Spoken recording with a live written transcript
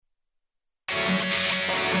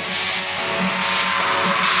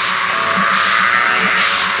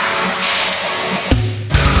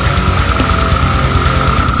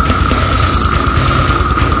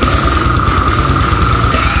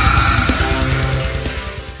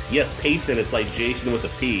Yes, Pason. It's like Jason with a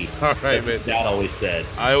P. All right, man. Dad always said.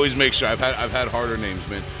 I always make sure. I've had harder names,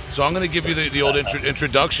 man. So I'm going to give you the old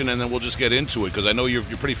introduction, and then we'll just get into it because I know you're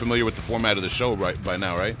pretty familiar with the format of the show by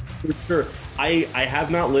now, right? For sure. I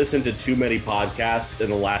have not listened to too many podcasts in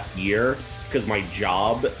the last year because my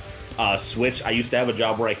job switched. I used to have a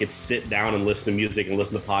job where I could sit down and listen to music and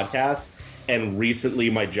listen to podcasts, and recently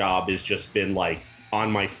my job has just been like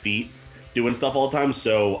on my feet doing stuff all the time.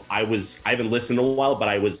 So I haven't listened in a while, but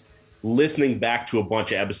I was listening back to a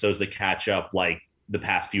bunch of episodes to catch up like the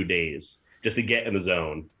past few days just to get in the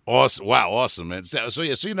zone. Awesome. Wow. Awesome, man. So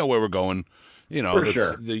you know where we're going, For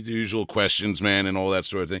sure. the usual questions, man, and all that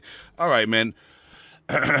sort of thing. All right, man.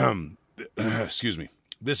 Excuse me.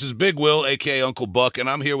 This is Big Will, a.k.a. Uncle Buck, and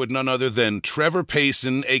I'm here with none other than Trevor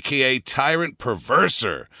Pason, a.k.a. Tyrant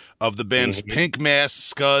Perverser of the bands Pink Mass,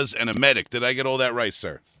 Skuz, and Emetic. Did I get all that right,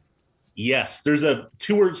 sir? Yes, there's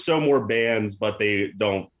two or so more bands, but they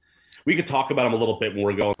don't. We could talk about them a little bit when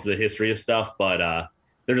we're going through the history of stuff, but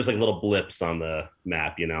they're just like little blips on the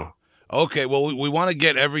map, Okay, well, we want to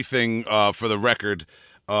get everything for the record.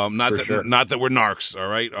 Not that we're narcs, all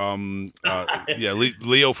right? Yeah,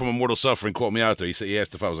 Leo from Immortal Suffering called me out there. He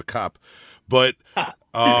asked if I was a cop, but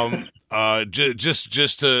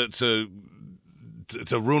just to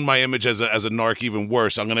ruin my image as a narc even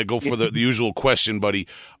worse, I'm going to go for the usual question, buddy.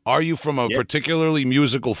 Are you from a particularly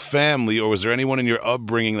musical family, or was there anyone in your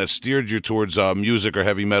upbringing that steered you towards music or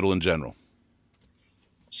heavy metal in general?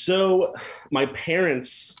 So my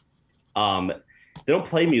parents, they don't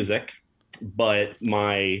play music, but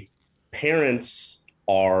my parents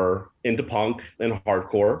are into punk and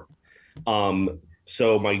hardcore.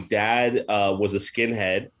 So my dad was a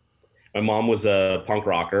skinhead. My mom was a punk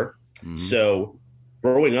rocker. Mm-hmm. So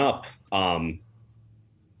growing up,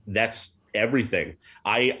 that's everything.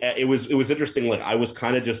 It was interesting. Like I was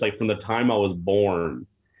kind of just like from the time I was born,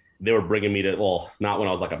 they were bringing me to, well, not when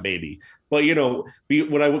I was like a baby, but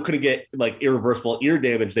when I couldn't get like irreversible ear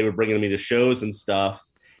damage, they were bringing me to shows and stuff.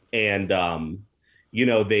 And,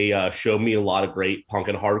 they showed me a lot of great punk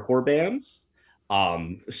and hardcore bands.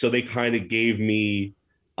 So they kind of gave me,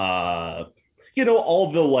 all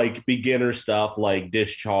the like beginner stuff like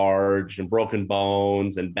Discharge and Broken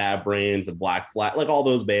Bones and Bad Brains and Black Flag, like all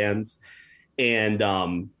those bands.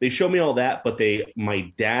 And they showed me all that, but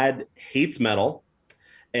my dad hates metal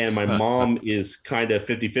and my mom is kind of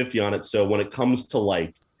 50-50 on it. So when it comes to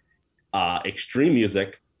like extreme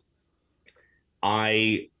music,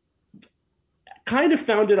 I kind of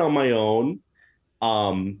found it on my own.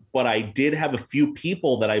 But I did have a few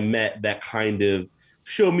people that I met that kind of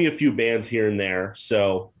showed me a few bands here and there.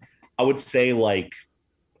 So I would say like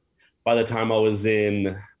by the time I was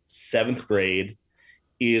in 7th grade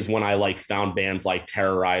is when I like found bands like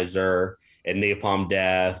Terrorizer and Napalm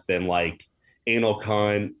Death and like Anal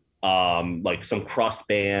Cunt, like some crust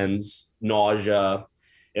bands, Nausea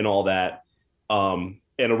and all that. And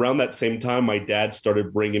around that same time, my dad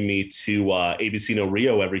started bringing me to ABC No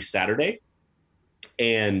Rio every Saturday.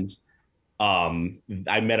 And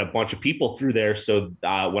I met a bunch of people through there. So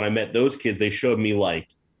when I met those kids, they showed me like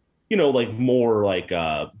more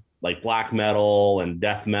like black metal and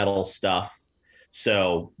death metal stuff.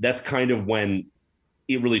 So that's kind of when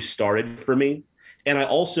it really started for me. And I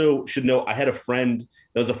also should know I had a friend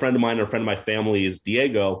that was a friend of mine or a friend of my family is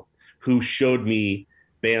Diego, who showed me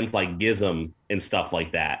bands like Gizm and stuff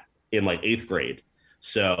like that in like 8th grade.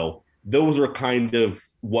 So those were kind of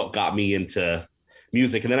what got me into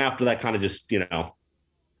music. And then after that, kind of just,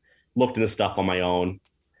 looked into stuff on my own,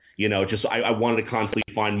 just I wanted to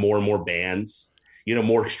constantly find more and more bands,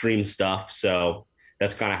 more extreme stuff. So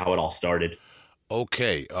that's kind of how it all started.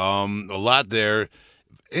 Okay. A lot there.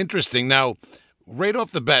 Interesting. Now, right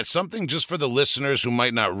off the bat, something just for the listeners who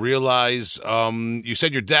might not realize, you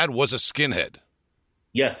said your dad was a skinhead.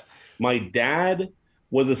 Yes. My dad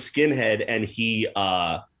was a skinhead, and he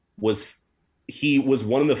was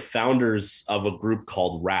one of the founders of a group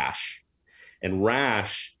called Rash. And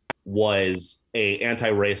Rash was a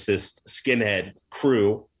anti-racist skinhead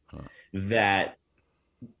crew that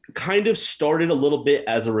kind of started a little bit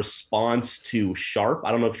as a response to Sharp.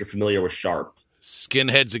 I don't know if you're familiar with Sharp.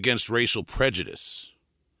 Skinheads Against Racial Prejudice.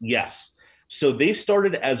 Yes. So they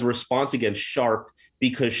started as a response against Sharp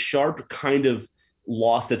because Sharp kind of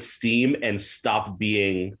lost its steam and stopped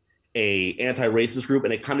being a anti-racist group,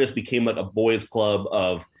 and it kind of just became like a boys club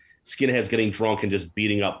of skinheads getting drunk and just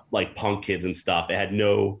beating up like punk kids and stuff. It had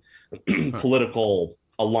no political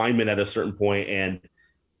alignment at a certain point. And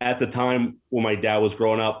at the time when my dad was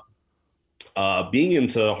growing up, being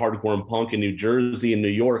into hardcore and punk in New Jersey and New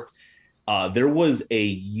York, there was a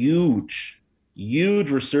huge huge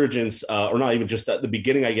resurgence, or not even just at the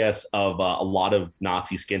beginning, I guess, of a lot of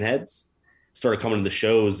Nazi skinheads started coming to the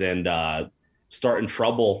shows and starting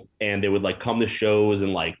trouble, and they would like come to shows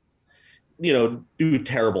and like do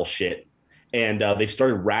terrible shit. And they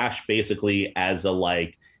started Rash basically as a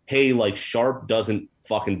like, hey, like Sharp doesn't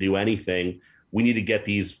fucking do anything. We need to get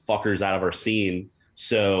these fuckers out of our scene.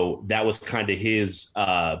 So that was kind of his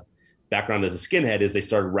background as a skinhead. Is they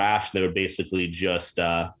started Rash, and they would basically just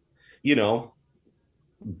you know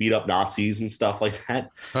beat up Nazis and stuff like that.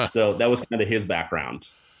 So that was kind of his background.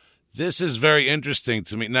 This is very interesting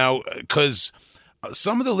to me now because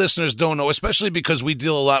some of the listeners don't know, especially because we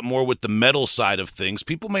deal a lot more with the metal side of things.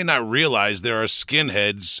 People may not realize there are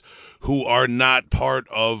skinheads who are not part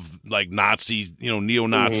of like Nazi,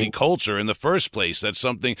 neo-Nazi culture in the first place. That's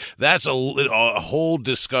something that's a whole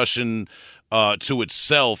discussion to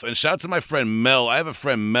itself. And shout out to my friend Mel. I have a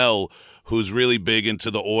friend Mel who's really big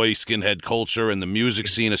into the Oi skinhead culture and the music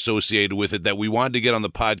scene associated with it that we wanted to get on the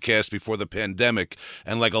podcast before the pandemic.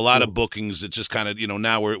 And like a lot of bookings, it just kind of,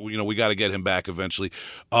 now we got to get him back eventually.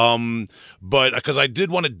 But because I did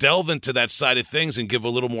want to delve into that side of things and give a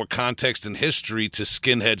little more context and history to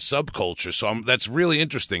skinhead subculture. So that's really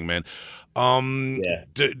interesting, man. Yeah.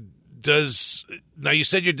 Now you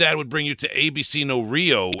said your dad would bring you to ABC No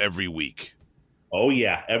Rio every week. Oh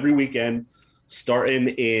yeah, every weekend, starting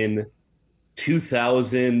in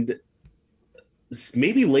 2000,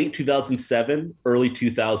 maybe late 2007, early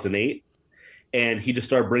 2008. And he just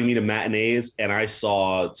started bringing me to matinees, and I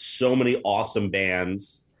saw so many awesome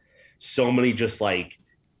bands, so many just like,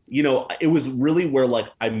 it was really where like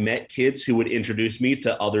I met kids who would introduce me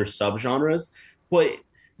to other subgenres. But,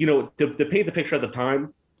 to paint the picture at the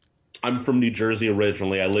time, I'm from New Jersey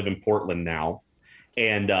originally. I live in Portland now.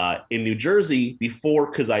 And in New Jersey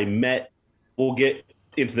before, because we'll get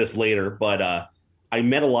into this later, but I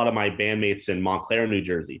met a lot of my bandmates in Montclair, New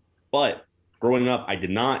Jersey. But growing up, I did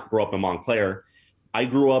not grow up in Montclair. I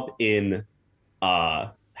grew up in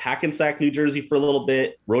Hackensack, New Jersey for a little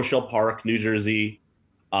bit, Rochelle Park, New Jersey,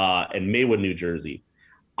 and Maywood, New Jersey.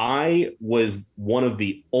 I was one of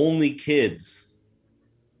the only kids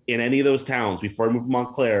in any of those towns before I moved to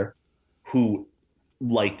Montclair who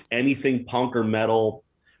liked anything punk or metal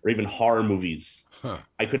or even horror movies.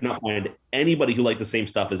 I could not find anybody who liked the same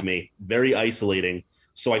stuff as me. Very isolating.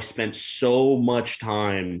 So I spent so much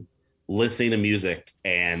time listening to music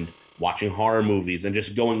and watching horror movies and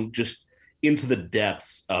just going into the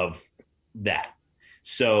depths of that.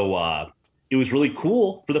 So it was really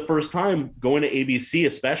cool for the first time going to ABC,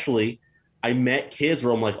 especially. I met kids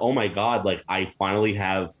where I'm like, oh my God, like I finally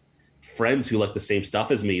have friends who like the same stuff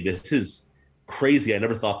as me. This is crazy. I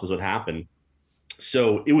never thought this would happen.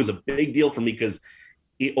 So it was a big deal for me because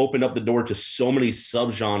it opened up the door to so many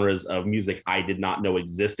subgenres of music I did not know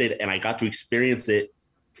existed. And I got to experience it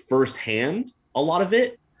firsthand, a lot of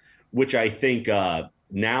it, which I think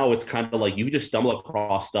now it's kind of like you just stumble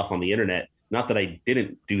across stuff on the internet. Not that I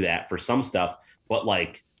didn't do that for some stuff, but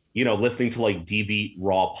like, listening to like D-Beat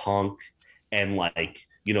raw punk and like,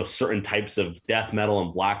 certain types of death metal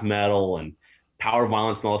and black metal and power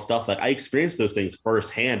violence and all that stuff. Like I experienced those things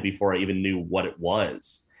firsthand before I even knew what it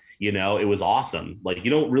was. It was awesome. Like I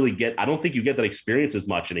don't think you get that experience as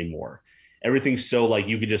much anymore. Everything's so like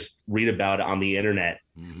you could just read about it on the internet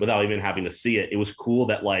without even having to see it. It was cool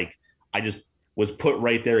that like I just was put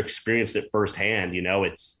right there, experienced it firsthand.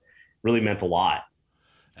 It's really meant a lot.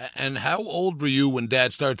 And how old were you when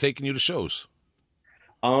Dad started taking you to shows?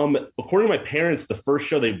 According to my parents, the first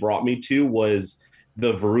show they brought me to was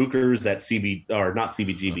the Verukers at not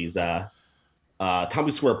CBGB's,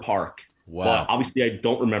 Tompkins Square Park. Wow. But obviously, I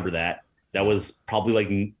don't remember that. That was probably like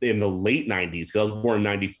in the late 90s because I was born in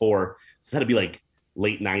 94. So it had to be like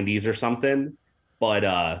late 90s or something.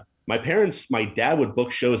 But my dad would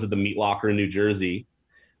book shows at the Meat Locker in New Jersey.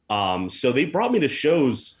 So they brought me to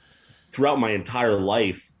shows throughout my entire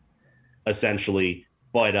life, essentially.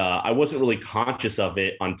 But I wasn't really conscious of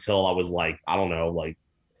it until I was like, I don't know, like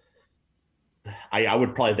I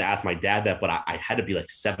would probably have to ask my dad that, but I had to be like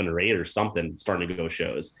 7 or 8 or something starting to go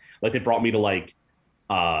shows. Like they brought me to like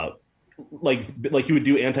you would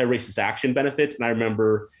do anti-racist action benefits. And I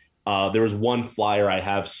remember there was one flyer I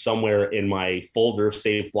have somewhere in my folder of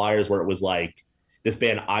saved flyers where it was like this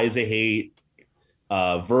band Eyes of Hate,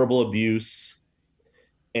 Verbal Abuse,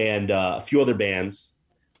 and a few other bands.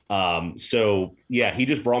 So yeah, he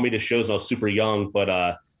just brought me to shows when I was super young, but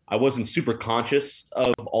I wasn't super conscious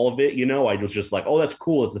of all of it. I was just like, oh, that's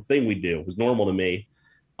cool. It's a thing we do. It was normal to me.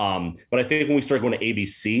 But I think when we started going to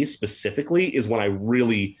ABC specifically is when I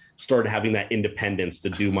really started having that independence to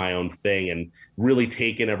do my own thing and really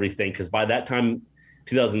take in everything. Because by that time,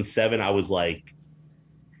 2007, I was like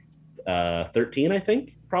 13, I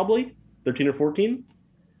think, probably 13 or 14.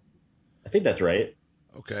 I think that's right.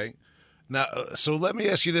 Okay. Now, so let me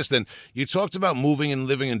ask you this then. You talked about moving and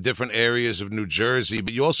living in different areas of New Jersey,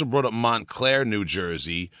 but you also brought up Montclair, New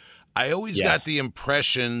Jersey. I always got Yes. the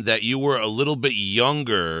impression that you were a little bit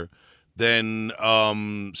younger than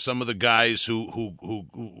some of the guys who,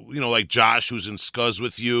 like Josh, who's in Skuz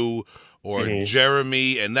with you, or Hmm.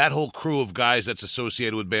 Jeremy, and that whole crew of guys that's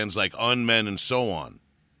associated with bands like Unmen and so on.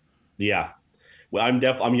 Yeah. Well,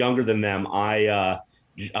 I'm younger than them.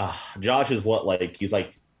 Josh is what, like, he's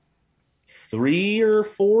like 3 or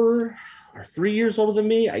 4 or 3 years older than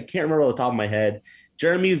me. I can't remember off the top of my head.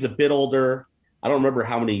 Jeremy is a bit older. I don't remember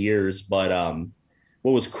how many years, but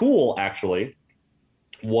what was cool actually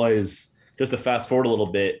was, just to fast forward a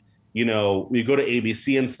little bit. We go to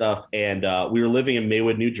ABC and stuff, and we were living in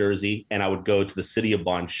Maywood, New Jersey, and I would go to the city a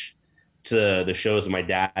bunch to the shows with my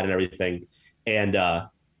dad and everything. And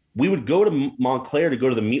we would go to Montclair to go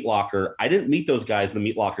to the Meat Locker. I didn't meet those guys in the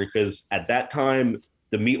Meat Locker because at that time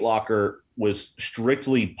the Meat Locker was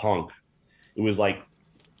strictly punk. It was like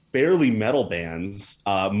barely metal bands.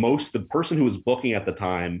 The person who was booking at the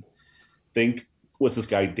time, I think, was this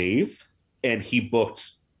guy Dave, and he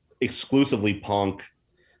booked exclusively punk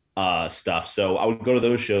stuff. So I would go to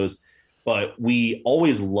those shows, but we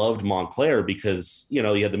always loved Montclair because you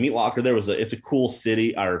had the Meat Locker. It's a cool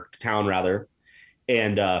city or town rather,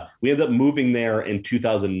 and we ended up moving there in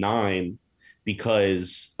 2009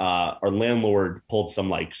 because our landlord pulled some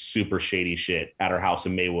like super shady shit at our house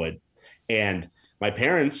in Maywood, and my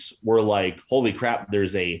parents were like, "Holy crap!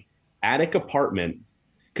 There's a attic apartment."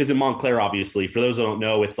 Because in Montclair, obviously, for those who don't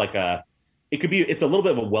know, it's a little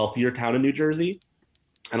bit of a wealthier town in New Jersey,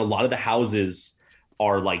 and a lot of the houses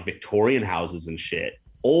are like Victorian houses and shit,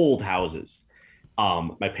 old houses.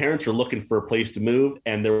 My parents were looking for a place to move,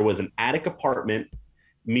 and there was an attic apartment,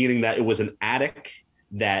 meaning that it was an attic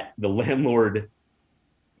that the landlord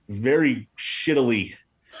very shittily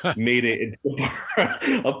made it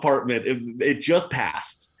an apartment. It just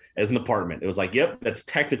passed as an apartment. It was like, yep, that's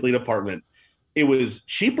technically an apartment. It was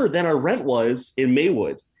cheaper than our rent was in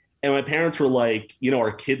Maywood. And my parents were like,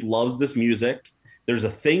 our kid loves this music. There's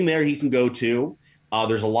a thing there he can go to.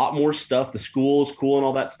 There's a lot more stuff. The school is cool and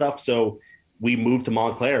all that stuff. So we moved to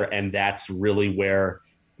Montclair, and that's really where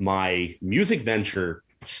my music venture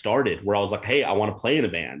started, where I was like, hey, I want to play in a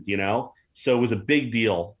band. So it was a big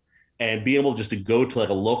deal. And being able just to go to like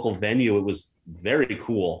a local venue, it was very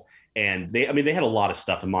cool. And they had a lot of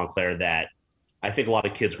stuff in Montclair that I think a lot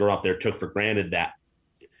of kids growing up there took for granted, that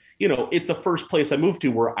it's the first place I moved to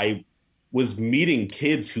where I was meeting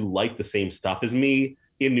kids who liked the same stuff as me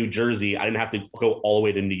in New Jersey. I didn't have to go all the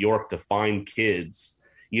way to New York to find kids,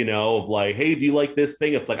 of like, hey, do you like this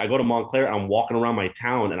thing? It's like I go to Montclair, I'm walking around my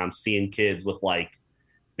town, and I'm seeing kids with like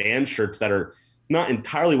band shirts that are not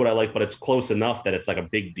entirely what I like, but it's close enough that it's like a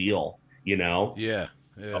big deal. Yeah, yeah.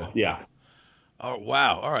 So, yeah. Oh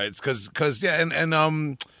wow! All right, because yeah,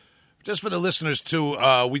 and just for the listeners too,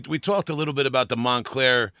 we talked a little bit about the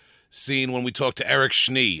Montclair scene when we talked to Eric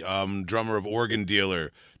Schnee, drummer of Organ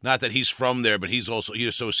Dealer. Not that he's from there, but he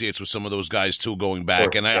associates with some of those guys too, going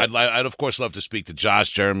back. And I'd of course love to speak to Josh,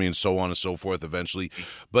 Jeremy, and so on and so forth eventually.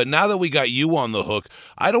 But now that we got you on the hook,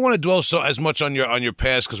 I don't want to dwell so as much on your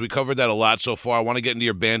past because we covered that a lot so far. I want to get into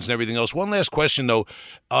your bands and everything else. One last question though: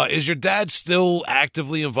 is your dad still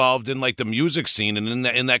actively involved in like the music scene and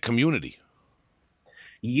in that community?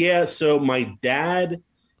 Yeah, so my dad,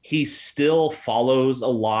 he still follows a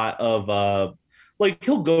lot of like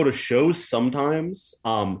he'll go to shows sometimes.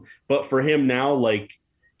 But for him now, like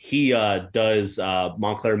he does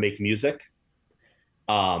Montclair Make Music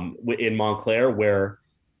in Montclair, where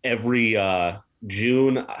every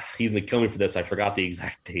June, he's gonna kill me for this. I forgot the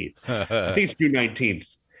exact date. I think it's June 19th.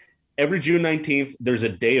 Every June 19th, there's a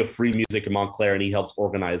day of free music in Montclair, and he helps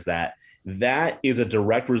organize that. That is a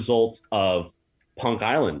direct result of Punk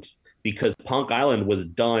Island, because Punk Island was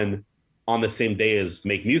done on the same day as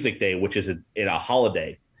Make Music Day, which is in a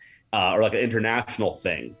holiday or like an international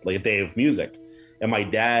thing, like a day of music. And my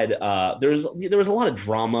dad, there was a lot of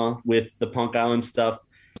drama with the Punk Island stuff.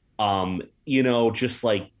 Just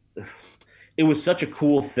like it was such a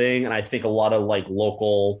cool thing, and I think a lot of like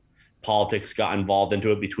local politics got involved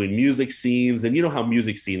into it between music scenes, and you know how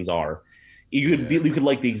music scenes are. You could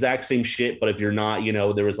like the exact same shit, but if you're not,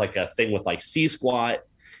 there was like a thing with like C Squat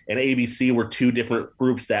and ABC were two different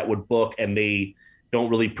groups that would book, and they don't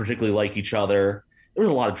really particularly like each other. There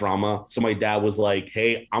was a lot of drama. So my dad was like,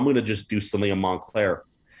 hey, I'm going to just do something in Montclair.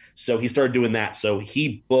 So he started doing that. So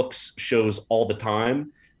he books shows all the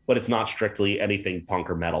time, but it's not strictly anything punk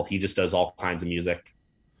or metal. He just does all kinds of music.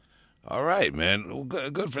 All right, man. Well,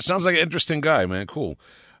 good. Sounds like an interesting guy, man. Cool.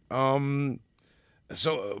 Um,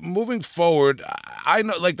 so moving forward, I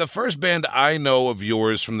know like the first band I know of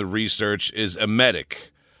yours from the research is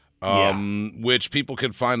Emetic, Yeah. which people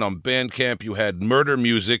can find on Bandcamp. You had Murder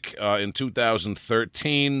Music in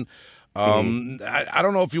 2013. Mhm. I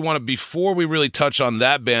don't know if you want to, before we really touch on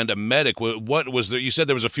that band, Emetic, what was there? You said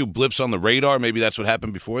there was a few blips on the radar. Maybe that's what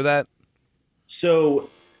happened before that? So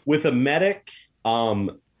with a medic,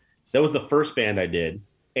 that was the first band I did,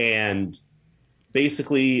 and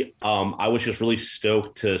basically, I was just really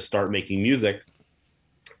stoked to start making music.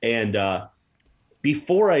 And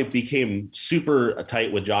before I became super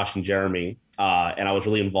tight with Josh and Jeremy, and I was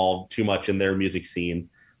really involved too much in their music scene,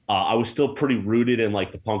 I was still pretty rooted in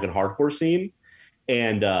like the punk and hardcore scene.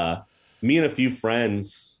 And me and a few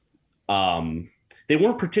friends, um, they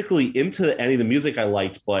weren't particularly into any of the music I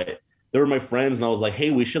liked, but they were my friends, and I was like,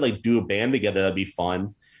 hey, we should like do a band together. That'd be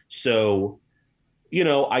fun. So,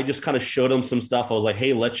 I just kind of showed them some stuff. I was like,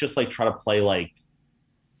 hey, let's just like try to play like,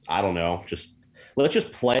 I don't know, just let's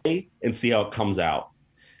just play and see how it comes out.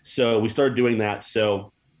 So we started doing that.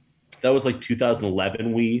 So that was like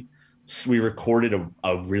 2011. We recorded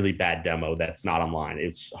a really bad demo that's not online.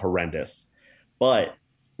 It's horrendous, but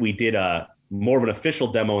we did a more of an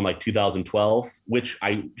official demo in like 2012, which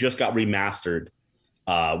I just got remastered.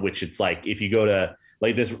 Which it's like if you go to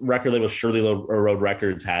like this record label, Shirley Road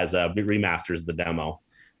Records has remasters the demo.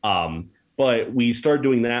 But we started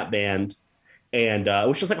doing that band, and it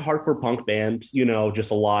was just like a hardcore punk band.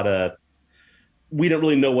 Just a lot of, we didn't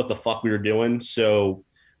really know what the fuck we were doing, so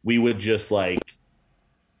we would just like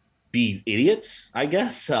be idiots, I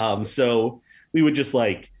guess. So we would just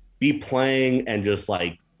like be playing and just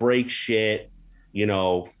like break shit,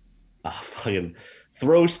 fucking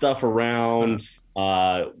throw stuff around.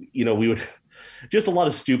 We would just a lot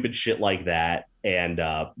of stupid shit like that, and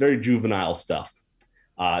very juvenile stuff.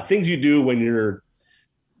 Things you do when you're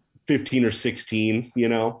 15 or 16.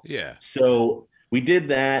 Yeah. So we did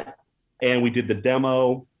that, and we did the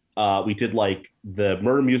demo. We did like the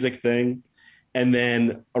murder music thing. And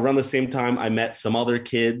then around the same time, I met some other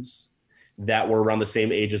kids that were around the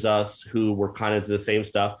same age as us who were kind of the same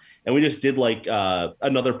stuff. And we just did like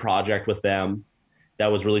another project with them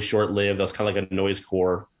that was really short lived. That was kind of like a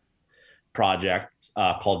noisecore project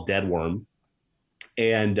called Dead Worm.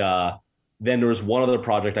 And then there was one other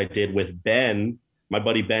project I did with Ben, my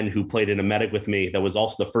buddy Ben, who played in a medic with me, that was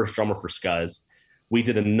also the first drummer for Skuz. We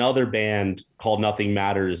did another band called Nothing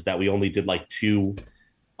Matters that we only did like two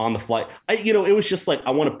on the fly. It was just like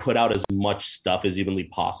I want to put out as much stuff as humanly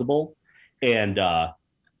possible. And I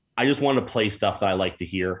just wanted to play stuff that I like to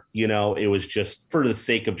hear. It was just for the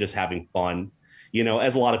sake of just having fun.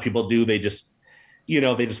 As a lot of people do, they just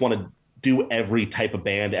want to do every type of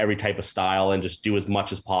band, every type of style, and just do as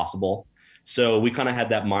much as possible. So we kind of had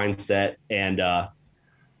that mindset, and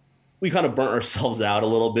we kind of burnt ourselves out a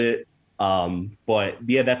little bit. But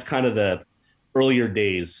yeah, that's kind of the earlier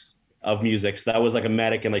days of music. So that was like a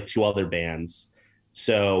medic and like two other bands.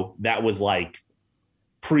 So that was like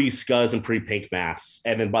pre-Skuz and pre-Pink Mass.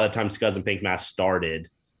 And then by the time Skuz and Pink Mass started,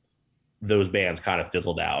 those bands kind of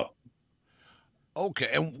fizzled out. Okay,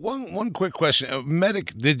 and one quick question,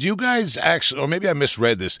 Medic. Did you guys actually, or maybe I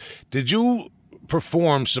misread this? Did you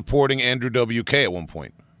perform supporting Andrew WK at one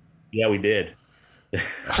point? Yeah, we did.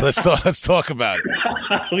 Let's talk about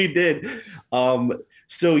it. We did.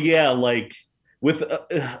 So yeah, like with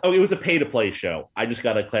it was a pay to play show. I just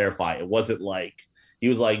got to clarify. It wasn't like he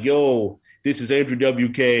was like, "Yo, this is Andrew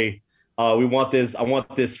WK. We want this. I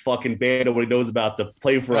want this fucking band nobody knows about to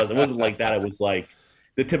play for us." It wasn't like that. It was like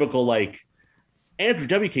the typical like Andrew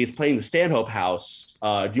WK is playing the Stanhope House.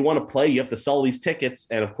 Do you want to play? You have to sell these tickets,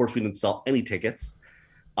 and of course, we didn't sell any tickets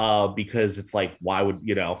because it's like, why would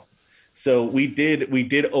you know? So we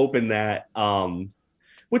did open that,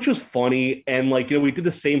 which was funny, and like we did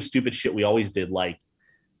the same stupid shit we always did. Like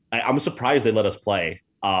I'm surprised they let us play.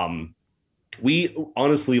 We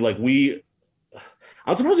honestly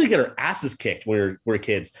I'm surprised we get our asses kicked when we're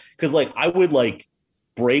kids, because like I would like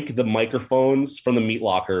break the microphones from the meat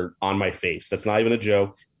locker on my face. That's not even a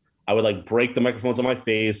joke. I would like break the microphones on my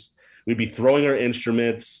face. We'd be throwing our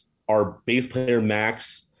instruments. Our bass player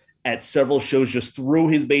Max at several shows just threw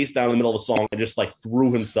his bass down in the middle of a song and just like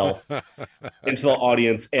threw himself into the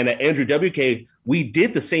audience. And at Andrew WK, we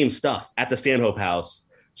did the same stuff at the Stanhope House.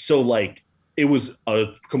 So like it was a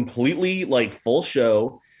completely like full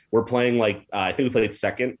show. We're playing like I think we played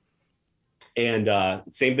second, and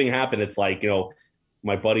same thing happened. It's like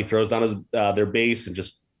my buddy throws down his their bass and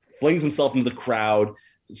just flings himself into the crowd,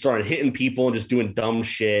 started hitting people and just doing dumb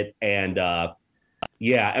shit. And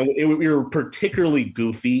yeah, and we were particularly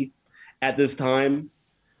goofy at this time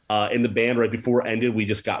in the band. Right before it ended, we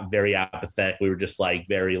just got very apathetic. We were just like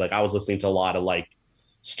very like I was listening to a lot of like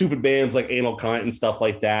stupid bands like Anal Cunt and stuff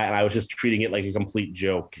like that, and I was just treating it like a complete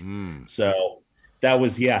joke. Mm. So that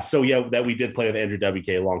was yeah. So yeah, that we did play with Andrew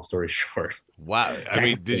WK. Long story short. Wow. I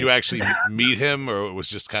mean, did you actually meet him, or it was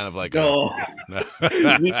just kind of like a? No, No.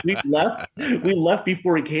 we left. We left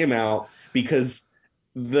before it came out because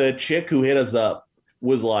the chick who hit us up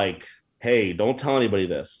was like, "Hey, don't tell anybody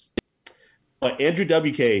this." But Andrew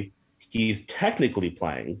WK, he's technically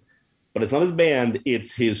playing, but it's not his band.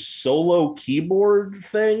 It's his solo keyboard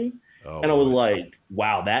thing. Oh, And I was boy. like,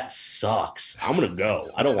 wow, that sucks. I'm going to go.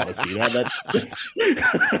 I don't want to see that.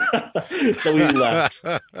 So we left.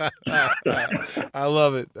 I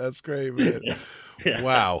love it. That's great, man. Yeah.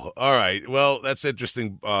 Wow. All right. Well, that's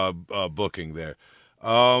interesting booking there.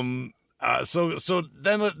 So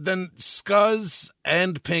then Skuz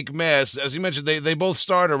and Pink Mass, as you mentioned, they both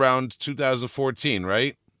start around 2014,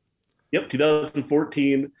 right? Yep,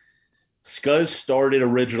 2014. Skuz started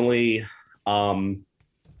originally.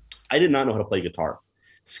 I did not know how to play guitar.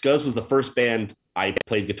 Skuz was the first band I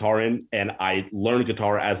played guitar in, and I learned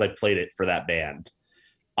guitar as I played it for that band.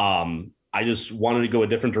 I just wanted to go a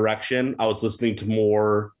different direction. I was listening to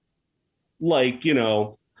more like,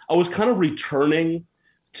 I was kind of returning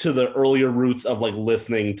to the earlier roots of like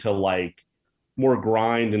listening to like more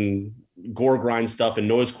grind and gore grind stuff and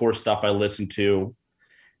noisecore stuff I listened to.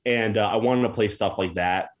 And I wanted to play stuff like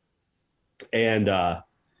that. And,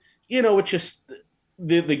 it's just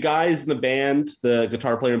the guys in the band, the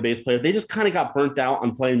guitar player and bass player, they just kind of got burnt out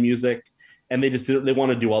on playing music, and they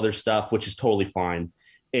want to do other stuff, which is totally fine.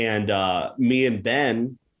 And me and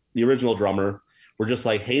Ben, the original drummer, were just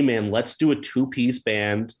like, hey man, let's do a 2-piece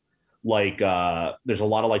band. Like there's a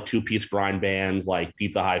lot of like 2-piece grind bands like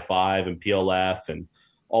Pizza High Five and PLF and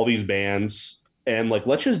all these bands. And like,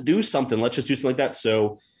 let's just do something. Let's just do something like that.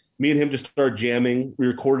 So me and him just started jamming. We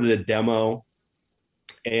recorded a demo.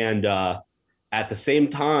 And at the same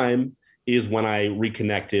time is when I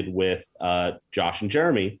reconnected with Josh and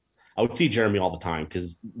Jeremy. I would see Jeremy all the time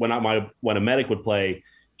because when a medic would play,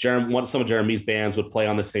 some of Jeremy's bands would play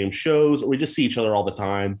on the same shows, or we just see each other all the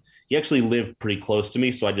time. He actually lived pretty close to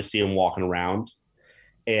me, so I just see him walking around.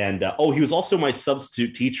 And he was also my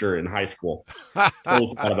substitute teacher in high school.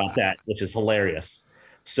 Totally forgot about that, which is hilarious.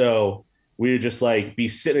 So we would just like be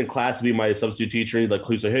sitting in class and be my substitute teacher, and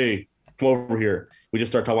he'd say, "Hey, come over here." We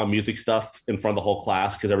just start talking about music stuff in front of the whole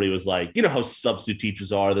class because everybody was like, you know how substitute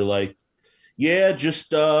teachers are. They're like, yeah,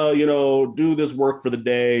 just do this work for the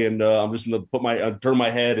day, and I'm just gonna turn my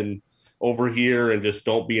head and over here and just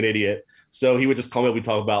don't be an idiot. So he would just come in. We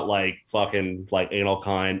talk about like fucking like Anal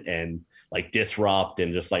Cunt and like Disrupt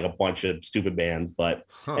and just like a bunch of stupid bands. But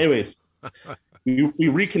anyways, we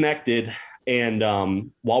reconnected, and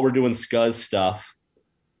while we're doing Skuz stuff,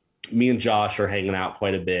 me and Josh are hanging out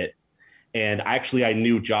quite a bit. And actually, I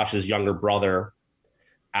knew Josh's younger brother,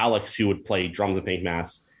 Alex, who would play drums in Pink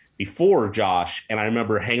Mass before Josh. And I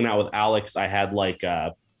remember hanging out with Alex. I had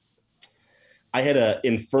a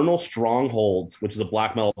Infernal Strongholds, which is a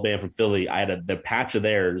black metal band from Philly. I had the patch of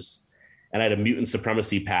theirs, and I had a Mutant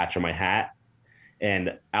Supremacy patch on my hat.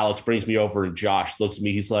 And Alex brings me over, and Josh looks at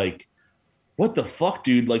me. He's like, "What the fuck,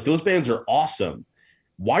 dude? Like, those bands are awesome.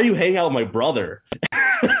 Why are you hanging out with my brother?"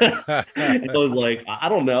 I was like, I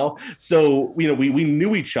don't know. So, we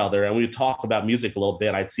knew each other and we would talk about music a little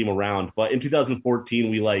bit. I'd see him around. But in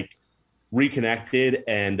 2014, we like reconnected,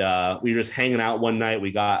 and we were just hanging out one night.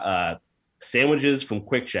 We got sandwiches from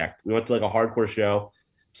Quick Check. We went to like a hardcore show,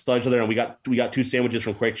 saw each other, and we got 2 sandwiches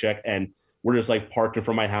from Quick Check, and we're just like parked in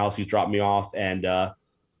front of my house. He dropped me off, and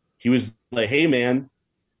he was like, "Hey man,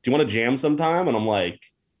 do you want to jam sometime?" And I'm like,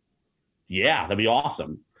 "Yeah, that'd be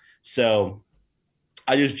awesome." So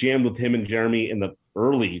I just jammed with him and Jeremy in the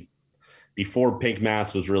early, before Pink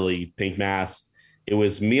Mass was really Pink Mass. It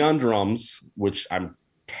was me on drums, which I'm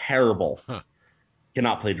terrible,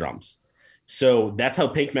 cannot play drums. So that's how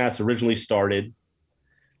Pink Mass originally started.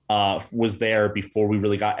 Was there before we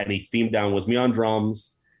really got any theme down. Was me on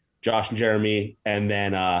drums, Josh and Jeremy, and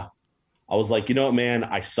then I was like, you know what, man,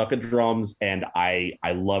 I suck at drums and I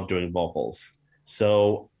love doing vocals.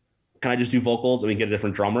 So can I just do vocals and we get a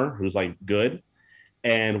different drummer who's like good?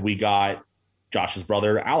 And we got Josh's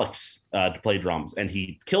brother, Alex, to play drums, and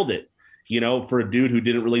he killed it. For a dude who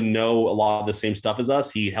didn't really know a lot of the same stuff as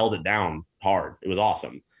us, he held it down hard. It was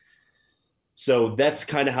awesome. So that's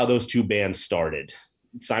kind of how those 2 bands started.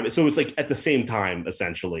 So it's like at the same time,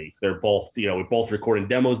 essentially. They're both, we're both recording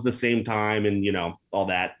demos at the same time and, all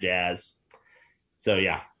that jazz. So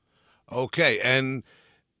yeah. Okay, and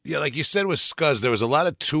yeah, like you said with Skuz, there was a lot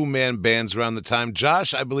of two-man bands around the time.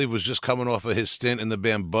 Josh, I believe, was just coming off of his stint in the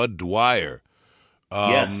band Bud Dwyer,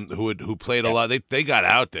 Yes. who played a Yeah. lot. They got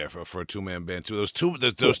out there for a two-man band too. Those Cool.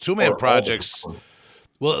 two-man Or all the projects.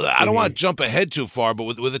 Well, I don't want Mhm. to jump ahead too far, but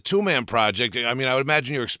with a two-man project, I mean, I would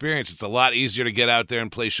imagine your experience. It's a lot easier to get out there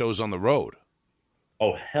and play shows on the road.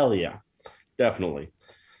 Oh hell yeah. Definitely.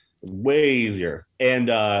 Way easier. And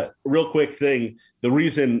real quick thing,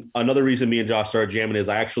 another reason me and Josh started jamming is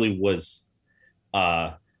I actually was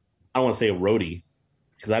I don't want to say a roadie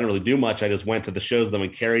because I didn't really do much. I just went to the shows with them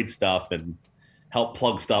and carried stuff and helped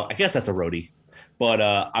plug stuff. I guess that's a roadie. But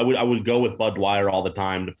I would go with Bud Dwyer all the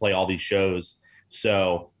time to play all these shows.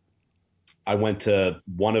 So I went to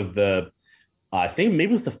one of the I think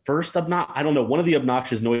maybe it was the first I don't know, one of the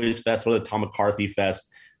Obnoxious Noise Fest, one of the Tom McCarthy Fest.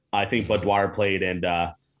 I think Bud Mm-hmm. Dwyer played, and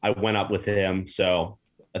I went up with him. So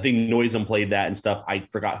I think Noisem played that and stuff. I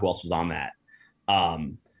forgot who else was on that.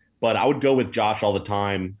 Um, but I would go with Josh all the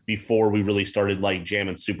time before we really started like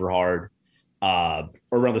jamming super hard, or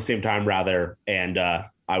around the same time rather. And I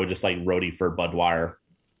would just like roadie for Bud Dwyer.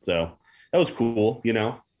 So that was cool, you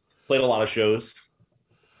know. Played a lot of shows.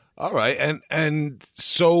 All right, and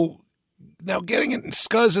so now getting it,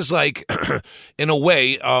 Scuzz is like, in a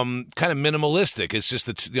way, kind of minimalistic. It's just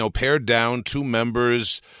pared down, two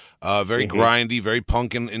members, very Mm-hmm. grindy, very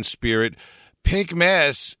punk in spirit. Pink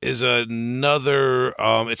Mass is another.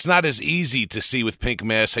 It's not as easy to see with Pink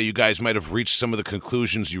Mass how you guys might have reached some of the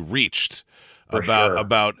conclusions you reached For about sure.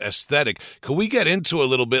 about aesthetic. Could we get into a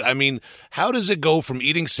little bit? I mean, how does it go from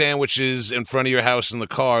eating sandwiches in front of your house in the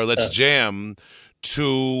car, let's jam,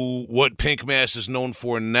 to what Pink Mass is known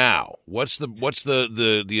for now? What's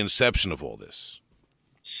the inception of all this?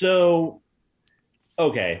 So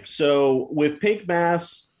okay, so with Pink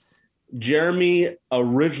Mass, Jeremy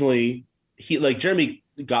originally Jeremy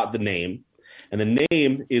got the name, and the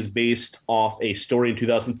name is based off a story in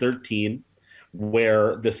 2013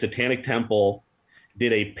 where the Satanic Temple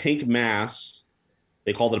did a pink mass.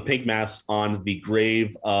 They called it a pink mass on the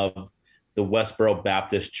grave of the Westboro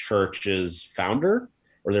Baptist Church's founder,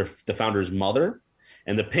 or the founder's mother.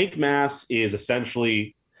 And the pink mass is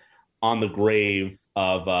essentially on the grave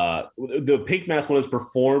of the pink mass when it's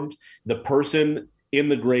performed. The person in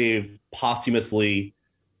the grave posthumously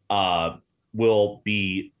uh, will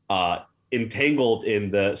be entangled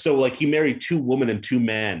in the. So like he married two women and two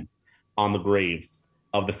men on the grave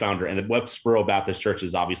of the founder, and the Westboro Baptist Church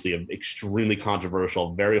is obviously an extremely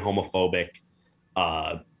controversial, very homophobic,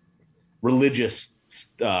 uh, religious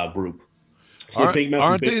group. So the pink mass is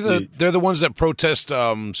Aren't they basically they're the ones that protest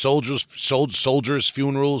soldiers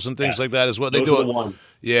funerals and things like yes, that as well? They those are do the it. ones.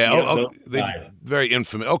 Yeah. Yep, those They guys. very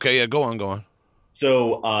infamous. Okay, yeah, go on.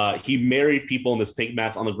 So he married people in this pink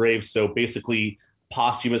mass on the grave. So basically,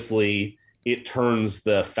 posthumously, it turns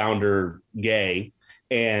the founder gay.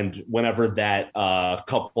 And whenever that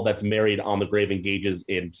couple that's married on the grave engages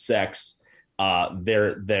in sex,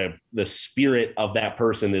 the spirit of that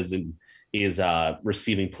person is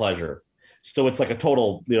receiving pleasure. So it's like a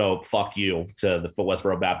total, fuck you to the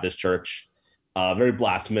Westboro Baptist Church. Very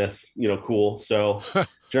blasphemous, cool. So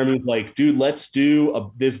Jeremy was like, dude, let's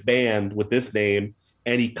do this band with this name.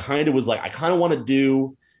 And he kind of was like, I kind of want to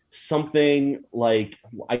do something like,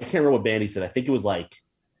 I can't remember what band he said. I think it was like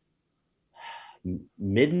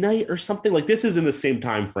Midnight or something. Like this is in the same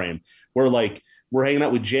time frame where like we're hanging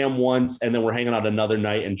out with Jam once and then we're hanging out another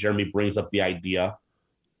night and Jeremy brings up the idea.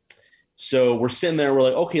 So we're sitting there, we're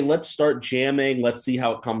like, okay, let's start jamming. Let's see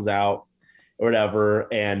how it comes out or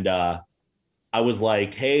whatever. And I was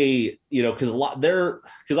like, hey, because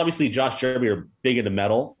obviously Josh and Jeremy are big into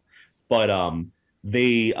metal, but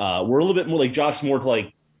they were a little bit more like Josh, more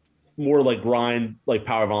like grind, like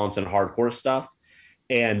power violence and hardcore stuff.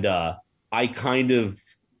 And I kind of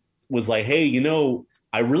was like, hey,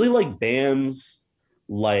 I really like bands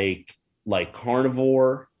like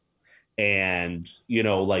Carnivore and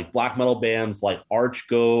like black metal bands like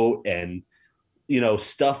Archgoat and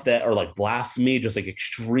stuff that are like blasphemy, just like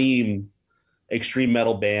extreme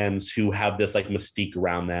metal bands who have this like mystique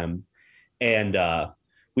around them. And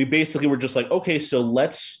we basically were just like, okay, so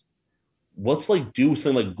let's like do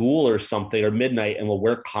something like Ghoul or something or Midnight, and we'll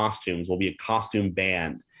wear costumes. We'll be a costume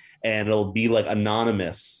band, and it'll be like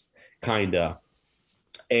anonymous, kind of.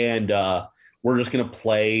 And we're just gonna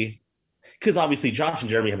play because obviously Josh and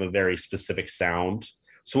Jeremy have a very specific sound.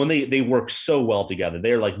 So when they work so well together,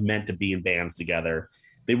 they're like meant to be in bands together.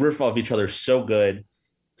 They riff off each other so good.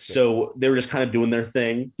 So they were just kind of doing their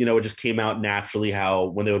thing. It just came out naturally how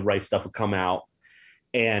when they would write stuff would come out.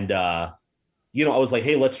 And I was like,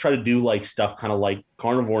 hey, let's try to do like stuff kind of like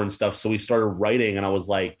carnivore and stuff. So we started writing, and I was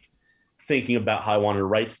like thinking about how I wanted to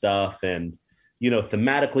write stuff, and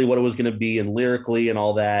thematically what it was going to be, and lyrically and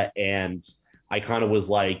all that. And I kind of was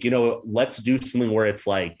like, let's do something where it's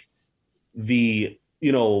like the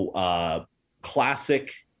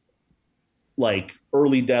classic, like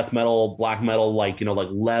early death metal, black metal, like like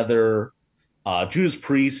Leather, Judas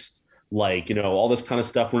Priest, like all this kind of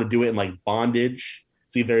stuff. We're gonna do it in like bondage.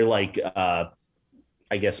 It's be very like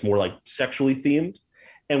I guess more like sexually themed,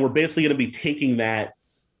 and we're basically gonna be taking that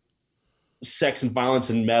sex and violence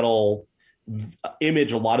and metal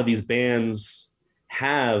image a lot of these bands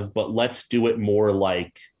have, but let's do it more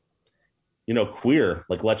like queer.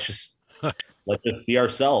 Like let's just be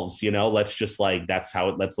ourselves. Let's just like let's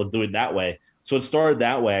do it that way. So it started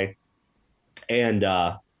that way, and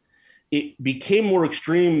it became more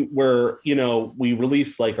extreme where we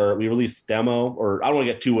released demo, or I don't want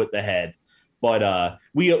to get too at the head, but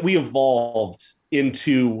we evolved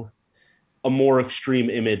into a more extreme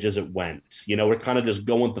image as it went. We're kind of just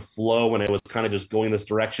going with the flow, and it was kind of just going this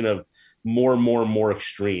direction of more and more and more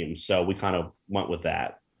extreme. So we kind of went with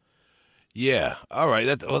that. Yeah. All right.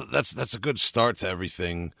 That's a good start to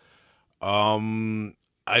everything. I mean,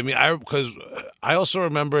 because I also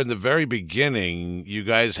remember in the very beginning, you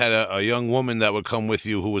guys had a young woman that would come with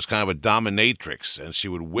you who was kind of a dominatrix, and she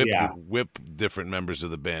would Yeah. whip different members of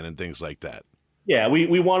the band and things like that. Yeah.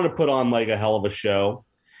 We wanted to put on like a hell of a show.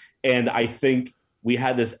 And I think we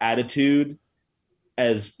had this attitude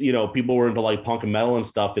as, people were into like punk and metal and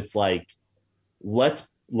stuff. It's like, let's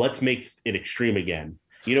make it extreme again.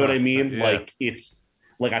 You know what I mean? Yeah. Like it's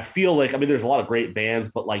like I feel like there's a lot of great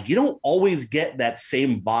bands, but like you don't always get that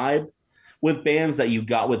same vibe with bands that you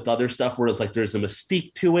got with other stuff where it's like there's a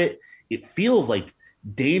mystique to it. It feels like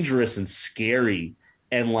dangerous and scary,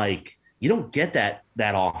 and like you don't get that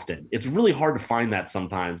often. It's really hard to find that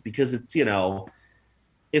sometimes because it's not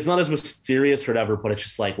as mysterious or whatever, but it's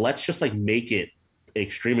just like let's just like make it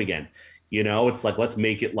extreme again. It's like let's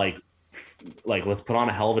make it like let's put on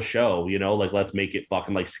a hell of a show, like let's make it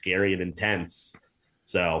fucking like scary and intense.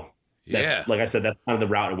 So Yeah. that's, like I said, that's kind of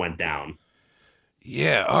the route it went down.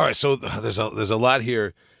 Yeah. All right. So there's a lot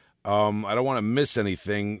here. I don't want to miss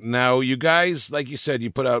anything. Now, you guys, like you said,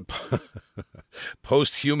 you put out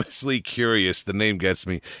Posthumously Curious. The name gets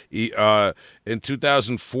me. In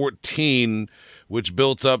 2014, which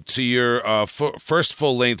built up to your first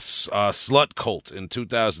full length Slut Cult in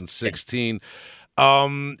 2016.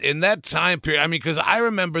 In that time period, I mean, because I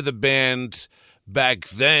remember the band back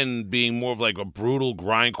then being more of like a brutal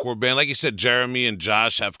grindcore band. Like you said, Jeremy and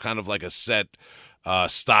Josh have kind of like a set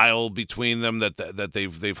style between them that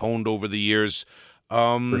they've honed over the years.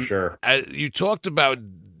 For sure. You talked about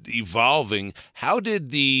evolving. How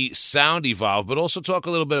did the sound evolve? But also talk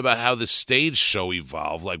a little bit about how the stage show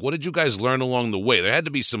evolved. Like, what did you guys learn along the way? There had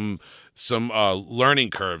to be some learning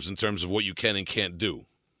curves in terms of what you can and can't do.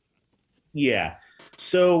 Yeah.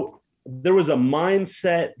 So there was a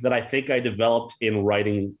mindset that I think I developed in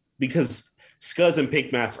writing because Skuz and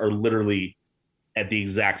Pink Mass are literally at the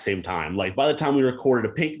exact same time. Like by the time we recorded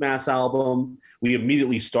a Pink Mass album, we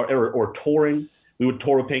immediately started or touring. We would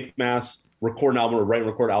tour with Pink Mass, record an album, or write and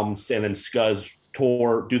record albums, and then Skuz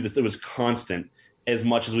tour, do this. It was constant as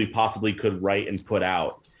much as we possibly could write and put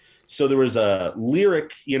out. So there was a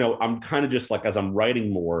lyric, I'm kind of just like as I'm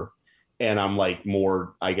writing more and I'm like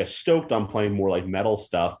more, I guess, stoked on playing more like metal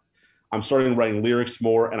stuff. I'm starting writing lyrics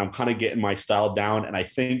more and I'm kind of getting my style down. And I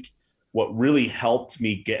think what really helped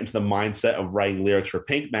me get into the mindset of writing lyrics for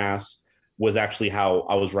Pink Mass was actually how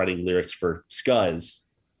I was writing lyrics for Skuz.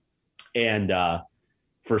 And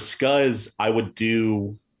for Skuz, I would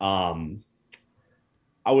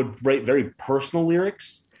write very personal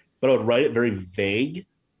lyrics, but I would write it very vague.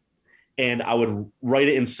 And I would write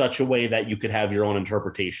it in such a way that you could have your own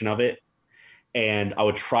interpretation of it. And I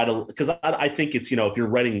would try to, because I think it's, if you're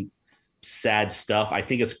writing sad stuff, I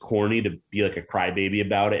think it's corny to be like a crybaby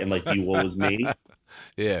about it and like be woe is me.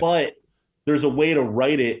 Yeah. But there's a way to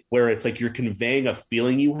write it where it's like you're conveying a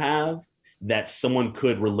feeling you have that someone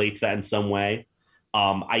could relate to that in some way.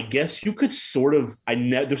 I guess you could sort of,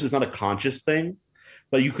 this is not a conscious thing,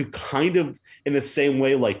 but you could kind of, in the same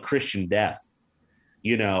way, like Christian Death,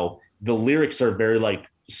 the lyrics are very like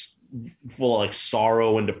full of like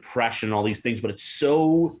sorrow and depression and all these things, but it's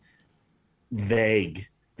so vague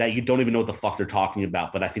that you don't even know what the fuck they're talking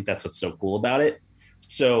about. But I think that's what's so cool about it.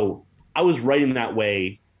 So I was writing that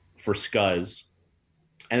way for Skuz,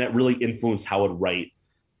 and it really influenced how I would write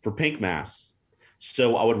for Pink Mass.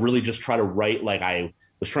 So I would really just try to write like I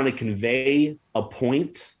was trying to convey a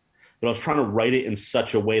point, but I was trying to write it in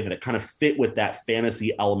such a way that it kind of fit with that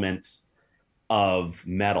fantasy element of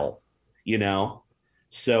metal, you know?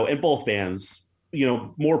 So in both bands,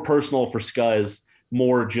 more personal for Skuz,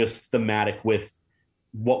 more just thematic with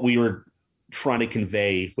what we were trying to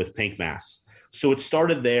convey with Pink Mass. So it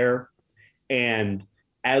started there. And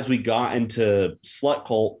as we got into Slut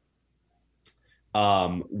Cult,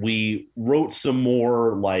 we wrote some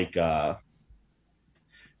more like, I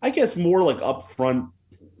guess, more like upfront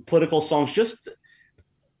political songs just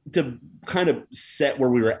to kind of set where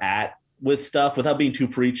we were at with stuff without being too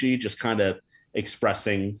preachy, just kind of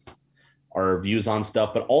expressing our views on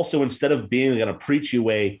stuff. But also, instead of being in a preachy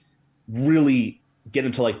way, really get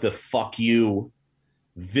into like the fuck you,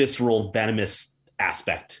 visceral, venomous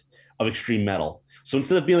aspect of extreme metal. So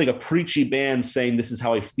instead of being like a preachy band saying this is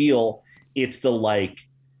how I feel, it's the like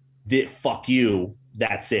the fuck you,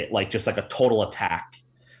 that's it, like just like a total attack.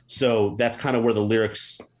 So that's kind of where the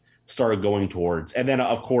lyrics started going towards. And then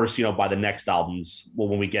of course, by the next albums, well,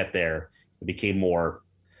 when we get there, it became more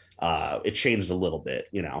it changed a little bit.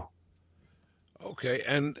 Okay,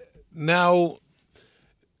 and now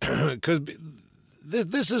because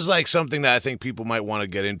this is like something that I think people might want to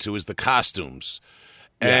get into is the costumes.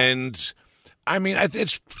 Yes. And I mean,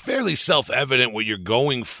 it's fairly self-evident what you're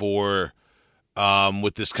going for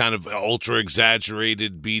with this kind of ultra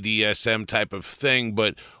exaggerated BDSM type of thing.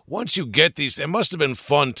 But once you get these, it must have been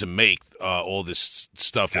fun to make all this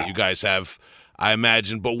stuff that you guys have, I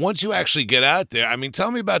imagine. But once you actually get out there, I mean,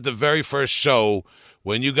 tell me about the very first show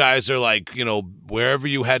when you guys are like, wherever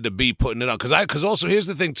you had to be putting it on. Because also, here's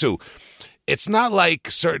the thing, too. It's not like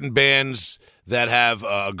certain bands that have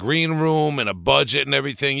a green room and a budget and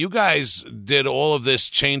everything. You guys did all of this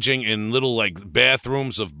changing in little like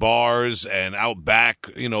bathrooms of bars and out back,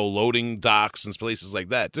 loading docks and places like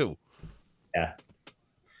that too. Yeah.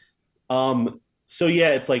 So yeah,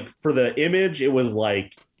 it's like for the image, it was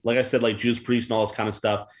like I said, like Juice Priest and all this kind of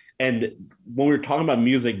stuff. And when we were talking about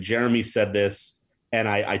music, Jeremy said this, and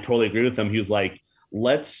I totally agree with him. He was like,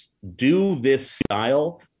 let's do this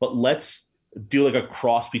style, but let's do like a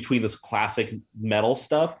cross between this classic metal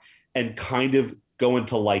stuff and kind of go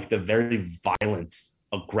into like the very violent,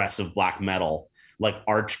 aggressive black metal, like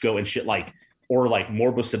Archgo and shit, like, or like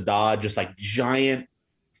Morbus Sadad, just like giant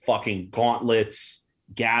fucking gauntlets,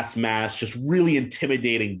 gas masks, just really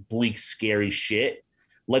intimidating, bleak, scary shit.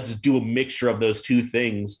 Let's do a mixture of those two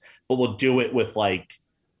things, but we'll do it with like,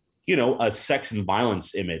 a sex and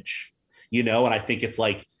violence image, and I think it's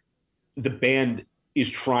like the band is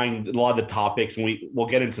trying a lot of the topics, and we'll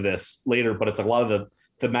get into this later, but it's like a lot of the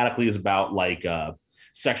thematically is about like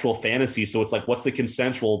sexual fantasy. So it's like, what's the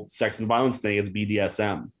consensual sex and violence thing? It's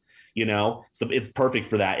BDSM, so it's perfect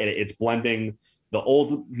for that. It's blending the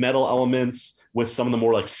old metal elements with some of the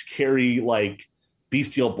more like scary, like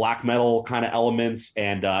bestial black metal kind of elements,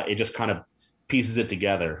 and it just kind of pieces it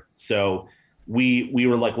together. So we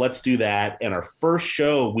were like, let's do that. And our first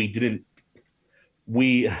show,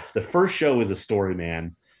 the first show is a story,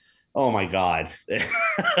 man. Oh my God.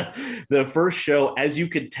 The first show, as you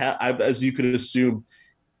could tell, as you could assume,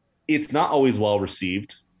 it's not always well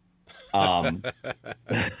received.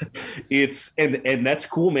 It's and that's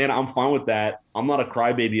cool, man. I'm fine with that. I'm not a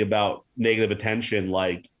crybaby about negative attention.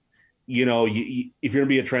 Like, if you're gonna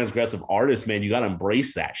be a transgressive artist, man, you gotta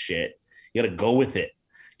embrace that shit. You gotta go with it.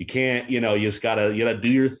 You can't, you just gotta do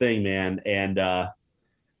your thing, man. And the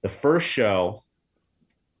first show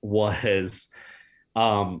was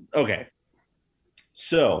okay.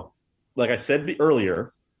 So, like I said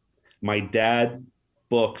earlier, my dad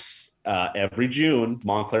books every June.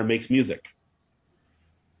 Montclair Makes Music,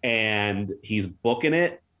 and he's booking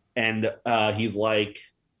it, and he's like,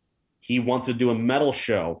 he wants to do a metal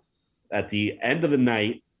show at the end of the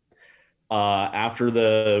night after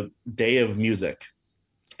the day of music,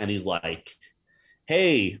 and he's like,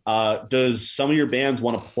 hey, does some of your bands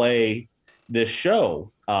want to play this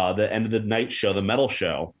show, the end of the night show, the metal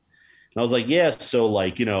show? And I was like, yeah. So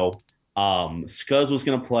like, Skuz was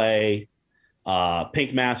going to play,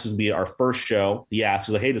 Pink Mass was going to be our first show. He asked,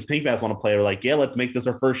 he was like, hey, does Pink Mass want to play? We're like, yeah, let's make this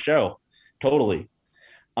our first show. Totally.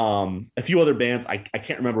 A few other bands. I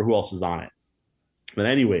can't remember who else is on it. But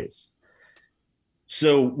anyways,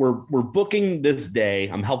 so we're booking this day.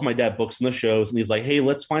 I'm helping my dad book some of the shows, and he's like, hey,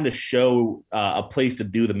 let's find a show, a place to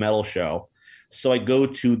do the metal show. So I go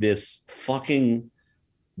to this fucking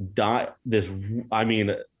I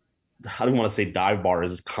don't want to say dive bar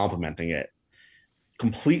is complimenting it.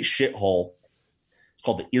 Complete shithole. It's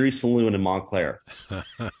called the Erie Saloon in Montclair.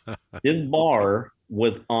 This bar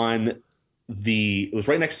was it was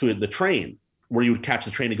right next to the train where you would catch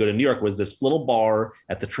the train to go to New York. Was this little bar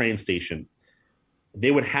at the train station. They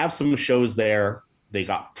would have some shows there. They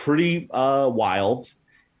got pretty wild.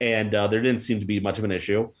 and there didn't seem to be much of an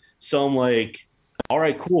issue. So I'm like, all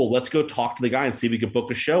right, cool. Let's go talk to the guy and see if we can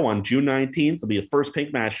book a show on June 19th. It'll be the first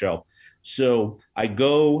Pink Mass show. So I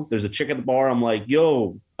go, there's a chick at the bar. I'm like,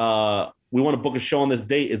 yo, we want to book a show on this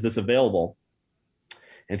date. Is this available?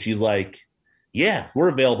 And she's like, yeah, we're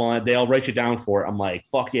available on that day. I'll write you down for it. I'm like,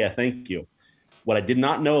 fuck yeah, thank you. What I did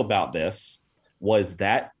not know about this was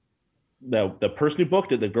that the person who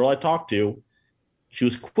booked it, the girl I talked to, she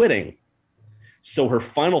was quitting. So her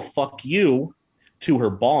final fuck you to her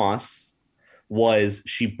boss was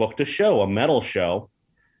she booked a show, a metal show,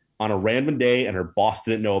 on a random day, and her boss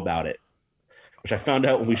didn't know about it, which I found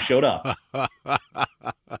out when we showed up.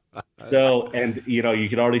 So, and you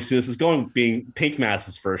could already see this is going, being Pink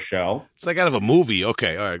Mass's first show. It's like out of a movie.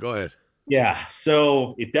 Okay, all right, go ahead. Yeah,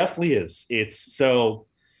 so it definitely is. It's so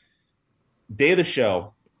day of the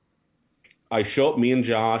show. I show up, me and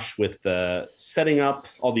Josh, with the setting up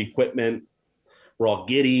all the equipment. We're all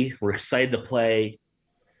giddy. We're excited to play,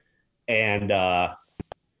 and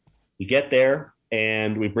we get there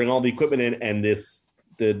and we bring all the equipment in. And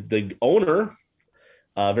the owner,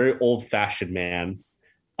 a very old fashioned man,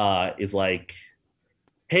 is like,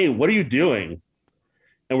 "Hey, what are you doing?"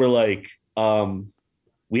 And we're like,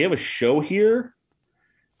 "We have a show here,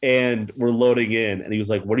 and we're loading in." And he was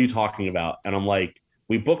like, "What are you talking about?" And I'm like,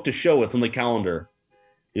 "We booked a show. It's on the calendar."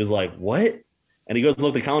 He was like, "What?" And he goes to look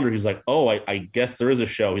at the calendar. He's like, "Oh, I guess there is a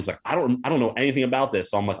show." He's like, I don't know anything about this."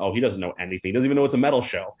 So I'm like, "Oh, he doesn't know anything. He doesn't even know it's a metal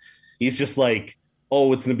show." He's just like,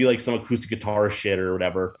 "Oh, it's going to be like some acoustic guitar shit or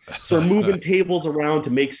whatever." So we're moving tables around to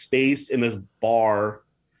make space in this bar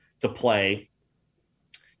to play.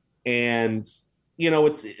 And,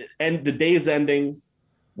 and the day is ending.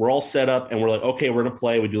 We're all set up and we're like, okay, we're going to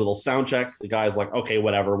play. We do a little sound check. The guy's like, okay,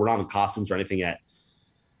 whatever. We're not in costumes or anything yet.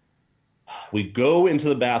 We go into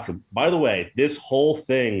the bathroom. By the way, this whole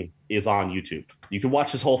thing is on YouTube. You can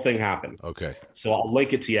watch this whole thing happen. Okay. So I'll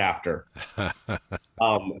link it to you after.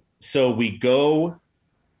 So we go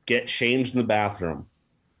get changed in the bathroom.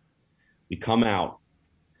 We come out.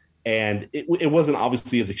 And it wasn't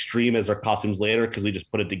obviously as extreme as our costumes later because we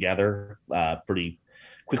just put it together pretty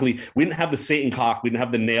quickly. We didn't have the Satan cock. We didn't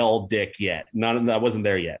have the nail dick yet. None that wasn't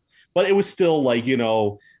there yet. But it was still like,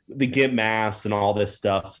 the gimp mask and all this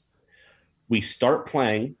stuff. We start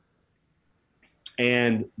playing,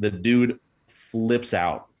 and the dude flips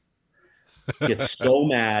out, gets so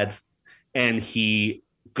mad, and he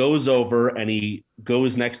goes over and he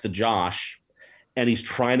goes next to Josh, and he's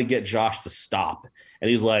trying to get Josh to stop. And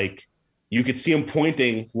he's like, you could see him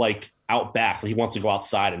pointing like out back. Like he wants to go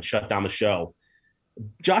outside and shut down the show.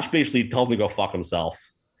 Josh basically told him to go fuck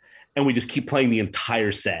himself. And we just keep playing the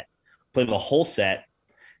entire set, play the whole set,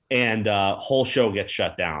 and whole show gets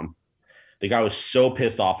shut down. The guy was so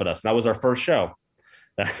pissed off at us. That was our first show.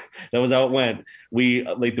 That was how it went.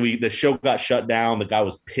 The show got shut down. The guy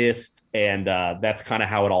was pissed. And that's kind of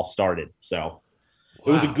how it all started. So it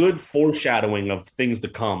was a good foreshadowing of things to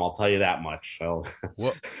come. I'll tell you that much. So,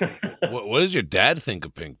 what does your dad think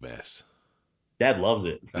of Pink Mass? Dad loves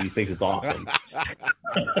it. He thinks it's awesome.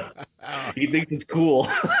 He thinks it's cool.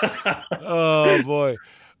 Oh boy!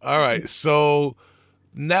 All right, so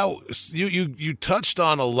now you touched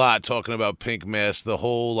on a lot talking about Pink Mass, the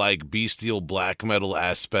whole like bestial black metal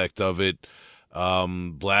aspect of it,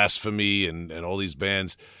 Blasphemy, and all these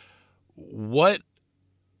bands. What?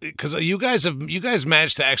 Because you guys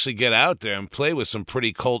managed to actually get out there and play with some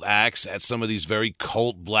pretty cult acts at some of these very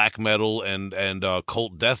cult black metal and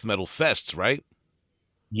cult death metal fests, right?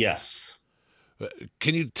 Yes.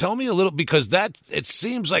 Can you tell me a little, because it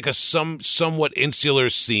seems like a somewhat insular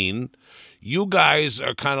scene. You guys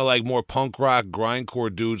are kind of like more punk rock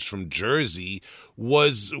grindcore dudes from Jersey.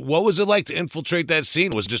 What was it like to infiltrate that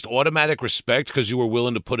scene? Was it just automatic respect because you were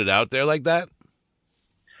willing to put it out there like that?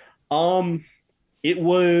 It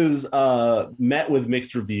was met with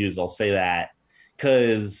mixed reviews, I'll say that,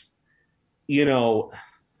 because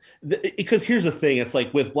because here's the thing, it's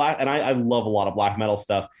like with black, and I love a lot of black metal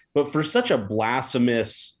stuff, but for such a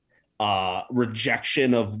blasphemous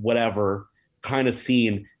rejection of whatever kind of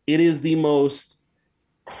scene, it is the most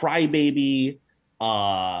crybaby,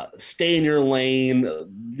 stay in your lane,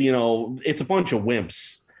 it's a bunch of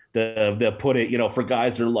wimps that put it, for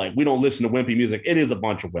guys that are like, we don't listen to wimpy music. It is a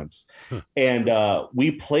bunch of wimps. And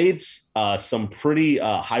we played some pretty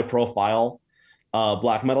high profile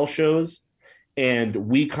black metal shows. And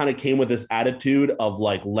we kind of came with this attitude of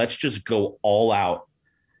like, let's just go all out.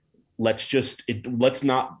 Let's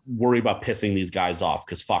not worry about pissing these guys off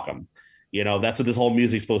because fuck them. That's what this whole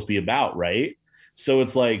music's supposed to be about, right? So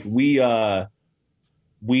it's like I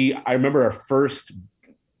remember our first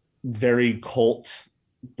very cult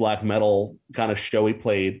black metal kind of show we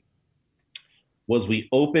played was we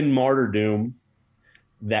opened Martyrdom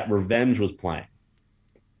that Revenge was playing.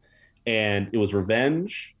 And it was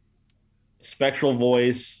Revenge, Spectral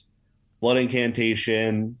Voice, Blood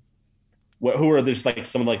Incantation, who are just like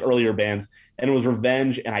some of the like earlier bands. And it was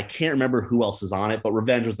Revenge, and I can't remember who else was on it, but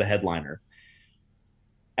Revenge was the headliner.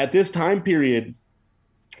 At this time period,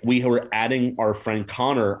 we were adding our friend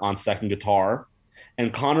Connor on second guitar,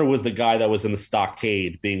 and Connor was the guy that was in the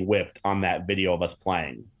stockade being whipped on that video of us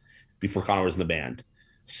playing before Connor was in the band.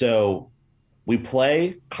 So we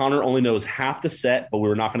play. Connor only knows half the set, but we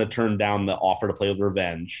were not going to turn down the offer to play with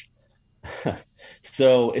Revenge.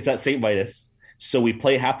 So it's at St. Vitus. So we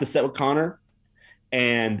play half the set with Connor,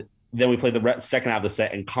 and then we play the second half of the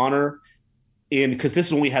set. And Connor, because this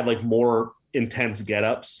is when we had like more intense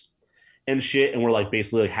get-ups and shit, and we're like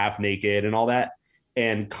basically like half naked and all that.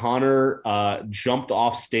 And Connor jumped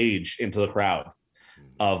off stage into the crowd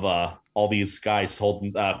of all these guys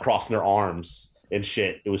holding crossing their arms and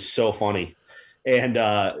shit. It was so funny. And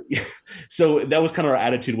so that was kind of our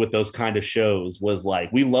attitude with those kind of shows, was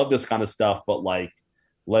like, we love this kind of stuff, but like,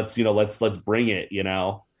 let's bring it, you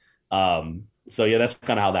know? So yeah, that's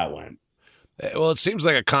kind of how that went. Well, it seems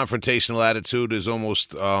like a confrontational attitude is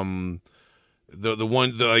almost the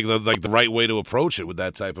right way to approach it with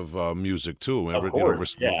that type of music too. Of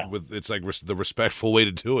course, yeah. It's like the respectful way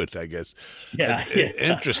to do it, I guess. Yeah,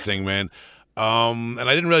 Interesting, man. And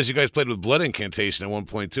I didn't realize you guys played with Blood Incantation at one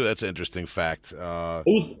point too. That's an interesting fact. It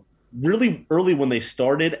was really early when they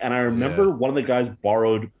started, and I remember one of the guys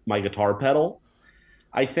borrowed my guitar pedal,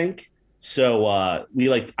 I think. So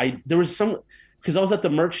there was some, because I was at the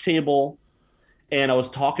merch table and I was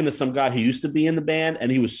talking to some guy who used to be in the band,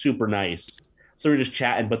 and he was super nice. So we were just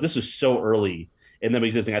chatting, but this was so early in them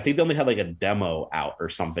existing. I think they only had like a demo out or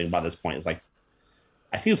something by this point. It's like,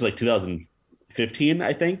 I think it was like 2015,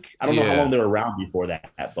 I think. I don't know how long they were around before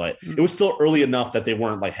that, but it was still early enough that they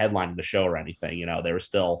weren't like headlining the show or anything. You know, they were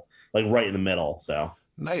still like right in the middle. So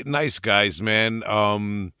nice guys, man.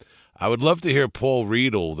 I would love to hear Paul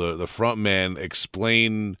Riedel, the front man,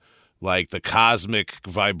 explain like the cosmic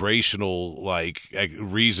vibrational like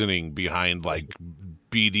reasoning behind like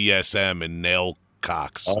BDSM and nail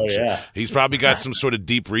cocks. Oh yeah, he's probably got some sort of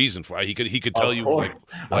deep reason for it. He could tell you like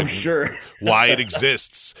I'm sure why it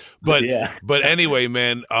exists. But yeah. But anyway,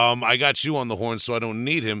 man, I got you on the horn, so I don't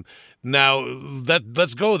need him. Now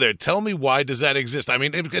let's go there. Tell me, why does that exist? I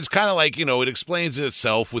mean, it's kind of like, you know, it explains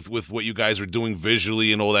itself with what you guys are doing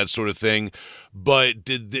visually and all that sort of thing. But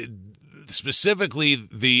specifically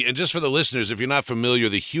and just for the listeners, if you're not familiar,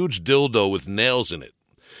 the huge dildo with nails in it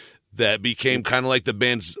that became kind of like the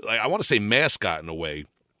band's, like, I want to say mascot in a way.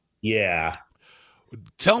 Yeah.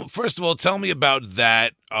 First of all, tell me about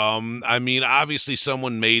that. I mean, obviously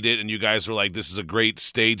someone made it and you guys were like, this is a great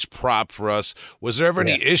stage prop for us. Was there ever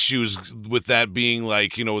any issues with that being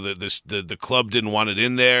like, you know, the club didn't want it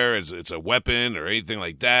in there as it's a weapon or anything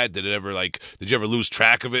like that? Did you ever lose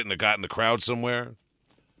track of it and it got in the crowd somewhere?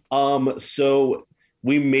 So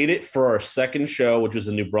we made it for our second show, which was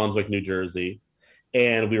in New Brunswick, New Jersey.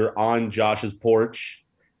 And we were on Josh's porch,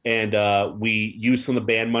 and we used some of the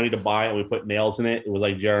band money to buy it, and we put nails in it. It was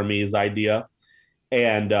like Jeremy's idea.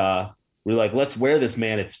 And we were like, let's wear this,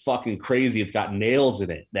 man. It's fucking crazy. It's got nails in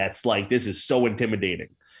it. That's like, this is so intimidating.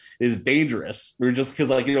 It's dangerous. We were just, because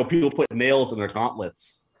like, you know, people put nails in their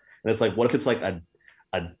gauntlets. And it's like, what if it's like a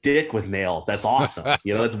dick with nails? That's awesome.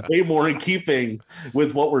 You know, that's way more in keeping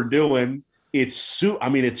with what we're doing. It's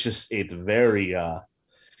very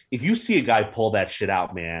if you see a guy pull that shit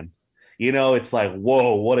out, man, you know, it's like,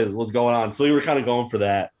 whoa, what's going on? So we were kind of going for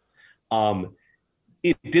that.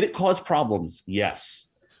 Did it cause problems? Yes.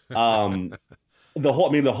 We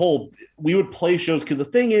would play shows, because the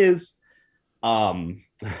thing is,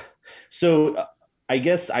 so I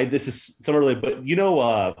guess this is somewhat related, but you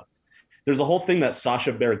know, there's a whole thing that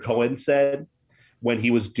Sacha Baron Cohen said when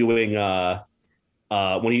he was doing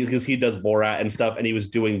because he does Borat and stuff, and he was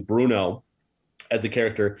doing Bruno as a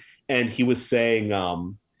character, and he was saying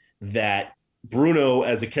that Bruno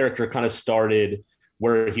as a character kind of started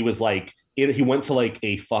where he was like, he went to like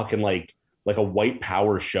a fucking like a white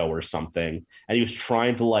power show or something, and he was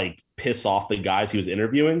trying to like piss off the guys he was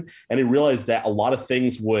interviewing, and he realized that a lot of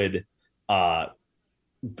things would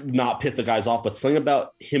not piss the guys off, but something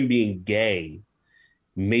about him being gay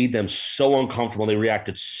made them so uncomfortable. They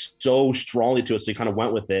reacted so strongly to it, so he kind of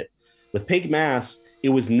went with it. With Pink Mass, it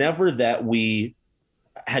was never that we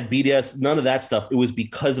had BDS, none of that stuff. It was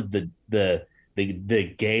because of the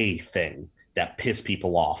gay thing that pissed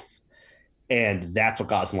people off, and that's what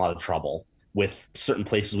got us in a lot of trouble. with certain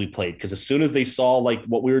places we played, because as soon as they saw like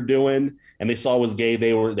what we were doing and they saw it was gay,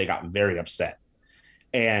 they got very upset.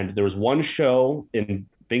 And there was one show in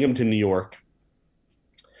Binghamton, New York,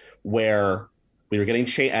 where we were getting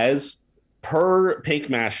changed as per Pink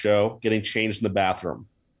Mass show, getting changed in the bathroom.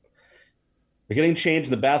 We're getting changed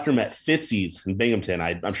in the bathroom at Fitzy's in Binghamton.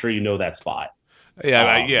 I'm sure you know that spot.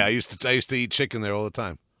 Yeah, yeah. I used to eat chicken there all the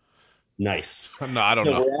time. Nice. No, I don't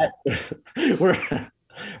So know. we're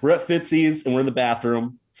at Fitzy's and we're in the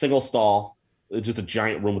bathroom, single stall, just a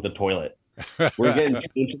giant room with a toilet. We're getting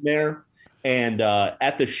changed in there, and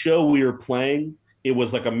at the show we were playing, it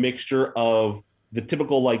was like a mixture of the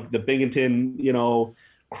typical like the Binghamton,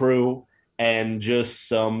 crew, and just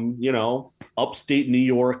some, upstate New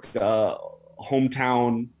York,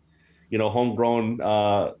 hometown, homegrown,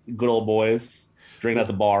 good old boys drinking at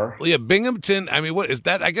the bar. Well, yeah, Binghamton. I mean, what is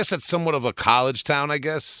that? I guess that's somewhat of a college town. I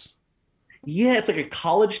guess. Yeah, it's like a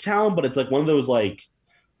college town, but it's like one of those like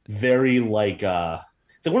very like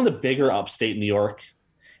it's like one of the bigger upstate New York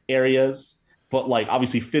areas. But like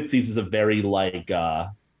obviously Fitzy's is a very like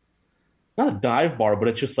not a dive bar, but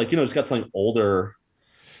it's just like, it's got some like older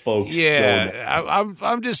folks going there. Yeah,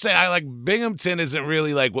 I'm just saying. I like Binghamton isn't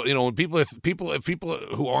really like when people if people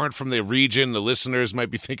who aren't from the region, the listeners might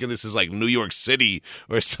be thinking this is like New York City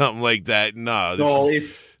or something like that. No,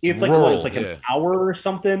 It's like rural, it's like an hour or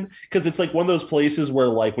something, because it's like one of those places where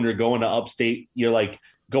like when you're going to upstate, you're like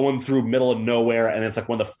going through middle of nowhere, and it's like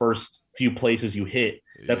one of the first few places you hit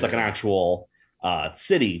that's like an actual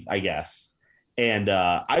city, I guess. And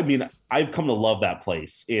I mean, I've come to love that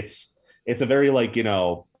place. It's a very like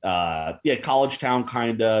college town,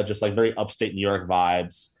 kind of just like very upstate New York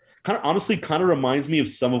vibes. Kind of reminds me of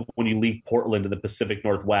some of when you leave Portland to the Pacific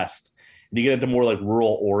Northwest and you get into more like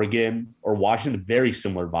rural Oregon or Washington. Very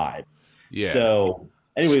similar vibe. Yeah. So,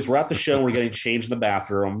 anyways, we're at the show and we're getting changed in the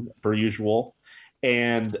bathroom per usual,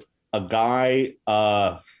 and a guy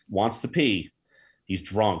wants to pee. He's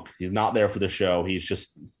drunk. He's not there for the show. He's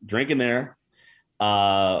just drinking there.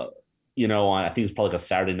 I think it's probably like a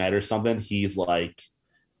Saturday night or something. He's like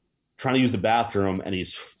trying to use the bathroom and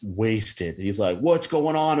he's wasted. He's like, "What's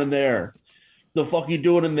going on in there? The fuck you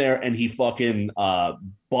doing in there?" And he fucking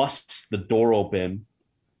busts the door open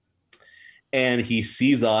and he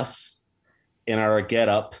sees us in our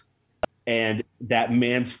getup, and that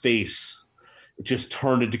man's face just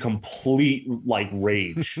turned into complete like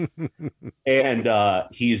rage. And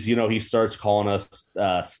he starts calling us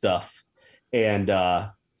stuff, and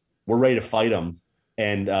we're ready to fight him.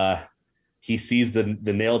 And he sees the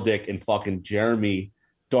nail dick, and fucking Jeremy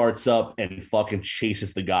darts up and fucking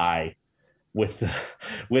chases the guy with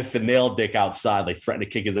the nail dick outside, like threatening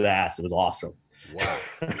to kick his ass. It was awesome. Wow.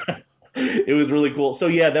 It was really cool. So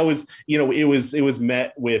yeah, that was, it was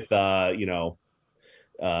met with like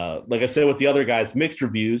I said, with the other guys, mixed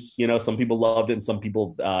reviews. Some people loved it and some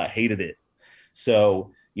people hated it.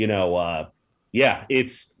 So, it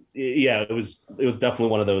was definitely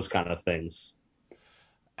one of those kind of things.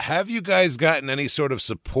 Have you guys gotten any sort of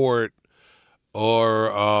support,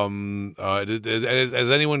 or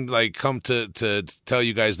has anyone like come to tell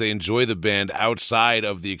you guys they enjoy the band outside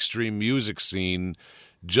of the extreme music scene,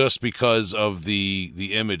 just because of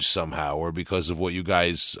the image somehow, or because of what you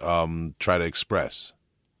guys try to express?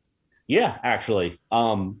 Yeah, actually,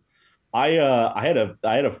 I had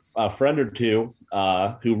a friend or two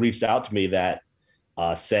who reached out to me that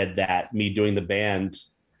said that me doing the band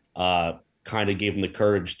kind of gave them the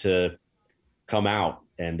courage to come out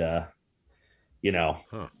and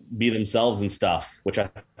be themselves and stuff, which I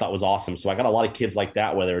thought was awesome. So I got a lot of kids like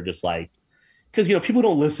that where they were just like, because people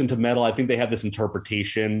don't listen to metal. I think they have this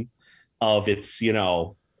interpretation of it's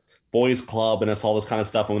boys club and it's all this kind of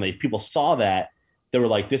stuff. And when people saw that, they were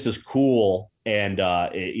like, "This is cool," and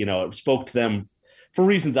it spoke to them for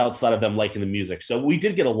reasons outside of them liking the music. So we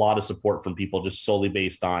did get a lot of support from people just solely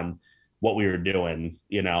based on what we were doing.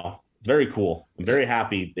 It's very cool. I'm very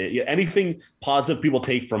happy. Anything positive people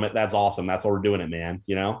take from it, that's awesome. That's why we're doing it, man.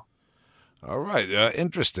 All right,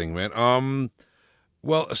 interesting, man.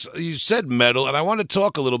 Well, you said metal, and I want to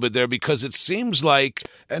talk a little bit there because it seems like,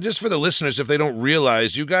 and just for the listeners, if they don't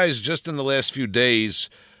realize, you guys just in the last few days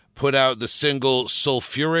put out the single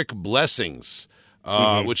Sulfuric Blessings,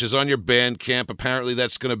 which is on your Bandcamp. Apparently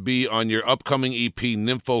that's going to be on your upcoming EP,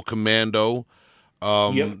 Nympho Commando.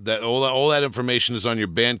 Yep. That all that information is on your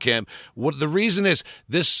Bandcamp. What the reason is,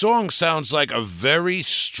 this song sounds like a very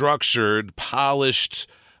structured, polished,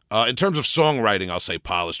 in terms of songwriting, I'll say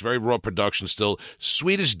polished, very raw production still.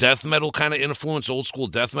 Swedish death metal kind of influence, old school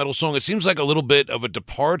death metal song. It seems like a little bit of a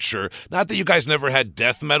departure. Not that you guys never had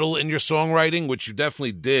death metal in your songwriting, which you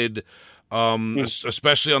definitely did. Mm.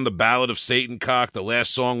 Especially on the Ballad of Satan Cock. The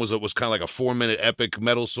last song was kind of like a 4-minute epic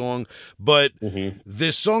metal song, but Mm-hmm.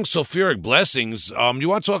 this song Sulfuric Blessings. You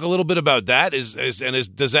want to talk a little bit about that? Does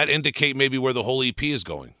that indicate maybe where the whole EP is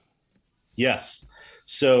going? Yes.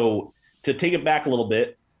 So to take it back a little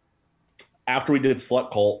bit, after we did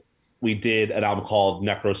Slut Cult, we did an album called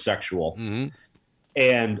Necrosexual. Mm-hmm.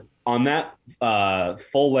 And on that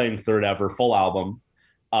full length or whatever, full album,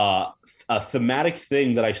 uh, a thematic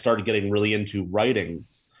thing that I started getting really into writing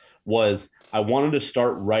was I wanted to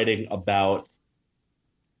start writing about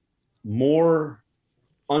more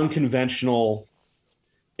unconventional,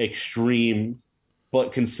 extreme,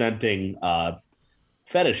 but consenting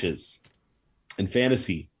fetishes and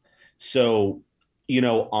fantasy. So,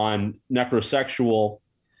 on Necrosexual,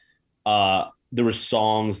 there were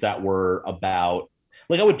songs that were about,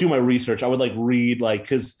 like, I would do my research. I would like read, like,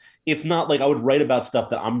 because it's not like I would write about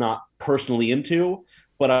stuff that I'm not personally into,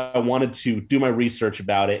 but I wanted to do my research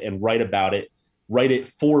about it and write it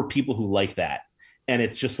for people who like that. And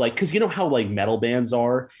it's just like, because you know how like metal bands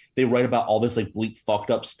are, they write about all this like bleak,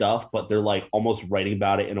 fucked up stuff, but they're like almost writing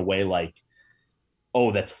about it in a way like,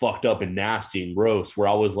 oh, that's fucked up and nasty and gross. Where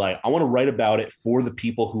I was like, I want to write about it for the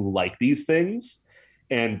people who like these things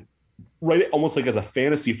and write it almost like as a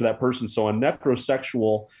fantasy for that person. So on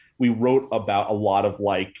Necrosexual, we wrote about a lot of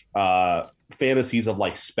like fantasies of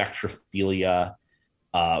like spectrophilia,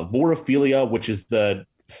 vorophilia, which is the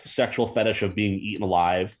sexual fetish of being eaten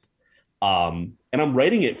alive. And I'm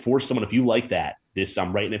writing it for someone. If you like that,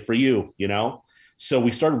 I'm writing it for you, So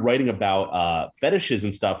we started writing about fetishes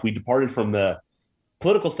and stuff. We departed from the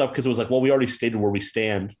political stuff because it was like, well, we already stated where we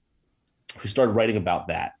stand. We started writing about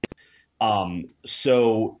that. And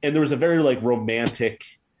there was a very like romantic,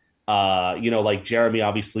 like Jeremy,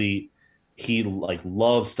 obviously he like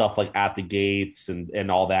loves stuff like At the Gates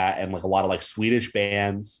and all that. And like a lot of like Swedish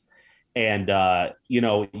bands. And,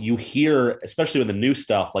 you hear, especially with the new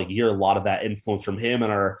stuff, like you hear a lot of that influence from him,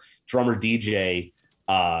 and our drummer DJ,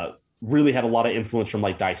 really had a lot of influence from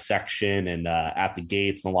like Dissection and, At the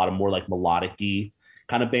Gates, and a lot of more like melodic-y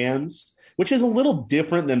kind of bands, which is a little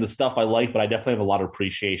different than the stuff I like, but I definitely have a lot of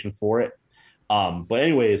appreciation for it. But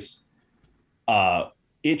anyways,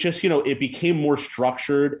 it just, it became more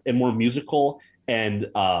structured and more musical. And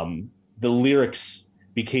the lyrics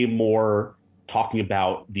became more talking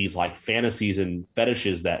about these like fantasies and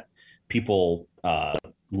fetishes that people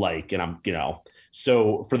like. And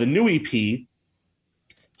so for the new EP,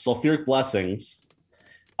 Sulfuric Blessings,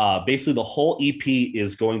 basically the whole EP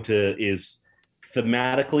is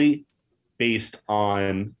thematically based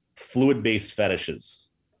on fluid-based fetishes.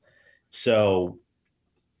 So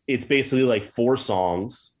it's basically like 4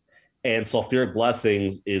 songs, and Sulfuric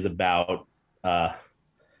Blessings is about I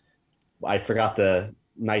forgot the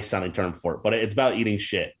nice sounding term for it, but it's about eating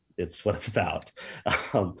shit. It's what it's about.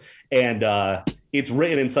 And it's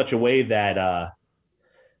written in such a way that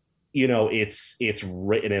it's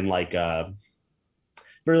written in like a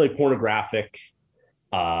very like pornographic,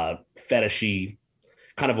 fetishy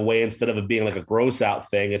kind of a way. Instead of it being like a gross out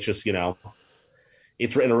thing, it's just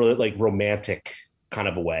it's written a really like romantic kind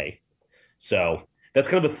of a way. So that's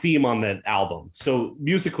kind of the theme on that album. So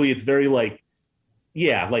musically, it's very like,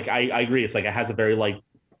 yeah, like I agree. It's like it has a very like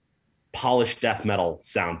polished death metal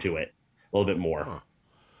sound to it, a little bit more. Huh.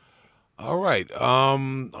 All right. A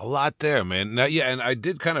lot there, man. Now, yeah, and I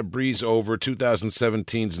did kind of breeze over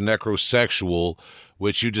 2017's Necrosexual,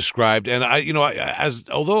 which you described. And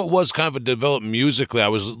although it was kind of a developed musically, I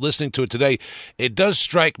was listening to it today. It does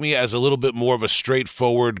strike me as a little bit more of a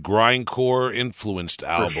straightforward grindcore influenced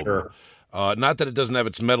album. For sure. Not that it doesn't have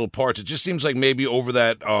its metal parts. It just seems like maybe over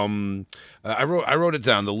that. I wrote it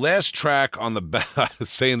down. The last track on the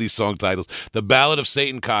saying these song titles, the Ballad of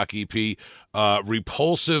Satan Cock EP,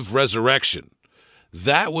 Repulsive Resurrection.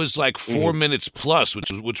 That was like 4 minutes plus,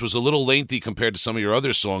 which was a little lengthy compared to some of your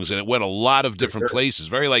other songs, and it went a lot of different places.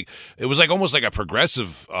 Very like it was like almost like a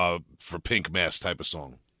progressive for Pink Mass type of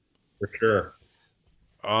song. For sure.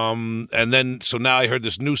 And then so now I heard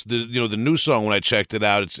the new song when I checked it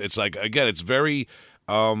out. It's like again, it's very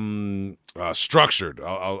structured.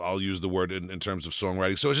 I'll use the word in terms of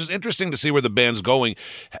songwriting. So it's just interesting to see where the band's going.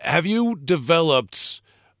 Have you developed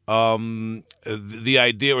the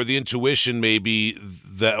idea or the intuition maybe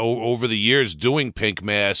that over the years doing Pink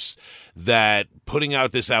Mass that putting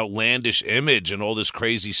out this outlandish image and all this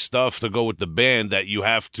crazy stuff to go with the band that you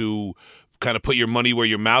have to kind of put your money where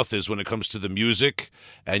your mouth is when it comes to the music,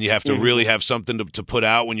 and you have to really have something to put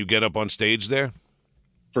out when you get up on stage there?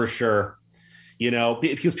 For sure.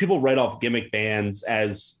 Because people write off gimmick bands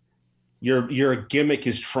as your gimmick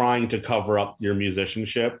is trying to cover up your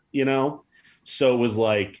musicianship, So it was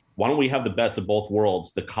like, why don't we have the best of both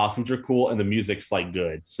worlds? The costumes are cool and the music's like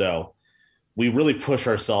good. So we really push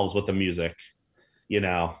ourselves with the music, you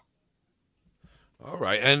know. All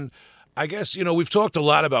right. And I guess, we've talked a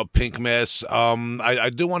lot about Pink Mass. I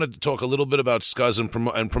do want to talk a little bit about Skuz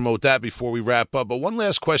and promote that before we wrap up. But one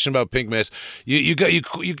last question about Pink Mass.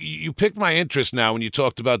 You picked my interest now when you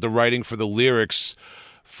talked about the writing for the lyrics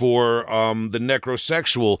for the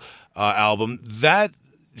Necrosexual album.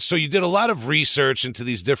 So you did a lot of research into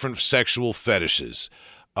these different sexual fetishes.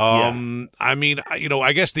 Yeah. I mean,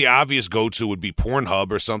 I guess the obvious go-to would be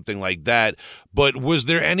Pornhub or something like that. But was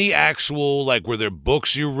there any actual, like, were there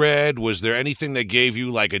books you read? Was there anything that gave you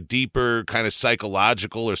like a deeper kind of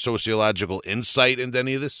psychological or sociological insight into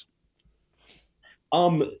any of this?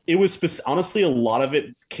 It was honestly a lot of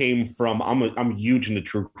it came from I'm huge into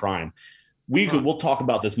true crime. Huh. We'll talk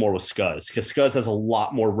about this more with Scuzz because Scuzz has a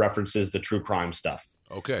lot more references to true crime stuff.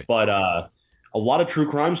 Okay. But a lot of true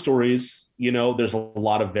crime stories, there's a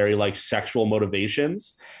lot of very like sexual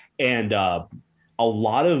motivations, and a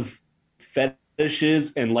lot of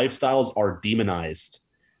fetishes and lifestyles are demonized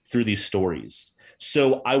through these stories.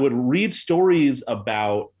 So I would read stories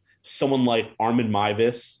about someone like Armin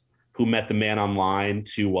Mivas, who met the man online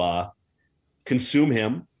to consume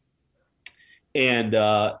him. And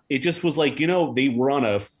it just was like, they were on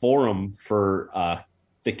a forum for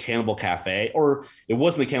the Cannibal Cafe, or it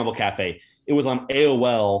wasn't the Cannibal Cafe. It was on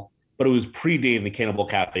AOL, but it was predating the Cannibal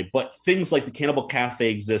Cafe. But things like the Cannibal Cafe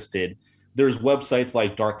existed. There's websites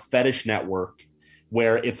like Dark Fetish Network,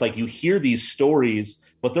 where it's like you hear these stories,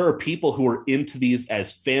 but there are people who are into these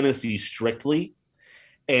as fantasy strictly,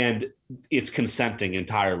 and it's consenting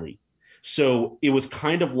entirely. So it was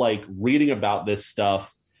kind of like reading about this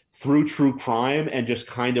stuff through true crime and just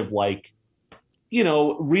kind of like,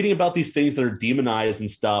 reading about these things that are demonized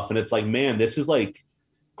and stuff. And it's like, man, this is like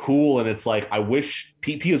cool. And it's like, I wish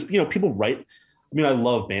people write. I mean, I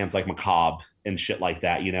love bands like Macabre and shit like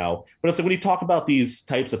that, but it's like when you talk about these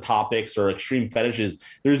types of topics or extreme fetishes,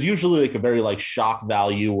 there's usually like a very like shock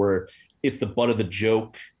value where it's the butt of the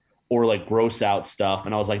joke or like gross out stuff.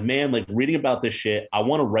 And I was like, man, like reading about this shit, I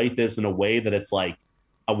want to write this in a way that it's like,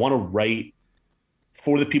 I want to write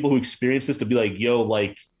for the people who experience this to be like, yo,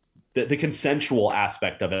 like the consensual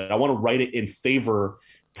aspect of it. I want to write it in favor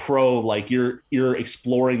pro, like you're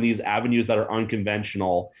exploring these avenues that are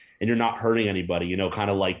unconventional and you're not hurting anybody, kind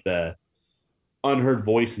of like the unheard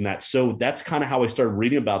voice in that. So that's kind of how I started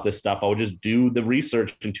reading about this stuff. I would just do the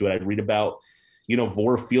research into it. I'd read about,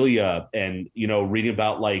 vorophilia and, reading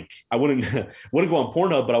about like, I wouldn't go on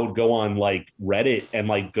Pornhub, but I would go on like Reddit and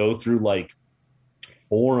like go through like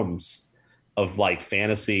forums of like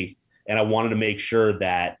fantasy. And I wanted to make sure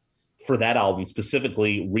that for that album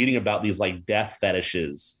specifically, reading about these like death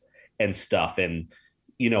fetishes and stuff, and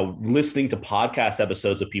listening to podcast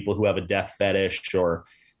episodes of people who have a death fetish or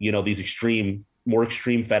these more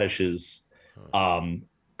extreme fetishes, kind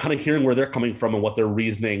of hearing where they're coming from and what their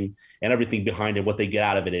reasoning and everything behind it, what they get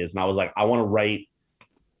out of it is. And I was like, I want to write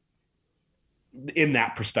in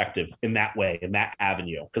that perspective, in that way, in that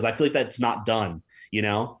avenue, because I feel like that's not done,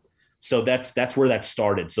 So that's where that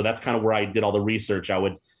started. So that's kind of where I did all the research. I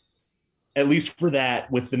would, at least for that,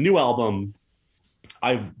 with the new album,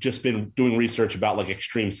 I've just been doing research about like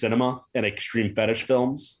extreme cinema and extreme fetish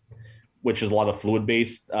films, which is a lot of fluid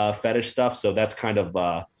based fetish stuff. So that's kind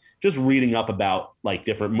of just reading up about like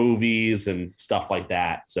different movies and stuff like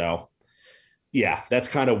that. So yeah, that's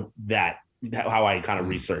kind of how I kind of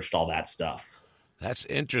researched all that stuff. That's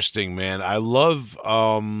interesting, man. I love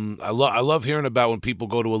hearing about when people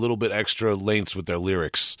go to a little bit extra lengths with their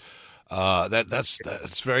lyrics.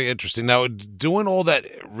 That's very interesting. Now, doing all that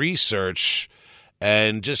research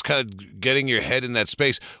and just kind of getting your head in that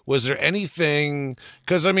space, was there anything?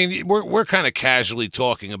 Because I mean, we're kind of casually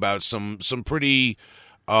talking about some pretty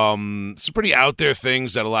out there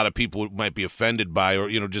things that a lot of people might be offended by,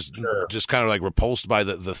 or Sure. just kind of like repulsed by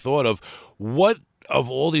the thought of what. Of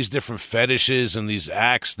all these different fetishes and these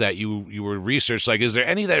acts that you were researched, like, is there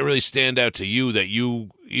any that really stand out to you that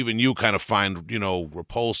you kind of find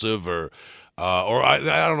repulsive or I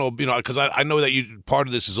don't know, because I know that you part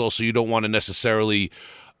of this is also you don't want to necessarily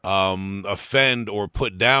offend or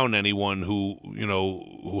put down anyone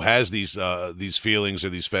who has these feelings or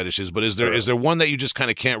these fetishes, but is there Sure. one that you just kind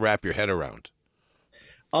of can't wrap your head around?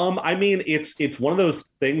 I mean, it's one of those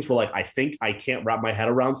things where like I think I can't wrap my head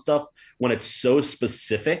around stuff when it's so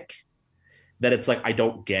specific that it's like I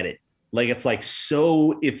don't get it. Like it's like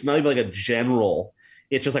so it's not even like a general.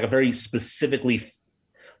 It's just like a very specifically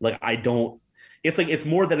like I don't. It's like it's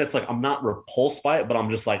more that it's like I'm not repulsed by it, but I'm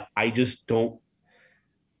just like I just don't.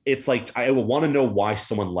 It's like I would want to know why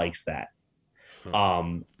someone likes that.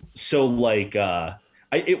 Um, so like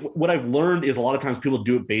what I've learned is a lot of times people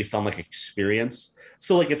do it based on like experience.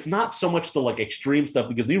 So like it's not so much the like extreme stuff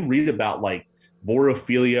because you read about like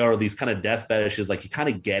vorophilia or these kind of death fetishes, like you kind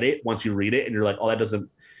of get it once you read it and you're like, oh, that's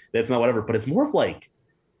not whatever. But it's more of like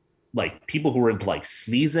people who are into like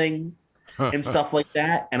sneezing and stuff like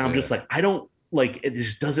that. And I'm Yeah. just like, I don't like it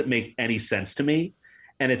just doesn't make any sense to me.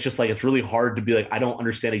 And it's just like it's really hard to be like, I don't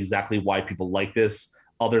understand exactly why people like this,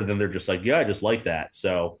 other than they're just like, yeah, I just like that.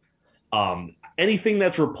 So anything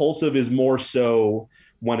that's repulsive is more so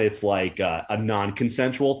when it's like a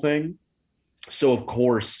non-consensual thing. So of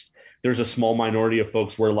course, there's a small minority of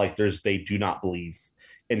folks where like they do not believe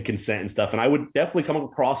in consent and stuff. And I would definitely come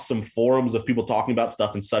across some forums of people talking about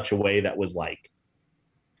stuff in such a way that was like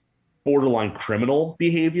borderline criminal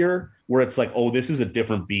behavior, where it's like, oh, this is a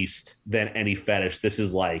different beast than any fetish. This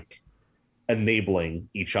is like enabling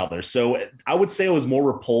each other. So I would say I was more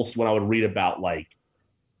repulsed when I would read about like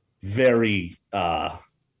very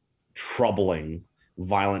troubling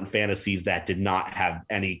violent fantasies that did not have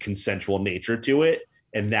any consensual nature to it,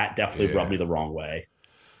 and that definitely rubbed Yeah. me the wrong way.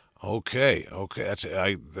 Okay. Okay.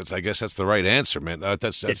 I guess that's the right answer, man.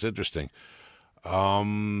 That's interesting.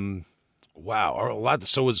 Um. Wow, a lot.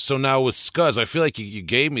 So now with Skuz, I feel like you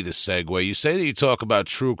gave me the segue. You say that you talk about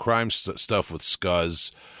true crime stuff with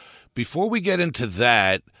Skuz. Before we get into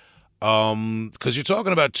that, because you're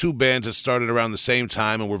talking about two bands that started around the same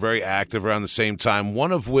time and were very active around the same time.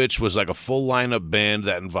 One of which was like a full lineup band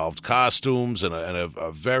that involved costumes and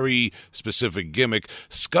a very specific gimmick.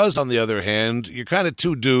 Skuz, on the other hand, you're kind of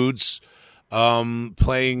two dudes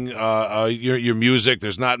playing your music.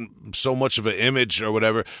 There's not so much of an image or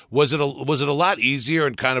whatever. Was it a lot easier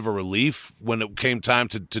and kind of a relief when it came time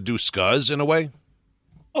to do Skuz in a way?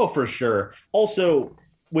 Oh, for sure. Also,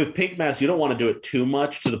 with Pink Mass, you don't want to do it too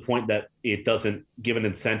much to the point that it doesn't give an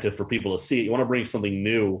incentive for people to see it. You want to bring something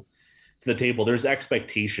new to the table. There's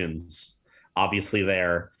expectations, obviously,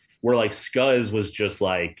 there, where like Skuz was just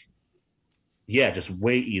like, yeah, just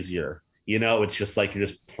way easier. It's just like you're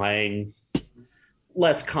just playing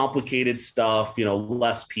less complicated stuff,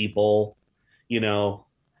 less people, you know,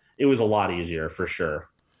 it was a lot easier for sure.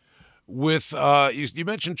 With you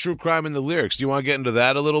mentioned true crime in the lyrics. Do you want to get into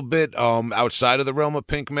that a little bit? Outside of the realm of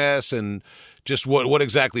Pink Mass and just what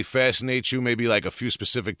exactly fascinates you? Maybe like a few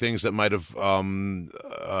specific things that might have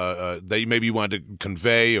that maybe you wanted to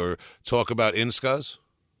convey or talk about in Skuz.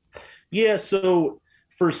 Yeah, so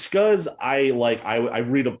for Scuzz, I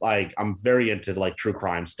read like I'm very into like true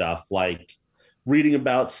crime stuff, like reading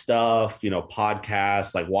about stuff,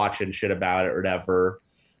 podcasts, like watching shit about it or whatever.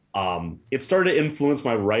 It started to influence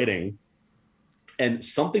my writing, and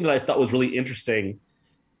something that I thought was really interesting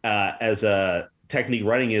as a technique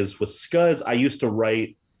writing is with Scuzz. I used to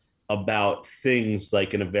write about things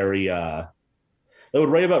like in a very I would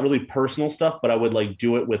write about really personal stuff, but I would like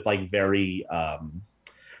do it with like very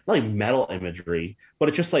not like metal imagery, but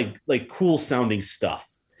it's just like cool sounding stuff,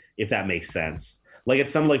 if that makes sense. Like it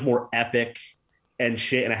sounded like more epic and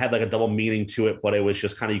shit, and it had like a double meaning to it, but it was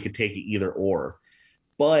just kind of you could take it either or.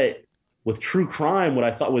 But with true crime, what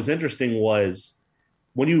I thought was interesting was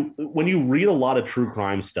when you read a lot of true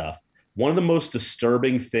crime stuff, one of the most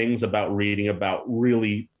disturbing things about reading about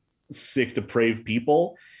really sick, depraved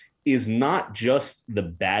people is not just the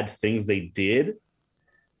bad things they did,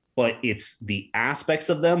 but it's the aspects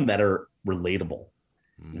of them that are relatable.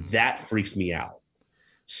 That freaks me out.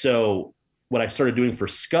 So what I started doing for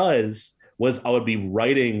Scuzz was I would be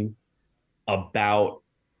writing about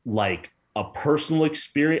like a personal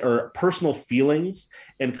experience or personal feelings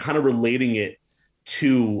and kind of relating it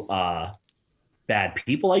to bad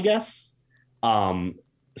people, I guess. Um,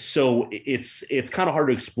 so it's kind of hard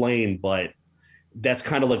to explain, but that's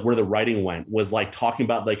kind of like where the writing went, was like talking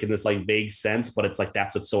about like in this like vague sense, but it's like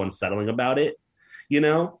that's what's so unsettling about it, you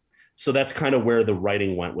know? So that's kind of where the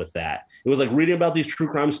writing went with that. It was like reading about these true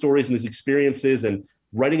crime stories and these experiences and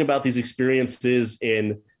writing about these experiences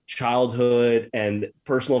in childhood and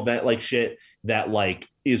personal event like shit that like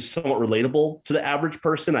is somewhat relatable to the average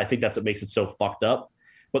person. I think that's what makes it so fucked up,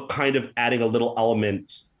 but kind of adding a little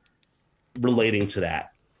element relating to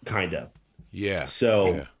that kind of. Yeah,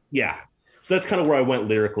 So yeah. yeah, so that's kind of where I went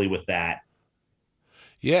lyrically with that.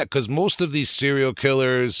 Yeah, because most of these serial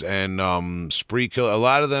killers and spree kill, a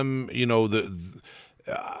lot of them,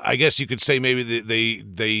 I guess you could say maybe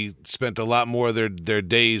they spent a lot more of their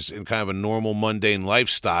days in kind of a normal mundane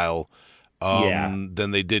lifestyle Yeah,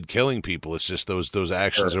 than they did killing people. It's just those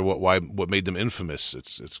actions sure. are what made them infamous.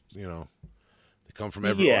 It's they come from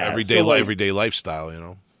Yeah. So like, everyday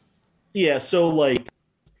lifestyle. yeah. So like,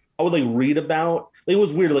 I would like read about. Like, it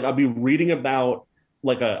was weird. Like, I'd be reading about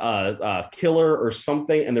like a killer or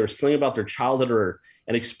something, and they were saying about their childhood or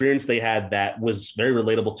an experience they had that was very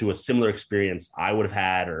relatable to a similar experience I would have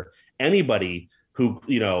had, or anybody who,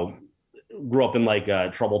 grew up in like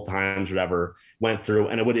troubled times, or whatever, went through,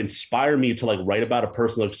 and it would inspire me to like write about a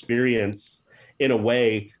personal experience in a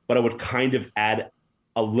way, but I would kind of add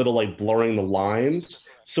a little like blurring the lines.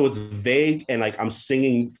 So it's vague, and like I'm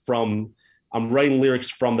writing lyrics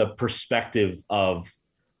from the perspective of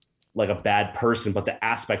like a bad person, but the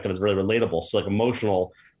aspect of it is really relatable. So like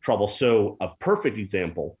emotional trouble. So a perfect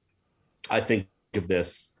example, I think, of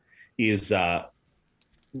this is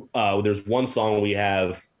there's one song we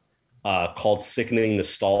have called "Sickening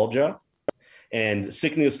Nostalgia," and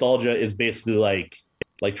 "Sickening Nostalgia" is basically like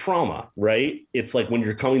trauma, right? It's like when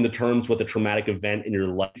you're coming to terms with a traumatic event in your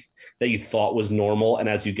life that you thought was normal, and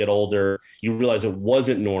as you get older, you realize it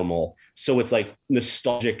wasn't normal. So it's like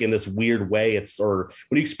nostalgic in this weird way. Or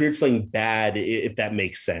when you experience something bad, if that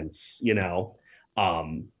makes sense,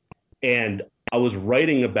 Um, and I was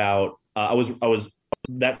writing about, I was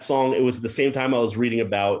that song. It was the same time I was reading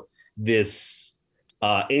about this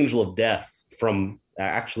Angel of Death from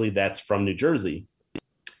actually that's from New Jersey,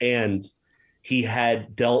 and he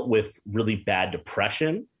had dealt with really bad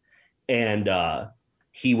depression, and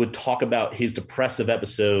he would talk about his depressive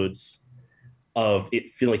episodes of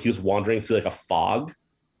it feeling like he was wandering through like a fog,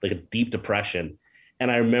 like a deep depression.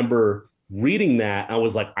 And I remember reading that, I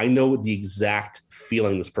was like, I know the exact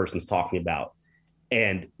feeling this person's talking about.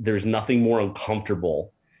 And there's nothing more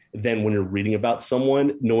uncomfortable than when you're reading about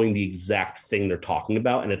someone knowing the exact thing they're talking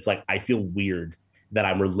about. And it's like, I feel weird that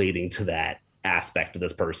I'm relating to that aspect of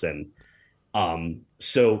this person.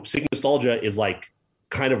 So Sick Nostalgia is like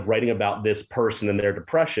kind of writing about this person and their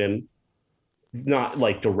depression, not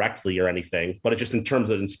like directly or anything, but it's just in terms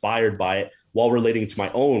of inspired by it while relating to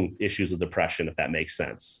my own issues with depression, if that makes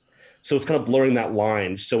sense. So it's kind of blurring that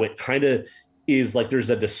line. So it kind of is like there's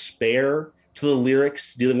a despair to the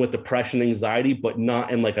lyrics dealing with depression, anxiety, but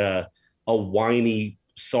not in like a whiny,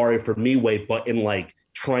 sorry for me way, but in like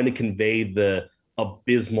trying to convey the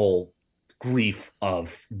abysmal grief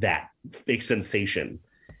of that fake sensation,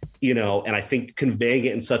 and I think conveying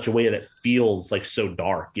it in such a way that it feels like so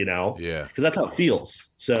dark, Yeah. because that's how it feels.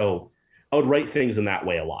 So I would write things in that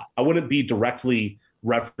way a lot. I wouldn't be directly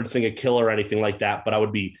referencing a killer or anything like that, but I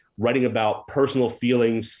would be writing about personal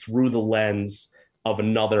feelings through the lens of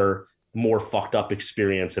another more fucked up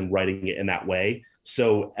experience and writing it in that way.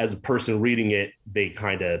 So as a person reading it, they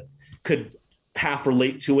kind of could half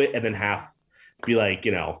relate to it and then half be like,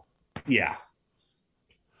 yeah.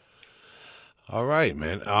 All right,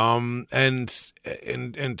 man. And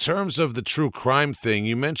in terms of the true crime thing,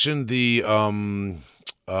 you mentioned the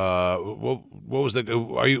what was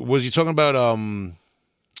the was you talking about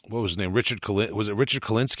what was his name? Was it Richard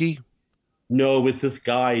Kalinsky? No, it was this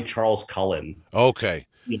guy, Charles Cullen. Okay.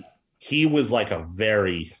 He was like a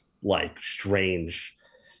very like strange.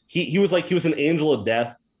 He was an angel of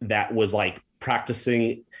death that was like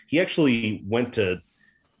practicing. He actually went to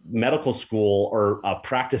medical school or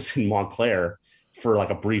practice in Montclair for like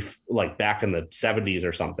a brief, like back in the 70s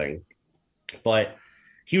or something. But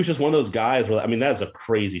he was just one of those guys where, I mean, that's a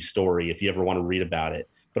crazy story if you ever want to read about it.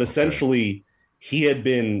 But Okay. essentially, he had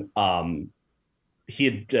been been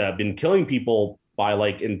killing people by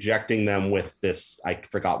like injecting them with this. I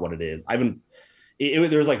forgot what it is. I haven't.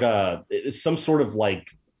 There's like some sort of like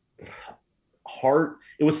heart.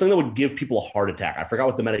 It was something that would give people a heart attack. I forgot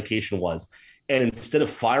what the medication was. And instead of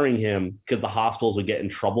firing him, because the hospitals would get in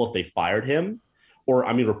trouble if they fired him, or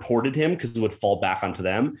I mean, reported him because it would fall back onto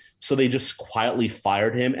them. So they just quietly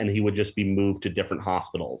fired him and he would just be moved to different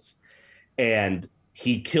hospitals. And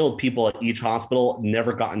he killed people at each hospital,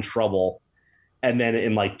 never got in trouble. And then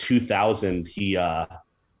in like 2000, two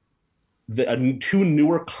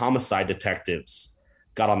newer homicide detectives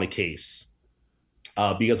got on the case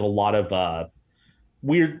because a lot of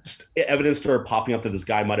weird evidence started popping up that this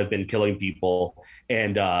guy might have been killing people.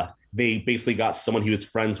 And they basically got someone he was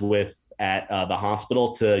friends with at the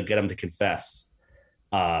hospital to get him to confess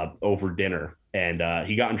over dinner. And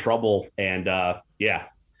he got in trouble. And yeah,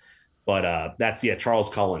 but that's, yeah, Charles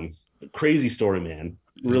Cullen. Crazy story, man.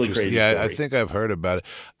 Really Interesting. crazy Yeah, I story. think I've heard about it.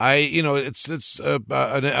 It's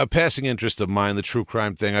a passing interest of mine, the true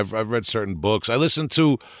crime thing. I've read certain books.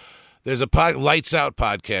 There's a Lights Out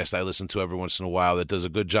podcast I listen to every once in a while that does a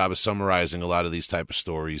good job of summarizing a lot of these type of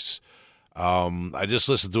stories. I just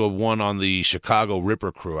listened to one on the Chicago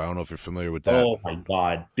Ripper Crew. I don't know if you're familiar with that. Oh my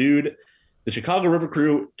God, dude. The Chicago River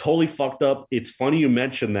Crew totally fucked up. It's funny you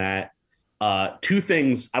mentioned that. Two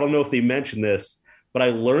things. I don't know if they mentioned this, but I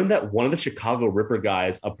learned that one of the Chicago Ripper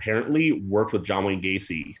guys apparently worked with John Wayne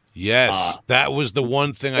Gacy. Uh, Yes, that was the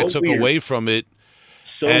one thing I so took weird. away from it.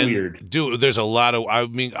 So And weird. dude, there's a lot of. I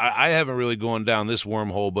mean, I haven't really gone down this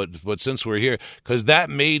wormhole, but since we're here, because that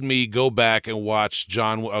made me go back and watch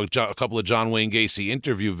a couple of John Wayne Gacy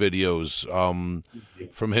interview videos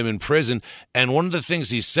from him in prison. And one of the things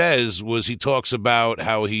he says was he talks about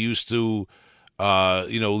how he used to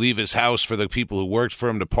leave his house for the people who worked for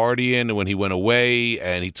him to party in, and when he went away,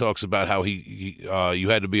 and he talks about how you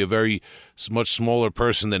had to be a very much smaller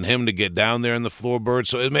person than him to get down there in the floorboard.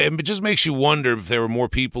 So it just makes you wonder if there were more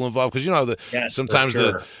people involved, because Yes, for sometimes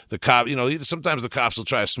sure. the cop sometimes the cops will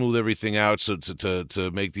try to smooth everything out so to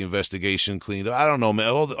make the investigation clean. I don't know, man.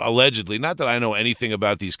 Allegedly, not that I know anything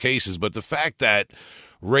about these cases, but the fact that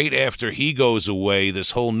right after he goes away,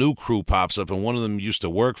 this whole new crew pops up, and one of them used to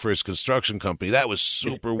work for his construction company. That was It's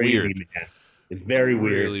super crazy, weird. man. It's very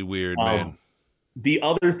weird. Really weird, Um, man. the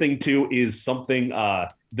other thing too is something.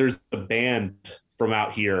 There's a band from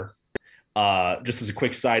out here. Just as a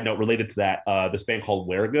quick side note related to that, this band called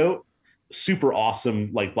Weregoat, super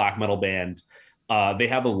awesome like black metal band. They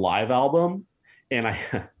have a live album, and I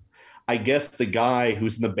I guess the guy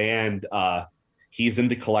who's in the band, he's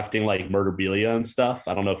into collecting like murderabilia and stuff.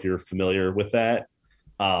 I don't know if you're familiar with that.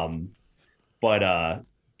 Um, but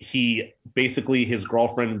he basically his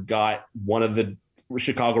girlfriend got one of the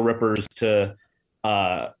Chicago Rippers to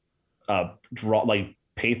uh, draw like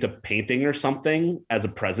paint a painting or something as a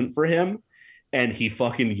present for him, and he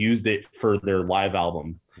fucking used it for their live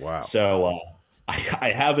album. Wow. So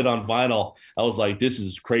I have it on vinyl. I was like, this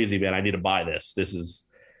is crazy, man. I need to buy this.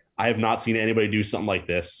 I have not seen anybody do something like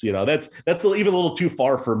this. That's even a little too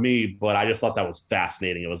far for me, but I just thought that was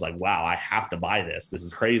fascinating. It was like, wow, I have to buy this. This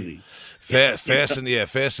is crazy.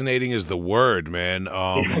 Fascinating is the word, man.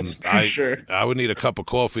 Yes, for sure. I would need a cup of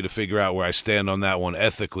coffee to figure out where I stand on that one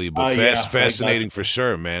ethically, but Yeah, fascinating for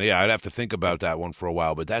sure, man. Yeah, I'd have to think about that one for a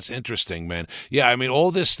while, but that's interesting, man. Yeah, I mean,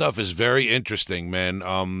 all this stuff is very interesting, man.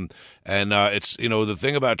 And it's the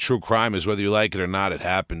thing about true crime is whether you like it or not, it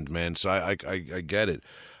happened, man. So I get it.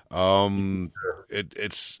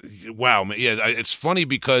 It's wow, man. Yeah, it's funny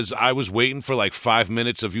because I was waiting for like 5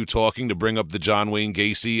 minutes of you talking to bring up the John Wayne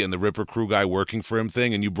Gacy and the Ripper Crew guy working for him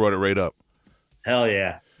thing, and you brought it right up. Hell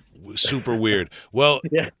yeah. Super weird. Well,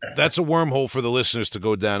 Yeah, that's a wormhole for the listeners to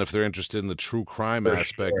go down if they're interested in the true crime for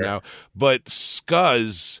aspect sure. now. But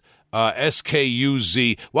Skuz,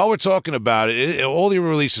 Skuz. While we're talking about all the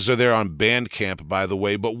releases are there on Bandcamp, by the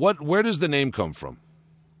way. But where does the name come from?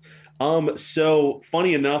 So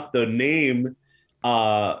funny enough, the name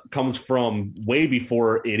comes from way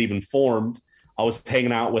before it even formed. I was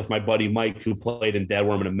hanging out with my buddy Mike, who played in Dead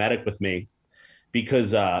Worm and a Medic with me,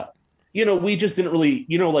 because we just didn't really,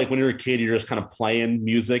 like when you're a kid, you're just kind of playing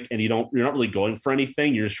music and you're not really going for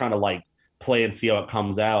anything. You're just trying to like play and see how it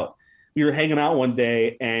comes out. We were hanging out one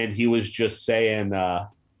day and he was just saying,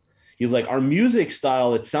 he's like, our music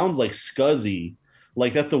style, it sounds like scuzzy.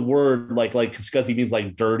 Like that's a word, like scuzzy means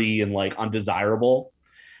like dirty and like undesirable.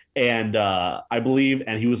 And I believe,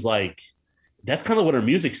 and he was like, that's kind of what our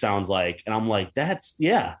music sounds like. And I'm like, that's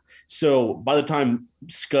yeah. So by the time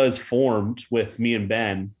Scuzz formed with me and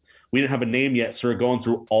Ben, we didn't have a name yet. So we're going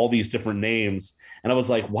through all these different names. And I was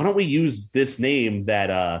like, why don't we use this name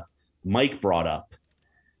that Mike brought up?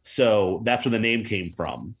 So that's where the name came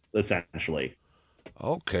from, essentially.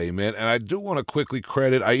 Okay, man. And I do want to quickly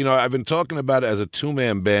credit. I've been talking about it as a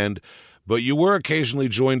two-man band, but you were occasionally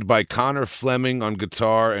joined by Connor Fleming on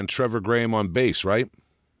guitar and Trevor Graham on bass, right?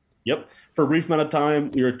 Yep. For a brief amount of time,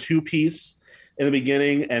 we were a two-piece in the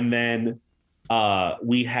beginning, and then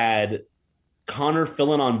we had Connor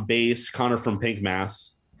filling on bass, Connor from Pink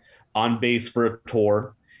Mass, on bass for a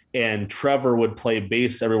tour, and Trevor would play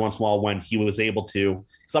bass every once in a while when he was able to.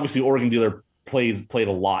 Because obviously, Oregon Dealer played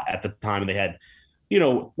a lot at the time, and they had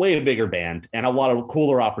way a bigger band and a lot of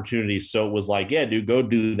cooler opportunities. So it was like, yeah, dude, go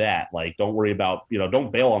do that. Like, don't worry about,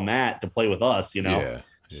 don't bail on that to play with us. Yeah.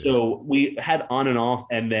 Yeah. So we had on and off.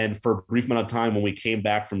 And then for a brief amount of time, when we came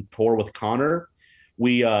back from tour with Connor,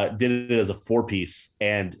 we did it as a four-piece.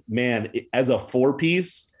 And man, as a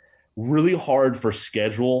four-piece, really hard for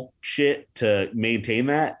schedule shit to maintain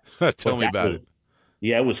that. Tell But me that about was, it.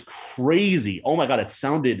 yeah, it was crazy. Oh my God, it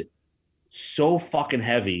sounded so fucking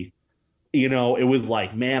heavy. It was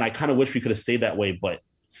like, man, I kind of wish we could have stayed that way, but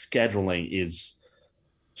scheduling is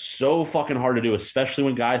so fucking hard to do, especially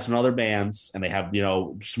when guys in other bands and they have,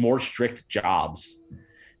 more strict jobs.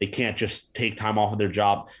 They can't just take time off of their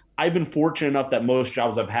job. I've been fortunate enough that most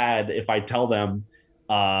jobs I've had, if I tell them,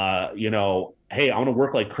 hey, I'm going to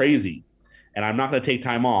work like crazy and I'm not going to take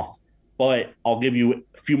time off. but I'll give you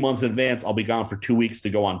a few months in advance. I'll be gone for 2 weeks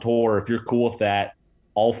to go on tour. If you're cool with that,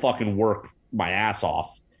 I'll fucking work my ass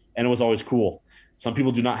off. And it was always cool. Some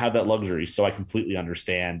people do not have that luxury, so I completely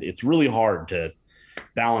understand. It's really hard to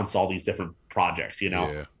balance all these different projects, you know?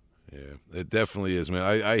 Yeah, yeah, it definitely is, man.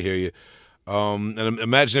 I hear you. And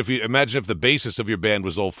imagine if the basis of your band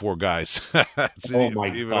was all four guys. It's Oh my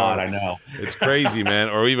even God, harder. I know. It's crazy, man.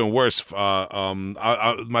 Or even worse,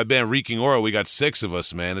 my band Reeking Aura, we got six of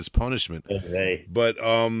us, man. It's punishment. Hey. But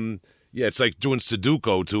yeah, it's like doing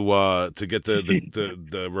Sudoku to get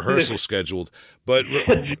the rehearsal scheduled. But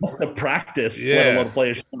Just to practice, let yeah, alone play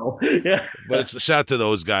a show. Yeah. but it's a shout to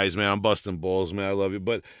those guys, man. I'm busting balls, man. I love you.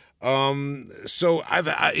 But so I've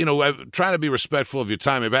trying to be respectful of your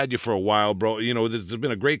time. I've had you for a while, bro. You know, there's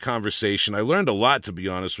been a great conversation. I learned a lot, to be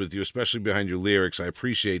honest with you, especially behind your lyrics. I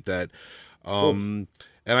appreciate that. And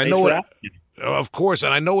I Thanks know for what, asking. of course,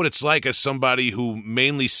 and I know what it's like as somebody who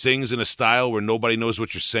mainly sings in a style where nobody knows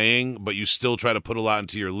what you're saying, but you still try to put a lot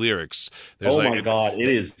into your lyrics. There's Oh like my God, it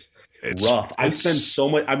is rough. I spend it's so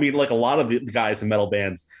much. I mean, like a lot of the guys in metal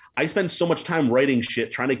bands, I spend so much time writing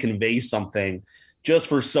shit, trying to convey something, just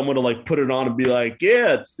for someone to like put it on and be like,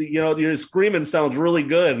 "Yeah, it's your screaming sounds really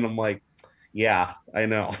good," and I'm like, "Yeah, I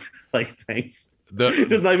know." Like, thanks. the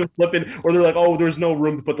Just not even flipping, or they're like, "Oh, there's no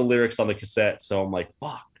room to put the lyrics on the cassette," so I'm like,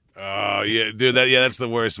 "Fuck." yeah, dude. That's the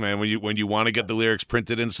worst, man. When you want to get the lyrics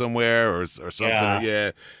printed in somewhere or something, Yeah,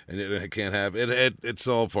 yeah, and it can't have it. It's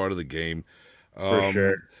all part of the game. for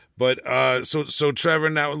sure. But so Trevor,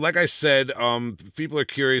 now like I said, people are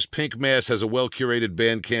curious. Pink Mass has a well curated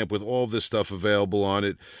band camp with all this stuff available on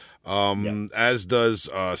it. Yeah. As does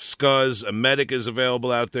Skuz. A Medic is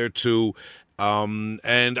available out there too.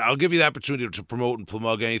 And I'll give you the opportunity to promote and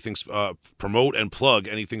plug anything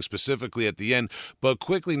specifically at the end. But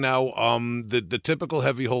quickly now, the typical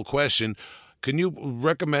heavy hole question: can you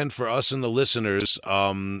recommend for us and the listeners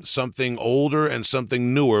something older and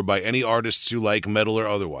something newer by any artists you like, metal or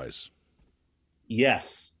otherwise?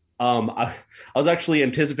 Yes. I was actually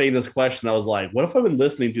anticipating this question. I was like, what if I've been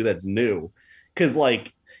listening to that's new? Because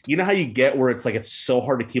like, you know how you get where it's like it's so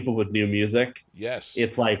hard to keep up with new music. Yes.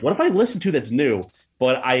 It's like, what if I listen to that's new?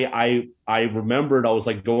 But I remembered I was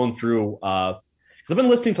like going through because I've been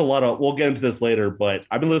listening to a lot of. We'll get into this later, but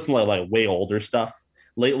I've been listening to like way older stuff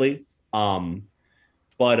lately.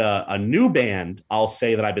 But a new band I'll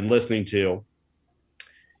say that I've been listening to,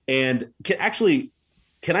 and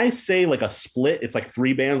can I say like a split? It's like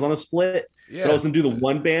three bands on a split. But I Yeah. was gonna do the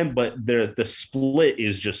one band, but the split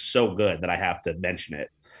is just so good that I have to mention it.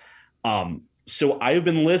 So I've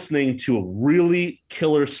been listening to a really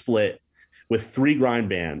killer split with three grind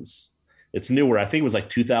bands. It's newer. I think it was like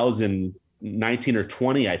 2019 or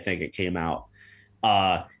 20. I think it came out.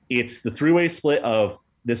 It's the three-way split of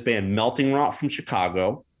this band Melting Rot from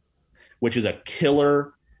Chicago, which is a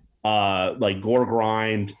killer like gore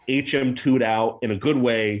grind, HM2'd out in a good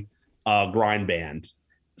way grind band.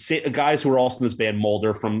 Guys who are also in this band,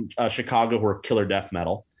 Molder from Chicago, who are killer death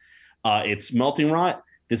metal. It's Melting Rot,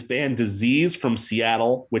 this band Disease from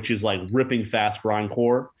Seattle, which is like ripping fast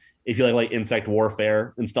grindcore. If you like Insect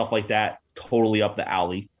Warfare and stuff like that, totally up the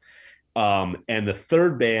alley. And the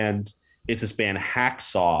third band is this band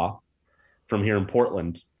Hacksaw from here in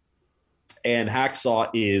Portland. And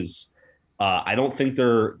Hacksaw is I don't think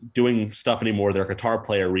they're doing stuff anymore. Their guitar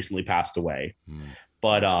player recently passed away.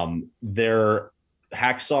 But their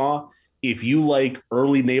Hacksaw, if you like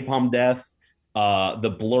early Napalm Death,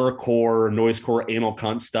 the blurcore, noisecore, anal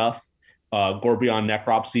cunt stuff, gore beyond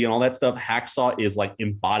necropsy and all that stuff, Hacksaw is like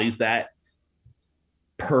embodies that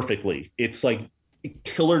perfectly. It's like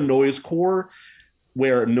killer noisecore,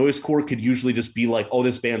 where noisecore could usually just be like, oh,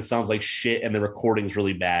 this band sounds like shit and the recording's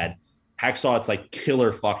really bad. Hacksaw, it's like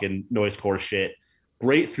killer fucking noisecore shit.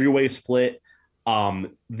 Great three-way split. The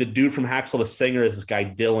dude from Hacksaw, the singer, is this guy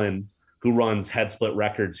Dylan, who runs Head Split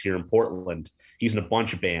Records here in Portland. He's in a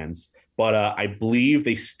bunch of bands, but I believe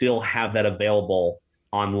they still have that available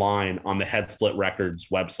online on the Head Split Records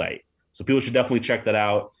website. So people should definitely check that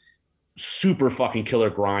out. Super fucking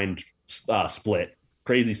killer grind split.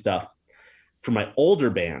 Crazy stuff. For my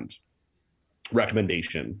older band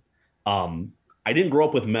recommendation, I didn't grow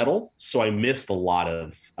up with metal, so I missed a lot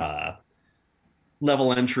of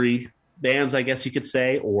level entry bands, I guess you could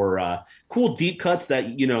say, or cool deep cuts that,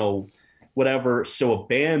 whatever. So a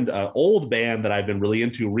band, old band that I've been really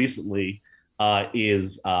into recently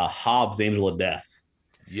is Hobbs Angel of Death.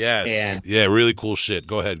 Yes. And Yeah, really cool shit.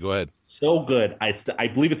 Go ahead. so good. I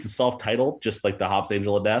believe it's a self-titled, just like the Hobbs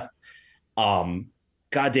Angel of Death.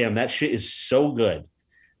 Goddamn, that shit is so good.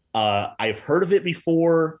 I've heard of it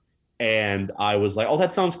before, and I was like, oh,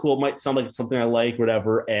 that sounds cool. It might sound like something I like,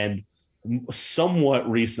 whatever. And somewhat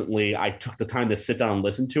recently I took the time to sit down and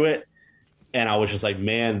listen to it, and I was just like,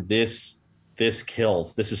 man, this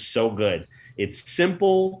kills. This is so good. It's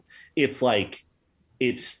simple. It's like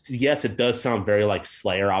it's yes, it does sound very like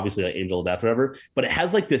Slayer, obviously like Angel of Death, or whatever, but it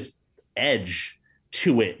has like this edge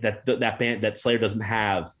to it that that band that Slayer doesn't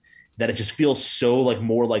have. That it just feels so like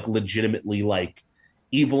more like legitimately like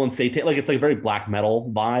evil and satanic. Like it's like a very black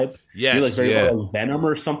metal vibe. Maybe like Yes, very yeah. like Venom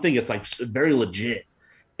or something. It's like very legit,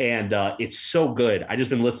 and it's so good. I just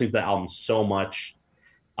been listening to the album so much.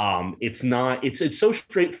 It's not. It's so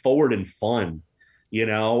straightforward and fun. You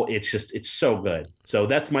know, it's so good. So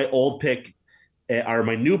that's my old pick, or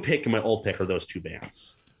my new pick and my old pick are those two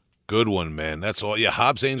bands. Good one, man. That's all. Yeah,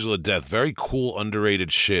 Hobbs Angel of Death. Very cool, underrated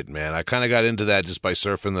shit, man. I kind of got into that just by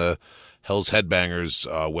surfing the Hell's Headbangers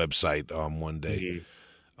website one day.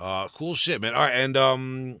 Mhm. Cool shit, man. All right,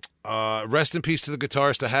 and rest in peace to the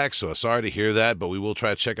guitarist to Hacksaw. Sorry to hear that, but we will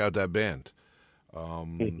try to check out that band.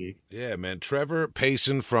 Mhm. Yeah, man. Trevor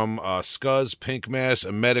Pason from Skuz, Pink Mass,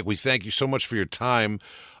 and Medic, we thank you so much for your time.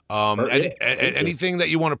 Yeah, thank you. Anything that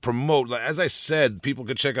you want to promote, like, as I said, people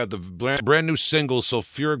could check out the brand new single,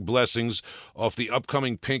 Sulfuric Blessings, off the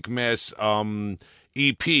upcoming Pink Mass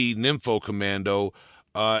EP, Nympho Commando.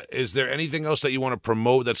 Is there anything else that you want to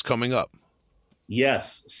promote that's coming up?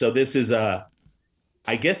 Yes. So this is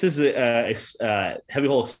I guess this is a heavy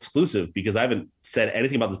hole exclusive because I haven't said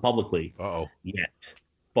anything about this publicly Uh-oh. yet.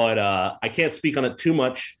 But I can't speak on it too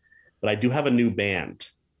much. But I do have a new band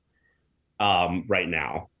right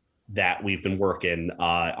now that we've been working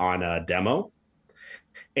on a demo,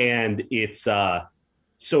 and it's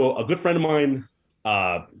so a good friend of mine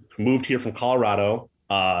moved here from Colorado.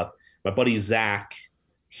 My buddy Zach,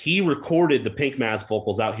 he recorded the Pink Mass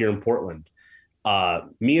vocals out here in Portland.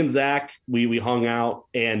 Me and Zach, we hung out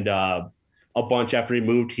and a bunch after he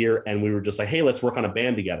moved here, and we were just like, hey, let's work on a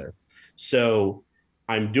band together. So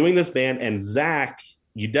I'm doing this band, and Zach,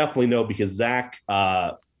 you definitely know because Zach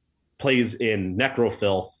plays in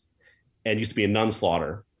Necrofilth and used to be in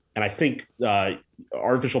Nunslaughter. And I think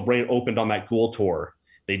Artificial Brain opened on that Ghoul tour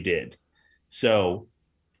they did. So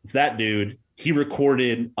it's that dude. He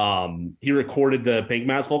recorded the Pink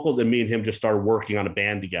Mass vocals, and me and him just started working on a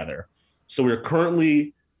band together. So we're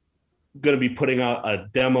currently going to be putting out a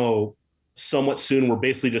demo somewhat soon. We're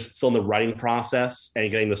basically just still in the writing process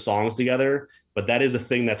and getting the songs together, but that is a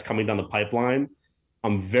thing that's coming down the pipeline.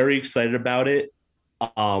 I'm very excited about it.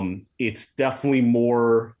 It's definitely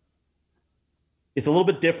more. It's a little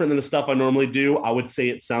bit different than the stuff I normally do. I would say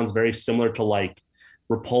it sounds very similar to like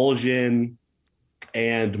Repulsion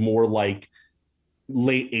and more like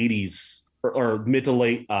late 80s or mid to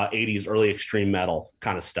late 80s, early extreme metal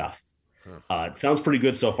kind of stuff. It sounds pretty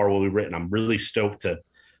good so far what we've written. I'm really stoked to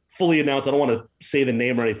fully announce. I don't want to say the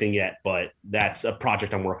name or anything yet, but that's a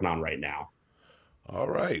project I'm working on right now. All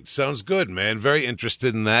right. Sounds good, man. Very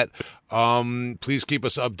interested in that. Please keep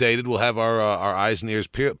us updated. We'll have our eyes and ears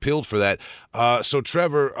peeled for that. So,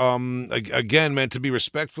 Trevor, again, man, to be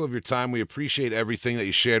respectful of your time, we appreciate everything that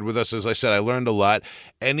you shared with us. As I said, I learned a lot.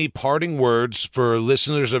 Any parting words for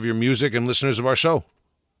listeners of your music and listeners of our show?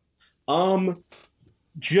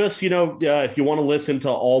 Just if you want to listen to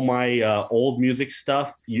all my old music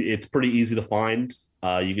stuff, it's pretty easy to find.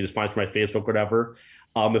 You can just find it from my Facebook or whatever.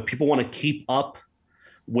 If people want to keep up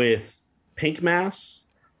with Pink Mass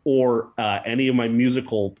or any of my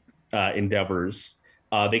musical endeavors,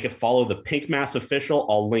 they could follow the Pink Mass Official.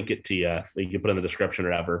 I'll link it to you. You can put it in the description or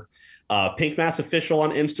whatever. Pink Mass Official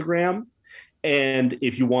on Instagram. And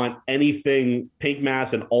if you want anything Pink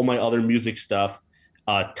Mass and all my other music stuff,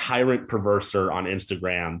 Tyrant Perverser on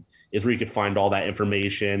Instagram is where you could find all that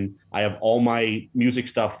information. I have all my music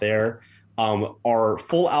stuff there. Our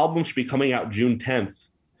full album should be coming out June 10th.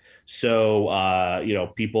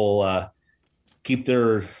 So, people keep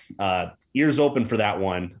their ears open for that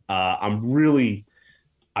one. I'm really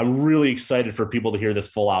excited for people to hear this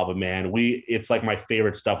full album, man. It's like my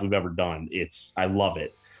favorite stuff we've ever done. I love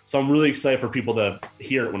it. So I'm really excited for people to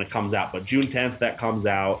hear it when it comes out. But June 10th, that comes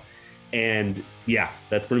out. And yeah,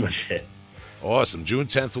 that's pretty much it. Awesome. June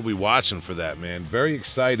 10th, we'll be watching for that, man. Very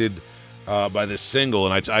excited by this single,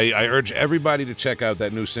 and I urge everybody to check out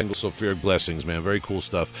that new single, Sulfuric Blessings, man. Very cool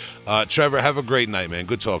stuff. Trevor, have a great night, man.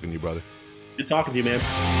 Good talking to you, brother. Good talking to you, man.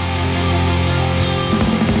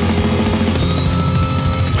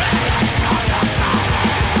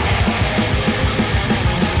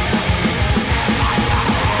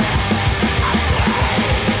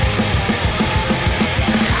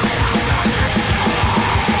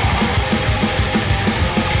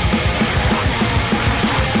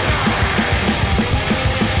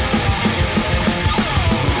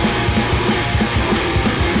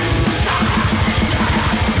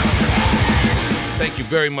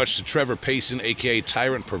 very much to Trevor Pason, a.k.a.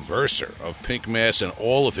 Tyrant Perverser of Pink Mass and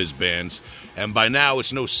all of his bands. And by now,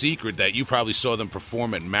 it's no secret that you probably saw them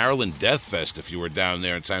perform at Maryland Death Fest if you were down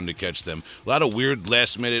there in time to catch them. A lot of weird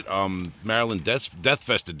last-minute Maryland Death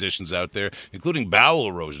Fest editions out there, including Bowel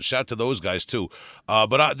Erosion. Shout out to those guys, too.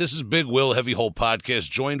 But this is Big Will, Heavy Hole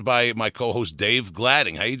Podcast, joined by my co-host Dave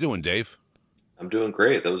Gladding. How you doing, Dave? I'm doing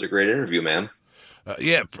great. That was a great interview, man.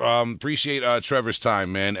 Appreciate Trevor's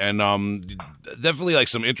time, man, and definitely like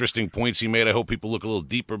some interesting points he made. I hope people look a little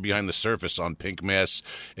deeper behind the surface on Pink Mass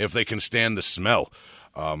if they can stand the smell.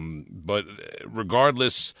 But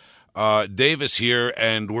regardless, Dave is here,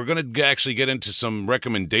 and we're gonna actually get into some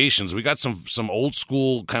recommendations. We got some old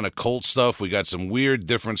school kind of cult stuff. We got some weird,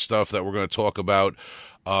 different stuff that we're gonna talk about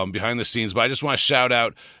behind the scenes. But I just want to shout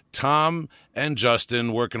out Tom and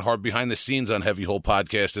Justin working hard behind the scenes on Heavy Hole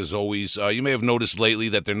Podcast, as always. You may have noticed lately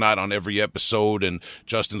that they're not on every episode, and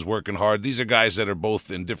Justin's working hard. These are guys that are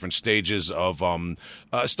both in different stages of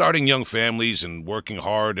starting young families and working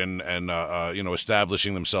hard and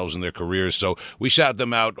establishing themselves in their careers. So we shout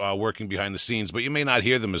them out working behind the scenes, but you may not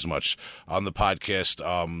hear them as much on the podcast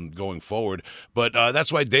going forward. But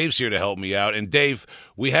that's why Dave's here to help me out. And Dave,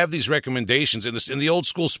 we have these recommendations in the old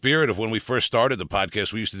school spirit of when we first started the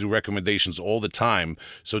podcast. We used to do recommendations all the time.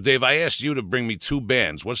 So, Dave, I asked you to bring me two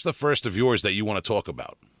bands. What's the first of yours that you want to talk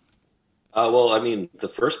about? Well, I mean, the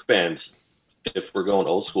first band, if we're going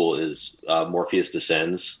old school, is Morpheus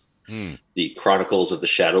Descends, the Chronicles of the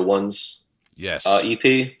Shadow Ones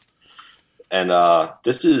EP. And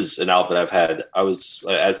this is an album that I've had. As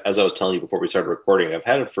I was telling you before we started recording, I've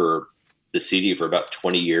had it for the CD for about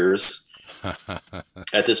 20 years.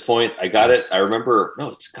 At this point, I got it. I remember,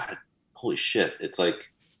 holy shit. It's like,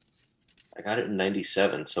 I got it in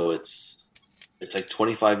 97, so it's like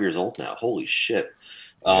 25 years old now. Holy shit.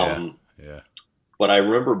 Yeah. But I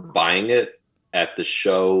remember buying it at the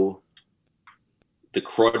show, the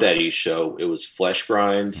Crawdaddy show. It was Flesh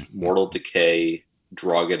Grind, Mortal Decay,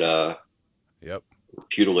 Drogada,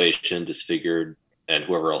 Putilation, Disfigured, and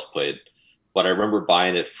whoever else played. But I remember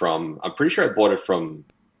buying it I'm pretty sure I bought it from,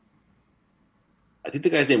 I think the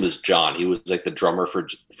guy's name was John. He was like the drummer for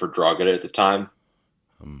Drogada at the time.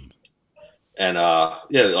 And I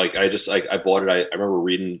bought it. I remember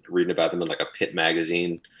reading about them in like a Pit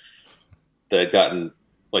magazine that I'd gotten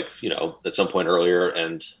at some point earlier.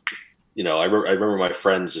 And I remember my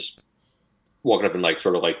friends just walking up and like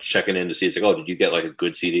sort of like checking in to see, it's like, oh, did you get like a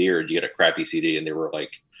good CD or did you get a crappy CD? And they were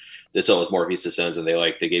like, this was Morpheus Descends, and they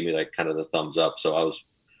gave me like kind of the thumbs up. So I was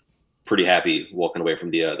pretty happy walking away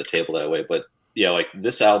from the table that way. But yeah, like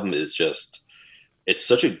this album is just, it's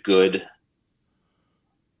such a good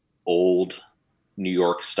old New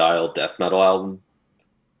York style death metal album,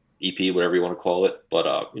 EP, whatever you want to call it.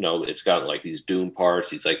 But it's got like these doom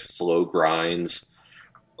parts, these like slow grinds,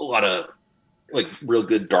 a lot of like real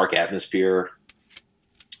good dark atmosphere.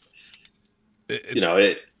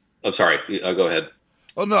 I'm sorry, go ahead.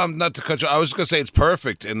 Oh no, I'm not to cut you. I was going to say it's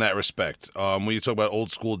perfect in that respect. When you talk about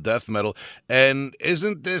old school death metal, and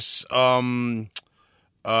isn't this?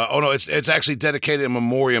 It's actually dedicated in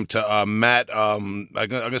memoriam to Matt. I'm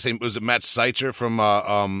gonna say, was it Matt Seitzer from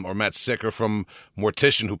or Matt Sicker from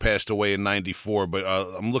Mortician, who passed away in '94. But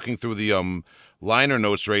I'm looking through the liner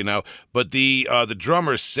notes right now. But the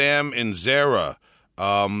drummer Sam Inzera,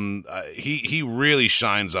 he really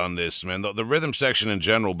shines on this, man. The rhythm section in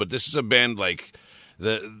general, but this is a band like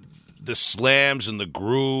the slams and the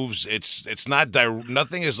grooves. It's not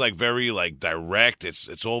nothing is like very like direct.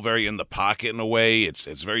 It's all very in the pocket in a way. It's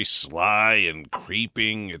very sly and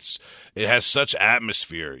creeping. It has such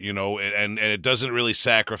atmosphere, and it doesn't really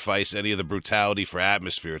sacrifice any of the brutality for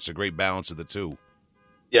atmosphere. It's a great balance of the two.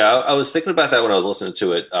 Yeah, I was thinking about that when I was listening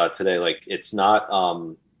to it today. Like, it's not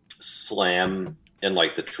slam in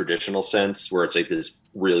like the traditional sense where it's like this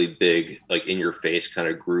really big, like in your face kind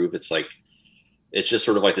of groove. It's like, it's just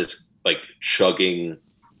sort of like this like chugging.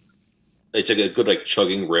 It's like a good like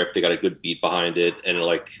chugging riff. They got a good beat behind it, and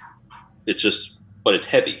it's just, but it's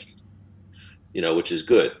heavy, which is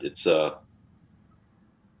good. It's good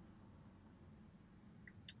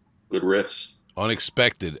riffs.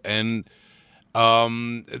 Unexpected. And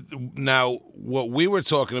now what we were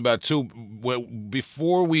talking about too,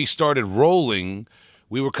 before we started rolling,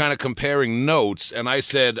 we were kind of comparing notes, and I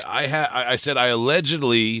said I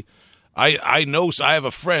allegedly. I know I have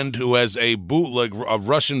a friend who has a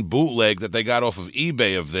Russian bootleg that they got off of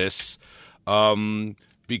eBay of this,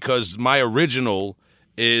 because my original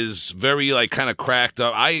is very like kind of cracked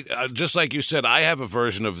up. Just like you said, I have a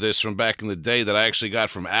version of this from back in the day that I actually got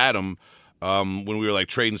from Adam when we were like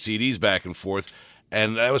trading CDs back and forth.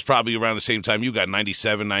 And that was probably around the same time you got,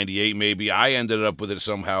 97, 98 maybe. I ended up with it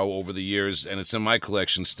somehow over the years, and it's in my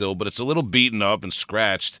collection still, but it's a little beaten up and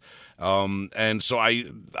scratched. And so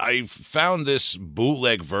I found this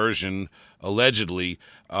bootleg version, allegedly,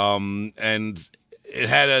 and it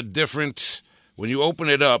had a different... When you open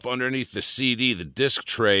it up, underneath the CD, the disc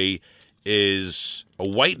tray is a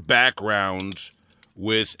white background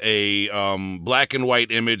with a black and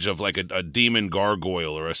white image of like a demon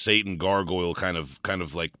gargoyle or a Satan gargoyle kind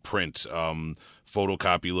of like print,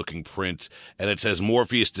 photocopy looking print, and it says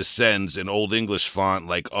Morpheus Descends in Old English font,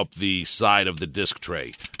 like up the side of the disc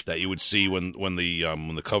tray that you would see when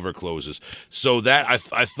the cover closes. So that I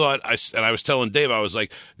thought, and I was telling Dave, I was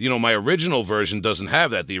like, my original version doesn't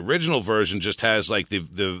have that. The original version just has like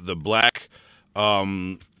the black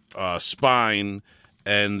spine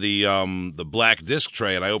and the black disc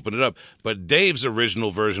tray, and I opened it up. But Dave's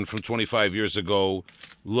original version from 25 years ago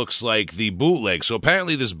looks like the bootleg. So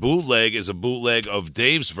apparently this bootleg is a bootleg of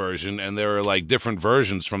Dave's version, and there are like different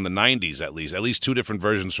versions from the 90s at least 2 different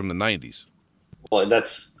versions from the 90s. Well, and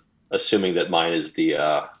that's assuming that mine is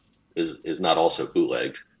the is not also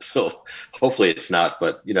bootlegged. So hopefully it's not,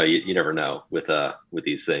 but you never know with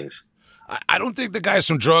these things. I don't think the guys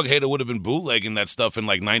from Drug Hater would have been bootlegging that stuff in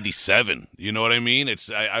like 97. You know what I mean?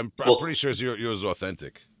 I'm pretty sure yours is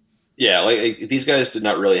authentic. Yeah, like these guys did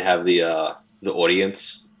not really have the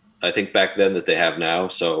audience, I think, back then that they have now.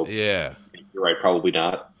 So yeah, you're right, probably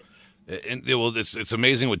not. And it's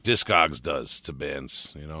amazing what Discogs does to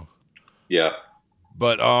bands, Yeah,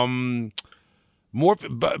 but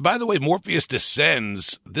by the way, Morpheus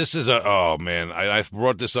Descends, this is I've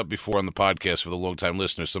brought this up before on the podcast for the long-time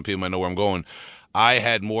listeners. Some people might know where I'm going. I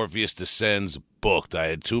had Morpheus Descends booked. I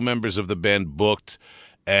had 2 members of the band booked,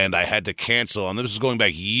 and I had to cancel. And this is going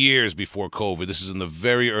back years before COVID. This is in the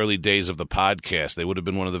very early days of the podcast. They would have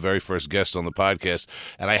been one of the very first guests on the podcast,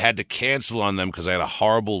 and I had to cancel on them because I had a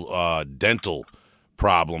horrible dental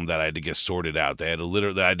problem that I had to get sorted out. I had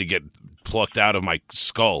to get plucked out of my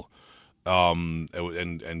skull. And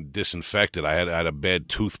disinfected. I had a bad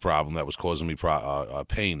tooth problem that was causing me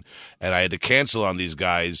pain, and I had to cancel on these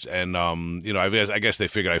guys. And I guess they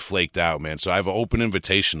figured I flaked out, man. So I have an open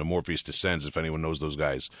invitation to Morpheus Descends if anyone knows those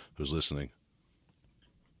guys who's listening.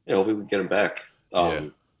 Yeah, hope we can get them back. Yeah,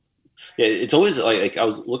 it's always like I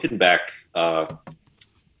was looking back at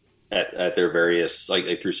their various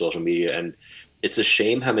like through social media, and it's a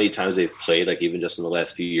shame how many times they've played, like even just in the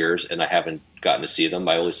last few years, and I haven't gotten to see them.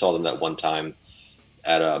 I only saw them that one time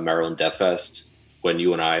at Maryland Death Fest when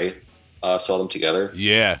you and I saw them together.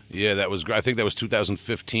 Yeah, that was. I think that was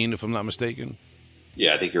 2015, if I'm not mistaken.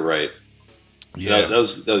 Yeah, I think you're right. Yeah, that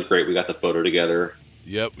was great. We got the photo together.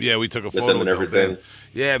 Yep. Yeah, we took a photo with them and everything.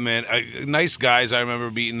 Yeah, man, nice guys. I remember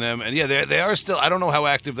meeting them, and yeah, they are still. I don't know how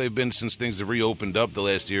active they've been since things have reopened up the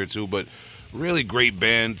last year or two, but. Really great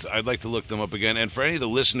band. I'd like to look them up again. And for any of the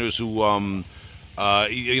listeners who,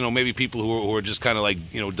 maybe people who are just kind of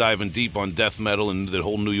like, diving deep on death metal and the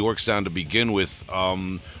whole New York sound to begin with,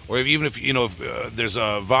 or even if there's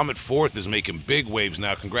Vomit Forth is making big waves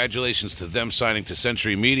now. Congratulations to them signing to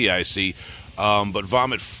Century Media, I see. But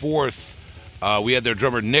Vomit Forth, we had their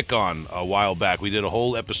drummer Nick on a while back. We did a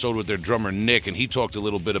whole episode with their drummer Nick, and he talked a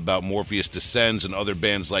little bit about Morpheus Descends and other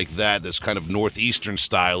bands like that, this kind of northeastern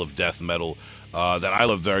style of death metal that I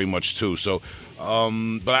love very much too. So,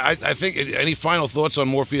 but I think, any final thoughts on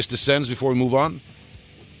Morpheus Descends before we move on?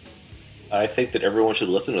 I think that everyone should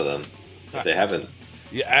listen to them if they haven't.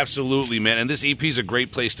 Yeah, absolutely, man. And this EP is a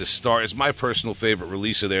great place to start. It's my personal favorite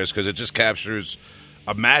release of theirs because it just captures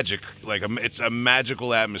a magic, it's a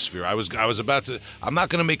magical atmosphere. I was about to. I'm not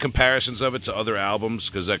going to make comparisons of it to other albums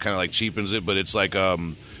because that kind of like cheapens it. But it's like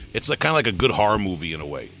kind of like a good horror movie in a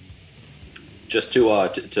way. Just to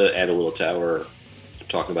add a little to our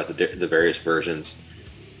talking about the various versions,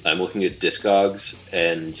 I'm looking at Discogs,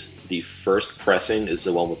 and the first pressing is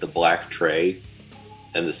the one with the black tray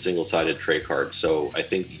and the single-sided tray card. So I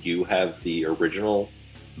think you have the original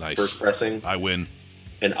first pressing. I win.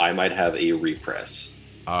 And I might have a repress.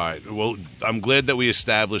 All right. Well, I'm glad that we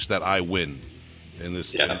established that I win in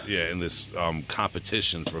this. In this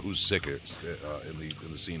competition for who's sicker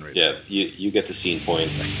in the scene right now. Yeah, you get the scene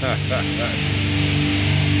points.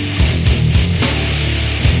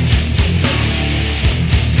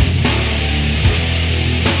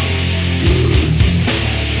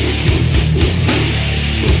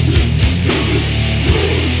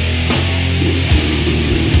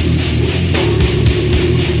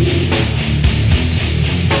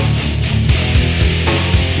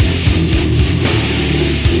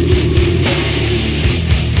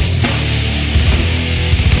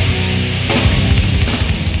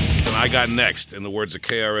 got next, in the words of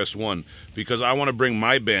KRS-One, because I want to bring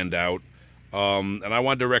my band out, and I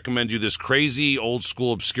wanted to recommend you this crazy,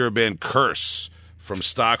 old-school, obscure band, Curse, from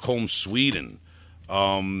Stockholm, Sweden.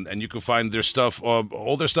 And you can find their stuff,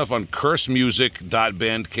 all their stuff on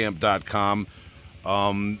cursemusic.bandcamp.com.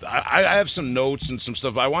 I have some notes and some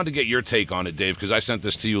stuff. I wanted to get your take on it, Dave, because I sent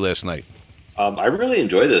this to you last night. I really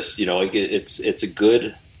enjoy this. Like it's a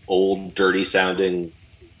good, old, dirty sounding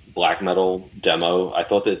black metal demo. I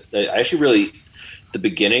thought that I actually really, the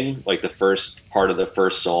beginning, like the first part of the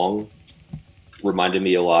first song, reminded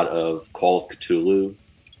me a lot of Call of Cthulhu,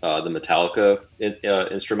 the Metallica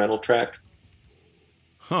instrumental track.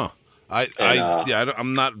 Huh.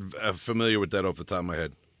 I'm not familiar with that off the top of my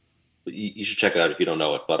head. You should check it out if you don't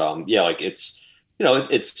know it. But like it's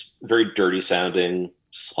it's very dirty sounding,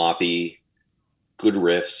 sloppy, good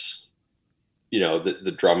riffs.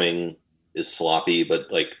 The drumming is sloppy, but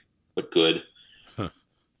good. Huh.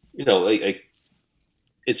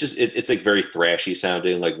 It's just it's like very thrashy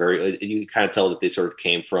sounding, like very. You kind of tell that they sort of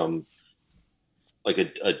came from like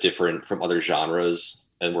a different from other genres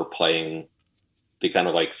and were playing. They kind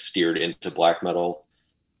of like steered into black metal,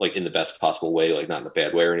 like in the best possible way, like not in a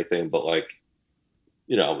bad way or anything, but like,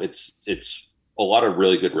 it's a lot of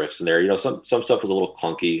really good riffs in there. Some stuff was a little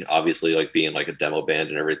clunky, obviously, like being like a demo band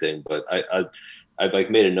and everything, but I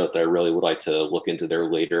like made a note that I really would like to look into their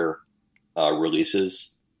later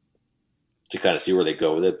releases to kind of see where they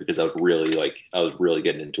go with it, because I was really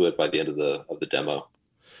getting into it by the end of the demo.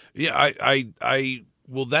 Yeah,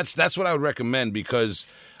 well, that's what I would recommend, because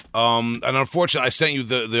and unfortunately, I sent you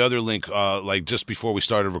the other link like just before we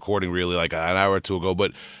started recording, really, like an hour or two ago.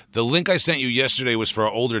 But the link I sent you yesterday was for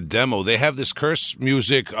an older demo. They have this Curse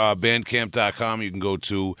Music, bandcamp.com you can go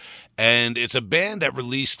to, and it's a band that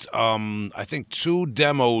released, I think, 2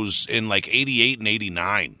 demos in like 88 and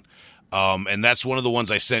 89. And that's one of the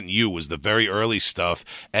ones I sent you, was the very early stuff.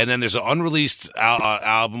 And then there's an unreleased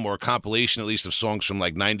album, or a compilation at least, of songs from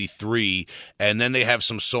like 93. And then they have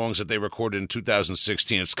some songs that they recorded in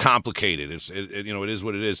 2016. It's complicated. It is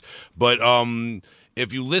what it is. But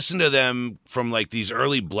if you listen to them from like these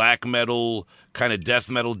early black metal, kind of death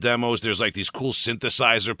metal demos, there's like these cool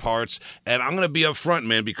synthesizer parts. And I'm going to be upfront,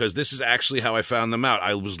 man, because this is actually how I found them out.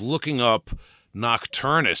 I was looking up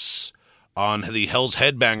Nocturnus on the Hell's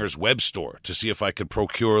Headbangers web store to see if I could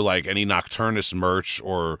procure like any Nocturnus merch,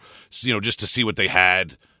 or just to see what they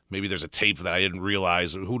had. Maybe there's a tape that I didn't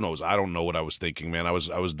realize. Who knows? I don't know what I was thinking, man. I was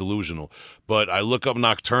delusional. But I look up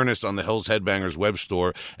Nocturnus on the Hell's Headbangers web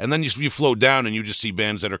store, and then you float down and you just see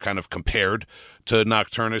bands that are kind of compared to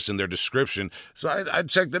Nocturnus in their description. So I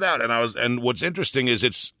checked it out, and what's interesting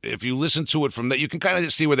is if you listen to it from that, you can kind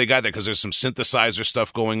of see where they got there, because there's some synthesizer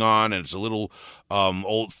stuff going on, and it's a little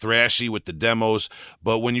old thrashy with the demos.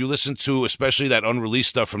 But when you listen to especially that unreleased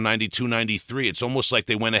stuff from 92, 93, it's almost like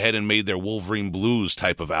they went ahead and made their Wolverine Blues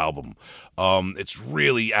type of album. It's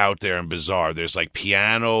really out there and bizarre. There's like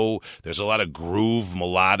piano, there's a lot of groove,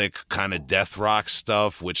 melodic kind of death rock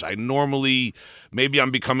stuff, which I normally, maybe I'm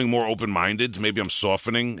becoming more open-minded, maybe I'm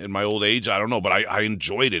softening in my old age, I don't know, but I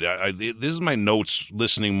enjoyed it. This is my notes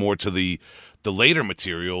listening more to the later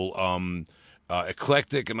material.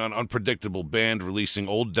 Eclectic and unpredictable band releasing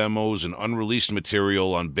old demos and unreleased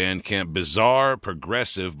material on Bandcamp. Bizarre,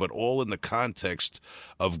 progressive, but all in the context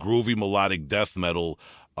of groovy melodic death metal.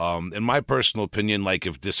 In my personal opinion, like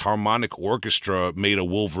if Disharmonic Orchestra made a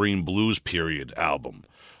Wolverine Blues period album,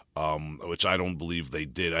 which I don't believe they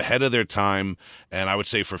did, ahead of their time. And I would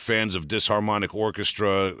say for fans of Disharmonic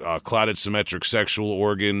Orchestra, Clouded Symmetric Sexual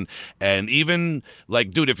Organ, and even like,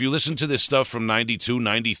 dude, if you listen to this stuff from 92,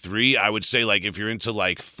 93, I would say like if you're into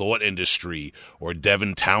like Thought Industry or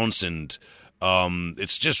Devin Townsend,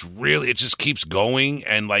 it's just really, it just keeps going.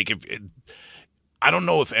 And like I don't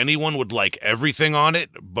know if anyone would like everything on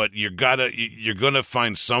it, but you're gonna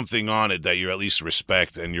find something on it that you at least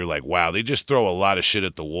respect, and you're like, wow, they just throw a lot of shit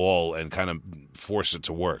at the wall and kind of force it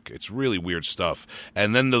to work. It's really weird stuff.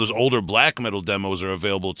 And then those older black metal demos are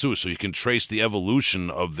available too, so you can trace the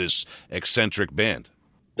evolution of this eccentric band.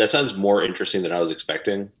 That sounds more interesting than I was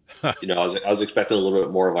expecting. I was expecting a little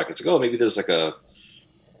bit more of like, it's like, oh, maybe there's like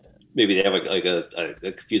maybe they have like a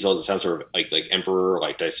Confused Souls. It sounds sort of like Emperor, or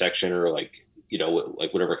like Dissection, or like,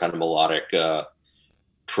 like whatever kind of melodic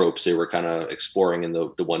tropes they were kind of exploring in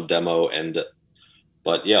the one demo.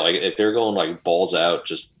 But yeah, like if they're going like balls out,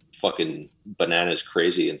 just fucking bananas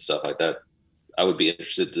crazy and stuff like that, I would be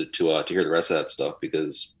interested to hear the rest of that stuff,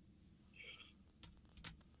 because,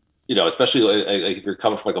 especially like if you're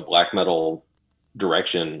coming from like a black metal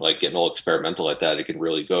direction, like getting all experimental like that, it can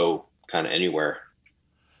really go kind of anywhere.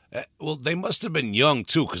 Well, they must have been young,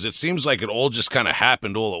 too, because it seems like it all just kind of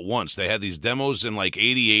happened all at once. They had these demos in, like,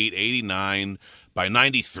 88, 89. By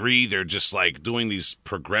 93, they're just, like, doing these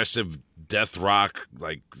progressive death rock,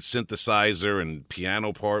 like, synthesizer and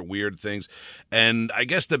piano part, weird things. And I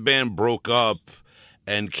guess the band broke up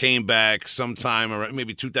and came back sometime around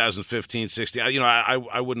maybe 2015, 16.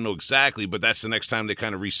 I wouldn't know exactly, but that's the next time they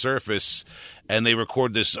kind of resurface. And they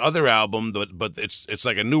record this other album, but it's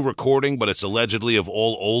like a new recording, but it's allegedly of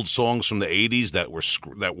all old songs from the 80s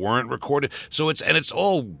that weren't recorded. So it's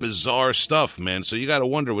all bizarre stuff, man. So you got to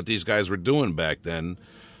wonder what these guys were doing back then.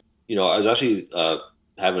 I was actually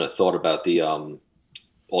having a thought about the all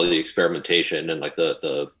the experimentation and like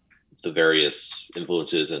the various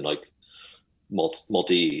influences and like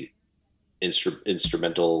multi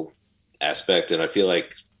instrumental aspect, and I feel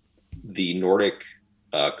like the Nordic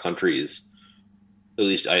countries, at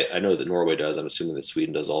least I know that Norway does, I'm assuming that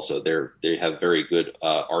Sweden does also, they have very good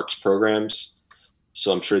arts programs,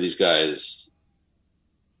 so I'm sure these guys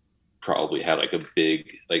probably had like a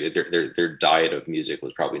big, like their diet of music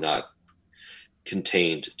was probably not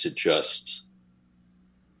contained to just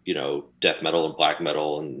death metal and black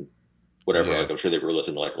metal and whatever. Like I'm sure they were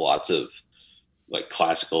listening to like lots of like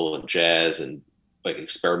classical and jazz and like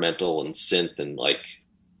experimental and synth and like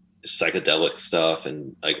psychedelic stuff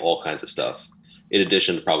and like all kinds of stuff, in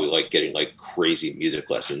addition to probably like getting like crazy music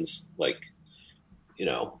lessons, like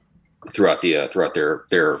throughout their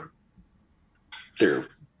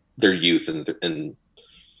youth and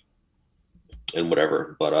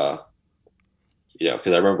whatever. But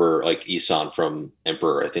because I remember like Isan from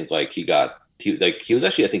Emperor, I think like he was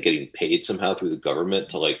actually, I think, getting paid somehow through the government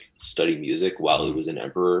to like study music while he was in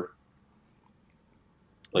Emperor,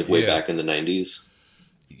 like way back in the 90s.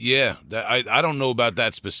 Yeah, I don't know about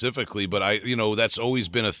that specifically, but that's always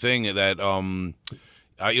been a thing that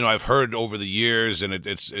I've heard over the years, and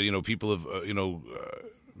it's people have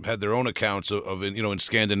had their own accounts of in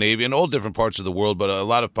Scandinavia and all different parts of the world, but a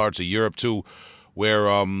lot of parts of Europe too, where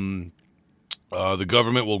the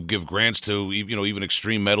government will give grants to even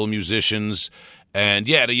extreme metal musicians, and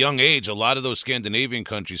at a young age, a lot of those Scandinavian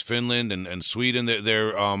countries, Finland and Sweden,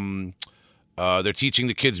 they're teaching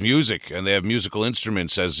the kids music, and they have musical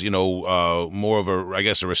instruments as more of a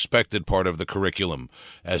respected part of the curriculum,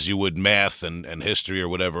 as you would math and history or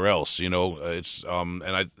whatever else. It's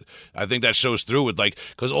and I think that shows through with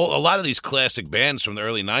because a lot of these classic bands from the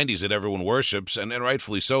early '90s that everyone worships, and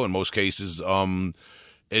rightfully so in most cases.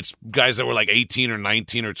 It's guys that were like 18 or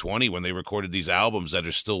 19 or 20 when they recorded these albums that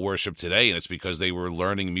are still worshipped today, and it's because they were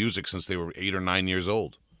learning music since they were 8 or 9 years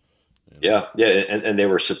old. Yeah, and they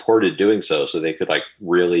were supported doing so they could like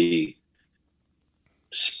really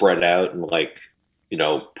spread out and like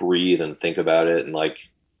breathe and think about it, and like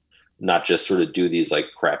not just sort of do these like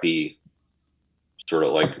crappy sort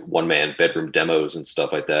of like one-man bedroom demos and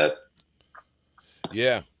stuff like that.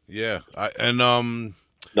 Yeah.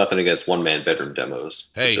 Nothing against one-man bedroom demos.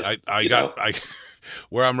 Hey, I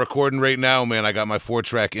where I'm recording right now, man, I got my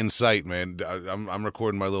 4-track Insight, man. I'm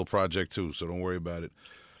recording my little project too, so don't worry about it.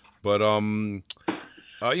 But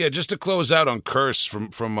just to close out on Curse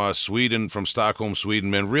from Sweden, from Stockholm, Sweden,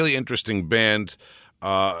 man, really interesting band.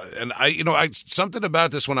 And I something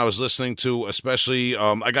about this when I was listening to, especially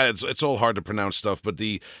it's all hard to pronounce stuff, but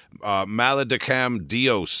the Maledicam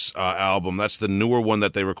Dios album, that's the newer one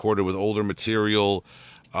that they recorded with older material.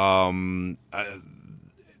 It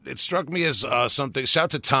struck me as something.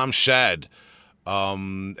 Shout to Tom Shad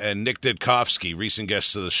and Nick Didkovsky, recent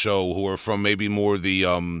guests of the show, who are from maybe more the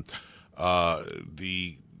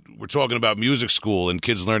we're talking about music school and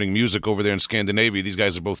kids learning music over there in Scandinavia. These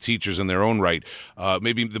guys are both teachers in their own right.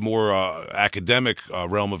 Maybe the more academic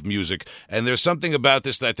realm of music. And there's something about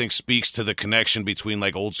this that I think speaks to the connection between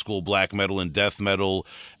like old school black metal and death metal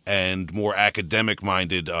and more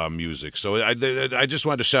academic-minded music. So I just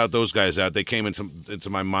wanted to shout those guys out. They came into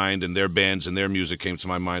my mind, and their bands and their music came to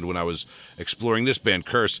my mind when I was exploring this band,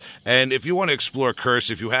 Curse. And if you want to explore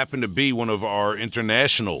Curse, if you happen to be one of our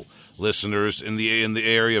international listeners in the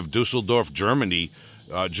area of Dusseldorf, Germany,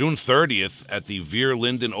 June 30th at the Veer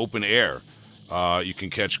Linden Open Air, you can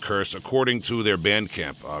catch Curse according to their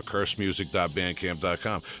Bandcamp,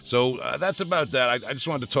 cursemusic.bandcamp.com. So that's about that. I just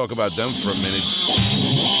wanted to talk about them for a minute.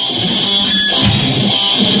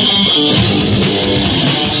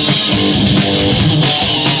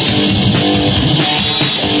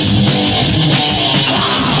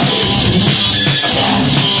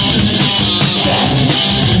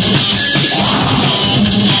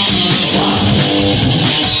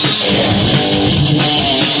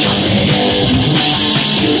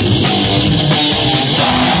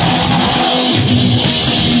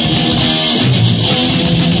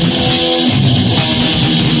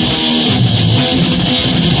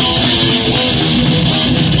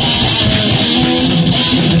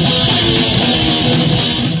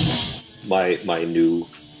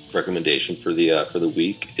 recommendation for the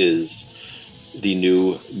week is the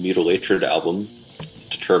new Mutilatred album,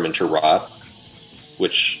 Determined to Rot,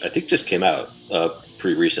 which I think just came out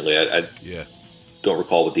pretty recently. I don't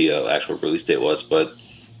recall what the actual release date was, but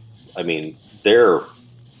I mean, they're a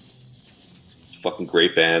fucking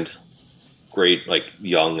great band. Great, like,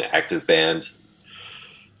 young, active band.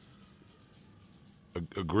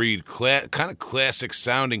 Agreed. Kind of classic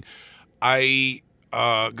sounding. I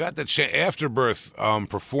got the Afterbirth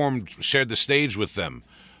shared the stage with them.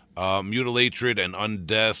 Mutilatred and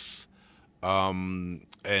Undeath,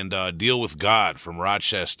 and Deal with God from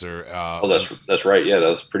Rochester. That's right. Yeah, that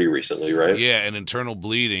was pretty recently, right? Yeah, and Internal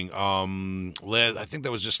Bleeding. I think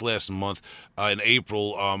that was just last month in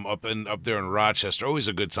April. Up there in Rochester. Always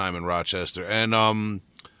a good time in Rochester, and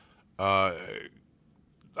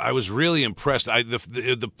I was really impressed.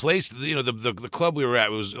 The place, the club we were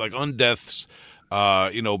at was like Undeath's.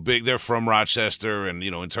 Big. They're from Rochester, and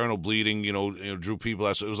Internal Bleeding. Drew people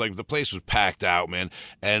out. So it was like the place was packed out, man.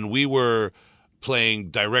 And we were playing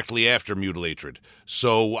directly after Mutilatred.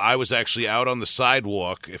 So I was actually out on the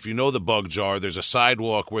sidewalk. If you know the Bug Jar, there's a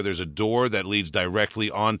sidewalk where there's a door that leads directly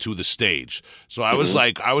onto the stage. So I was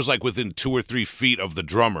like within 2 or 3 feet of the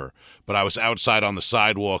drummer, but I was outside on the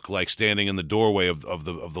sidewalk, like standing in the doorway of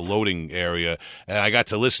the loading area, and I got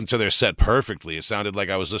to listen to their set perfectly. It sounded like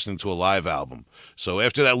I was listening to a live album. So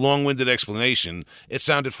after that long-winded explanation, it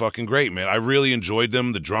sounded fucking great, man. I really enjoyed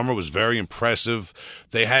them. The drummer was very impressive.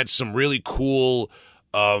 They had some really cool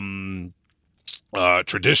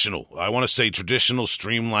traditional,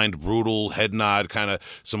 streamlined, brutal, head nod, kind of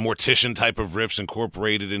some Mortician type of riffs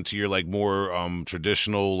incorporated into your like more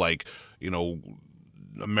traditional, like,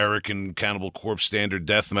 American Cannibal Corpse standard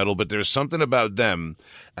death metal. But there's something about them,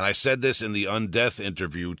 and I said this in the Undeath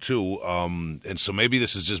interview too, and so maybe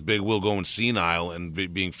this is just Big Will going senile and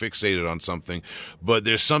being fixated on something, but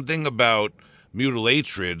there's something about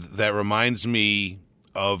Mutilatred that reminds me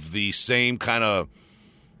of the same kind of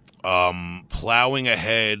plowing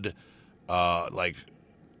ahead, wild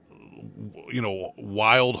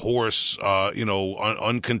horse,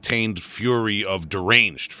 uncontained fury of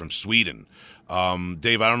Deranged from Sweden.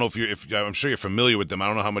 Dave, I don't know if I'm sure you're familiar with them. I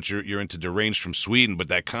don't know how much you're into Deranged from Sweden, but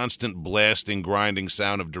that constant blasting, grinding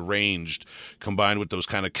sound of Deranged combined with those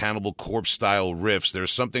kind of Cannibal Corpse style riffs,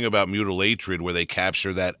 there's something about Mutilatred where they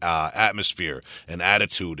capture that atmosphere and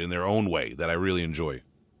attitude in their own way that I really enjoy.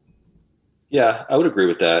 Yeah, I would agree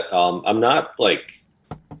with that. I'm not like,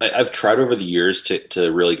 I've tried over the years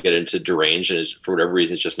to really get into Deranged, and for whatever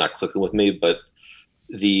reason, it's just not clicking with me. But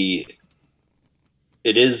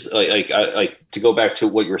it is like to go back to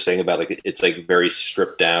what you were saying about, like, it's like very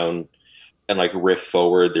stripped down and like riff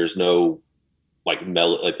forward. There's no like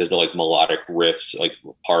there's no like melodic riffs, like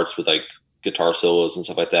parts with like guitar solos and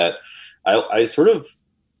stuff like that. I sort of,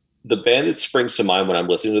 the band that springs to mind when I'm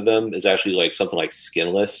listening to them is actually like something like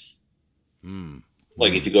Skinless.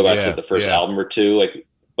 Like if you go back to the first album or two, like,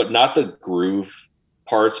 but not the groove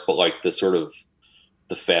parts, but like the sort of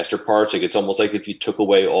the faster parts. Like it's almost like if you took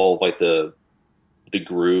away all of like the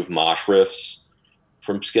groove mosh riffs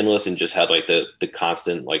from Skinless and just had like the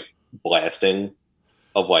constant like blasting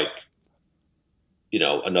of like,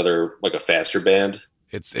 another, like a faster band.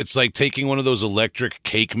 It's like taking one of those electric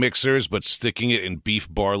cake mixers but sticking it in beef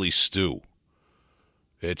barley stew.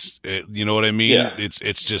 You know what I mean? Yeah.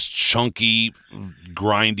 It's just chunky,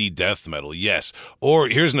 grindy death metal. Yes. Or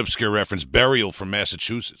here's an obscure reference: Burial from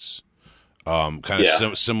Massachusetts. Kind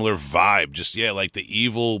of similar vibe. Just like the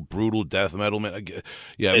evil, brutal death metal. Man.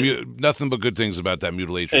 Nothing but good things about that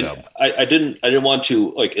Mutilatred album. I didn't want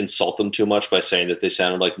to like insult them too much by saying that they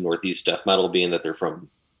sounded like Northeast death metal, being that they're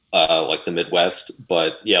from like the Midwest.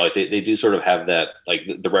 But yeah, like they do sort of have that. Like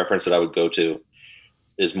the reference that I would go to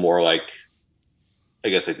is more like, I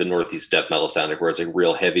guess, like the Northeast death metal sound, where it's like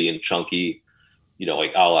real heavy and chunky,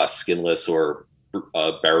 like a la Skinless or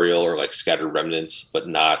Burial or like Scattered Remnants, but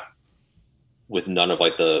not with none of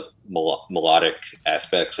like the melodic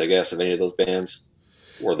aspects, I guess, of any of those bands,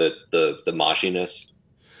 or the moshiness.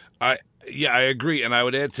 I agree, and I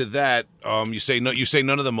would add to that. You say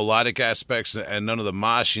none of the melodic aspects and none of the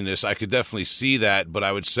moshiness. I could definitely see that, but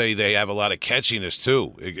I would say they have a lot of catchiness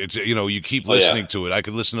too. You keep listening to it. I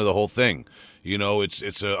could listen to the whole thing.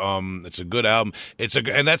 It's a good album.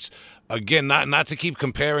 And that's, again, not to keep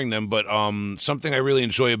comparing them, but something I really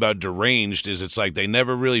enjoy about Deranged is it's like they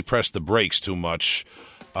never really press the brakes too much,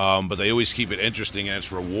 but they always keep it interesting, and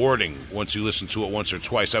it's rewarding once you listen to it once or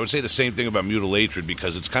twice. I would say the same thing about Mutilatred,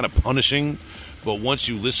 because it's kind of punishing, but once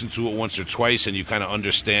you listen to it once or twice and you kind of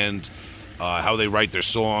understand how they write their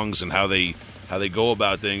songs and how they how they go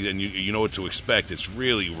about things, and you know what to expect. It's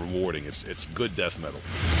really rewarding. It's good death metal.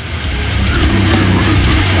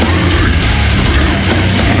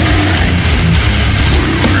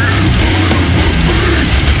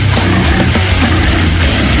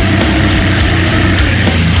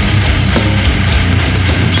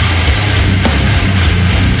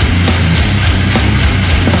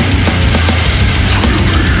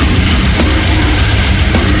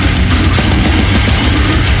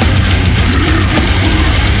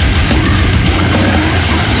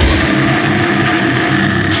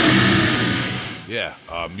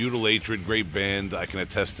 Mutilatred, great band. I can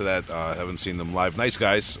attest to that. I haven't seen them live. Nice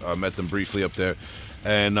guys. Met them briefly up there,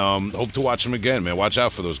 and hope to watch them again. Man, watch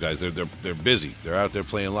out for those guys. They're busy. They're out there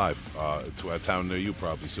playing live. To a town near you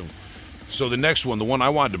probably soon. So the next one, the one I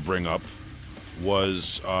wanted to bring up,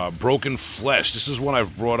 was Broken Flesh. This is one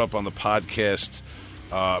I've brought up on the podcast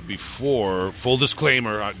before. Full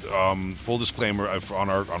disclaimer on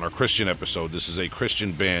our Christian episode. This is a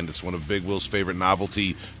Christian band. It's one of Big Will's favorite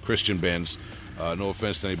novelty Christian bands. No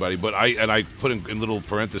offense to anybody, but I put in little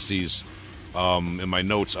parentheses in my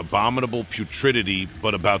notes, abominable putridity,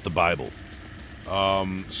 but about the Bible.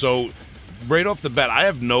 So right off the bat, I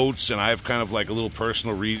have notes, and I have kind of like a little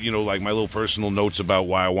personal like my little personal notes about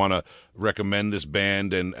why I want to recommend this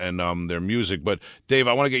band and their music. But Dave,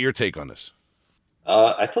 I want to get your take on this.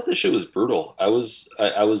 I thought this shit was brutal. I was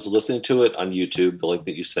listening to it on YouTube, the link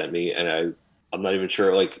that you sent me, and I'm not even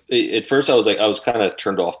sure. Like at first, I was kind of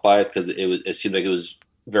turned off by it because it seemed like it was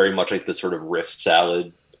very much like the sort of riff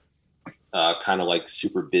salad, kind of like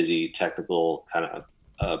super busy, technical, kind of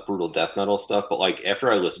brutal death metal stuff. But like after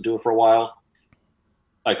I listened to it for a while,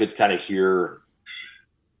 I could kind of hear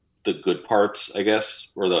the good parts, I guess,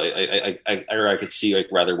 or I could see like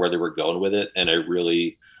rather where they were going with it, and I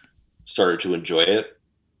really started to enjoy it.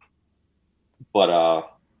 But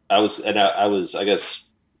I was, I guess.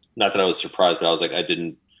 Not that I was surprised, but I was like, I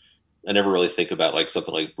never really think about like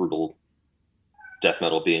something like brutal death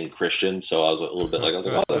metal being Christian. So I was a little bit like,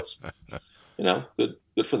 oh, that's,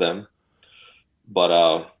 good for them.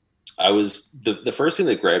 But I was, the first thing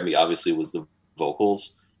that grabbed me obviously was the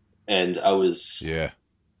vocals. And I was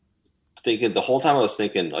thinking the whole time I was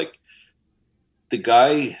thinking like that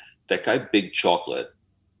guy, Big Chocolate.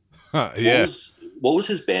 What was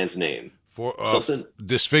his band's name? Something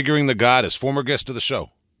Disfiguring the Goddess, former guest of the show.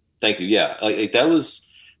 Thank you. Yeah, like that was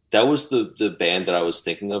the band that I was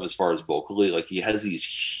thinking of as far as vocally. Like he has these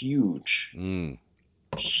huge,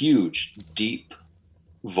 deep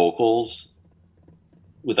vocals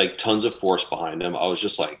with like tons of force behind them. I was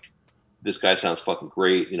just like, this guy sounds fucking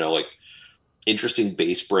great. Like interesting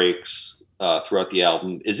bass breaks throughout the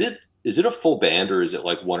album. Is it a full band or is it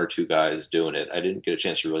like one or two guys doing it? I didn't get a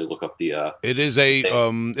chance to really look up the. It is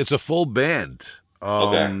it's a full band.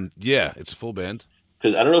 Okay. Yeah, it's a full band.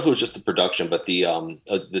 Because I don't know if it was just the production, but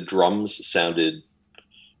the drums sounded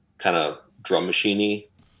kind of drum machiney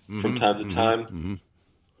from time to time. Mm-hmm.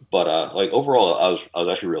 But like overall, I was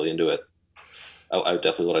actually really into it. I would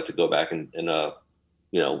definitely like to go back and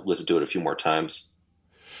listen to it a few more times.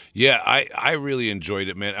 Yeah, I really enjoyed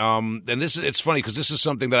it, man. And it's funny because this is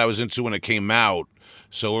something that I was into when it came out.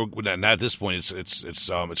 So at this point,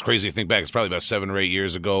 it's crazy to think back. It's probably about 7 or 8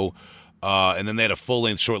 years ago. And then they had a full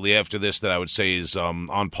length shortly after this that I would say is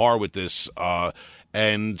on par with this.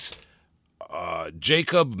 And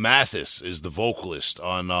Jacob Mathis is the vocalist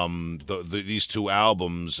on these two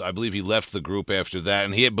albums. I believe he left the group after that,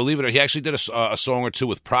 and he actually did a song or two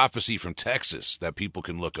with Prophecy from Texas that people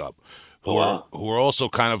can look up. Who are also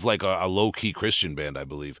kind of like a low-key Christian band, I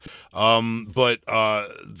believe.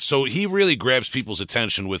 So he really grabs people's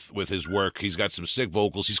attention with his work. He's got some sick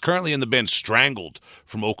vocals. He's currently in the band Strangled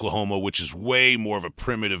from Oklahoma, which is way more of a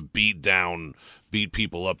primitive beat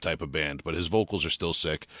people up type of band, but his vocals are still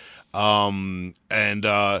sick. So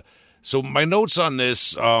my notes on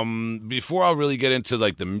this, before I'll really get into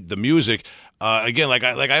like the music, again, like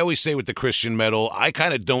I always say with the Christian metal, I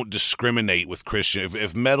kind of don't discriminate with Christian.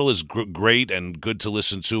 If metal is great and good to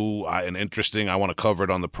listen to and interesting, I want to cover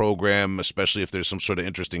it on the program, especially if there's some sort of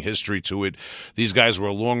interesting history to it. These guys were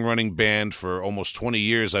a long-running band for almost 20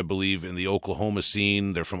 years, I believe, in the Oklahoma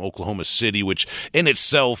scene. They're from Oklahoma City, which in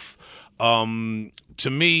itself,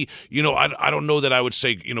 to me, I don't know that I would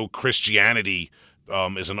say, Christianity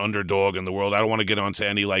is an underdog in the world. I don't want to get onto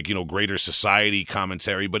any greater society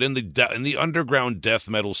commentary, but in the underground death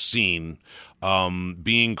metal scene,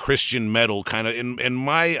 being Christian metal, kind of in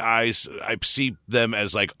my eyes, I see them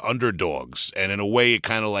as like underdogs, and in a way, it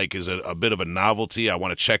kind of like is a bit of a novelty. I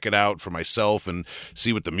want to check it out for myself and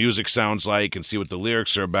see what the music sounds like and see what the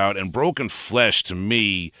lyrics are about. And Broken Flesh, to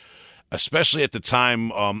me, especially at the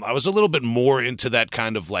time, I was a little bit more into that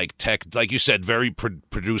kind of like tech, like you said, very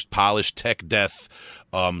produced, polished tech death,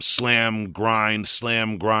 slam grind,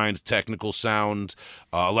 technical sound,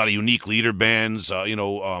 a lot of unique leader bands,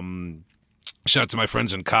 shout out to my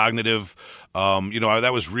friends in Cognitive.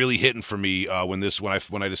 That was really hitting for me when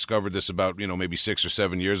I discovered this about maybe 6 or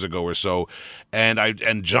 7 years ago or so,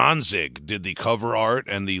 and John Zig did the cover art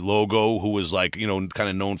and the logo, who was like kind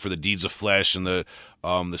of known for the Deeds of Flesh and the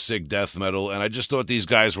Sig death metal, and I just thought these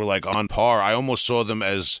guys were like on par. I almost saw them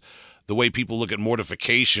as the way people look at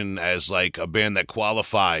Mortification as like a band that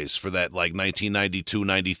qualifies for that like 1992,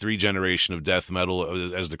 93 generation of death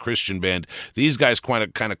metal as the Christian band. These guys kind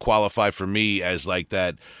of qualify for me as like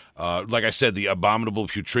that, like I said, the abominable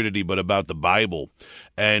putridity, but about the Bible.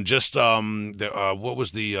 And just what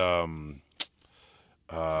was the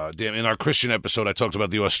in our Christian episode, I talked about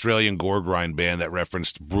the Australian gore grind band that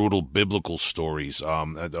referenced brutal biblical stories.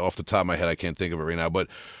 Off the top of my head, I can't think of it right now, but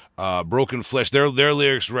Broken Flesh, their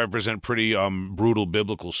lyrics represent pretty brutal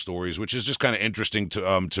biblical stories, which is just kind of interesting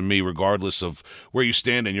to me, regardless of where you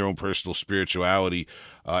stand in your own personal spirituality,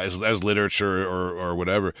 as literature or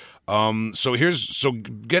whatever. So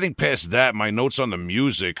getting past that, my notes on the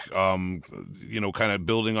music, kind of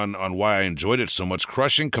building on why I enjoyed it so much.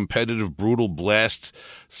 Crushing, competitive, brutal blast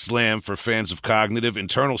slam for fans of Cognitive,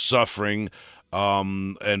 internal suffering,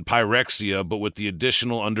 and pyrexia, but with the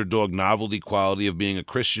additional underdog novelty quality of being a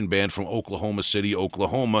Christian band from Oklahoma City,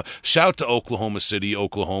 Oklahoma. Shout to Oklahoma City,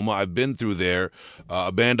 Oklahoma. I've been through there.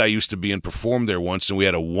 A band I used to be in performed there once, and we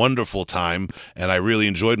had a wonderful time, and I really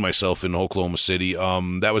enjoyed myself in Oklahoma City.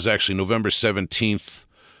 That was actually November 17th.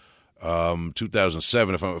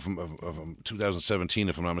 2007, 2017,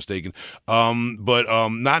 if I'm not mistaken. But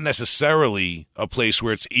not necessarily a place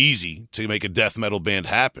where it's easy to make a death metal band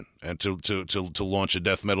happen and to launch a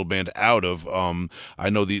death metal band out of. I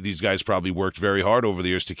know these guys probably worked very hard over the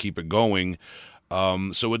years to keep it going.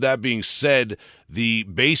 So with that being said, the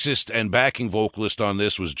bassist and backing vocalist on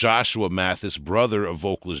this was Joshua Mathis, brother of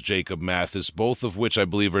vocalist Jacob Mathis, both of which I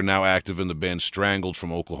believe are now active in the band Strangled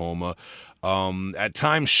from Oklahoma. At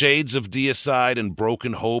times shades of Deicide and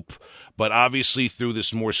Broken Hope, but obviously through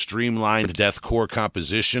this more streamlined deathcore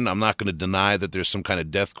composition. I'm not going to deny that there's some kind of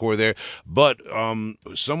deathcore there, but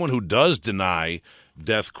someone who does deny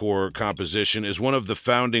deathcore composition is one of the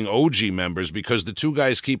founding OG members, because the two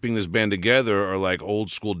guys keeping this band together are like old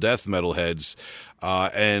school death metal heads.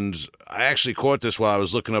 And I actually caught this while I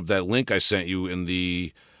was looking up that link I sent you in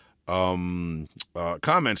the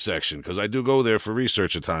comment section, because I do go there for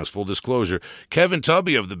research at times, full disclosure. Kevin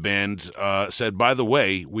Tubby of the band said, by the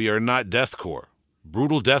way, we are not deathcore,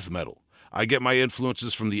 brutal death metal. I get my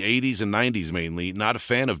influences from the 80s and 90s mainly, not a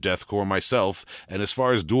fan of deathcore myself, and as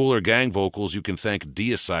far as dual or gang vocals, you can thank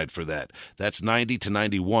Deicide for that. That's 90 to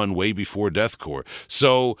 91, way before deathcore.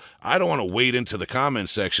 So I don't want to wade into the comment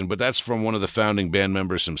section, but that's from one of the founding band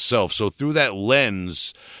members himself. So through that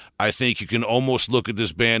lens, I think you can almost look at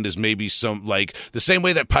this band as maybe some, like, the same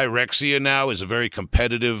way that Pyrexia now is a very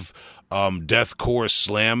competitive deathcore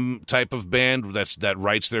slam type of band that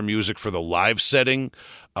writes their music for the live setting.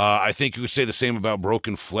 I think you could say the same about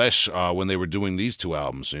Broken Flesh when they were doing these two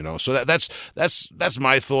albums, So that's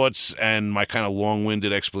my thoughts and my kind of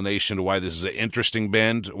long-winded explanation to why this is an interesting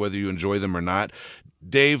band, whether you enjoy them or not.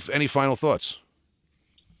 Dave, any final thoughts?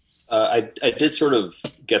 I did sort of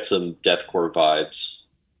get some deathcore vibes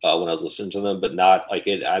when I was listening to them, but not like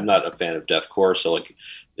it. I'm not a fan of deathcore, so like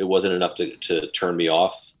it wasn't enough to turn me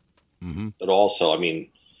off at all. So I mean,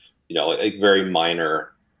 like very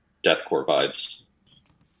minor deathcore vibes.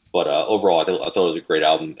 But overall, I thought it was a great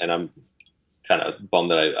album, and I'm kind of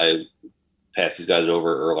bummed that I passed these guys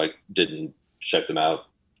over or like didn't check them out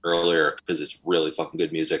earlier, because it's really fucking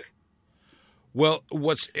good music. Well,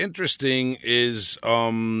 what's interesting is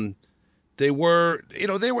they were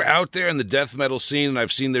out there in the death metal scene, and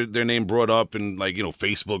I've seen their name brought up in like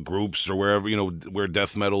Facebook groups or wherever where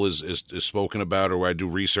death metal is spoken about, or where I do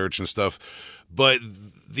research and stuff. But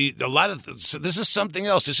this is something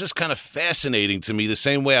else. It's just kind of fascinating to me. The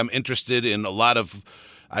same way I'm interested in a lot of,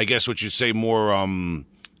 I guess what you'd say, more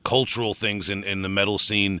cultural things in the metal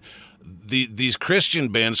scene. These Christian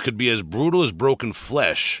bands could be as brutal as Broken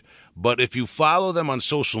Flesh, but if you follow them on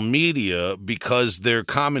social media, because their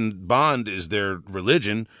common bond is their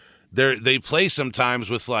religion, they play sometimes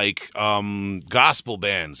with like gospel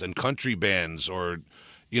bands and country bands, or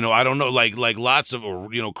I don't know, like lots of,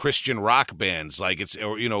 Christian rock bands, like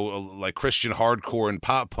like Christian hardcore and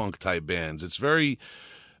pop punk type bands. It's very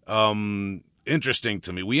interesting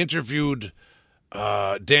to me. We interviewed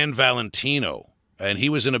Dan Valentino, and he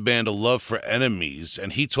was in a band, A Love for Enemies,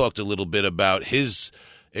 and he talked a little bit about his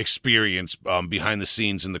experience behind the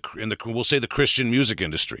scenes in the we'll say the Christian music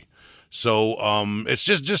industry. So it's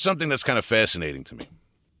just something that's kind of fascinating to me.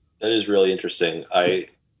 That is really interesting.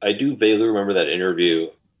 I do vaguely remember that interview,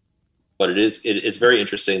 but it's very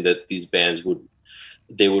interesting that these bands would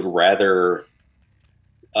rather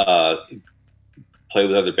play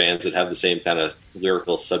with other bands that have the same kind of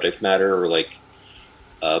lyrical subject matter or like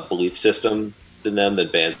belief system than them, than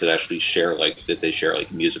bands that actually share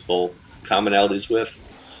musical commonalities with,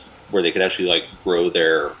 where they could actually like grow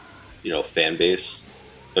their fan base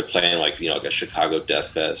by playing like a Chicago Death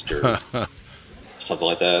Fest or something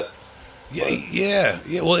like that. Yeah.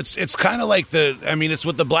 Well, it's kind of like it's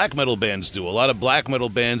what the black metal bands do. A lot of black metal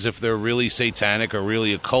bands, if they're really satanic or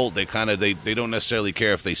really occult, they don't necessarily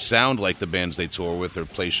care if they sound like the bands they tour with or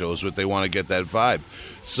play shows with. They want to get that vibe.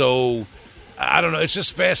 So I don't know. It's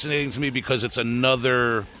just fascinating to me because it's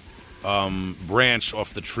another branch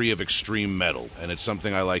off the tree of extreme metal, and it's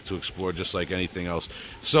something I like to explore just like anything else.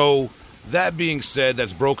 So that being said,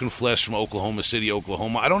 that's Broken Flesh from Oklahoma City,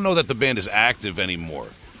 Oklahoma. I don't know that the band is active anymore.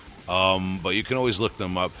 But you can always look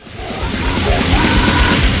them up.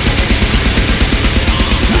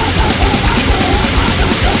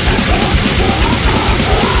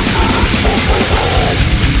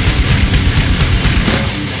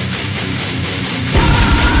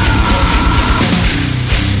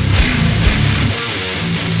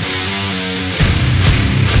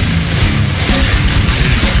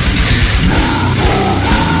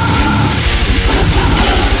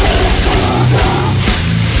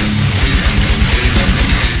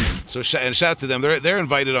 So shout out to them. They're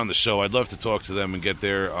invited on the show. I'd love to talk to them and get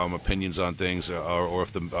their opinions on things, or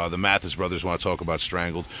if the Mathis brothers want to talk about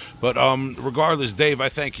Strangled. But regardless, Dave, I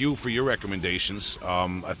thank you for your recommendations.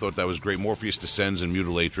 I thought that was great. Morpheus Descends and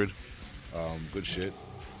Mutilatred. Good shit.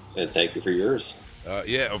 And thank you for yours.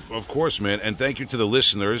 Yeah, of course, man. And thank you to the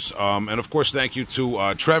listeners. And, of course, thank you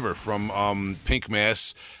to Trevor from Pink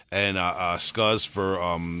Mass and Skuz for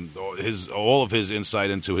all of his insight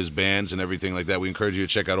into his bands and everything like that. We encourage you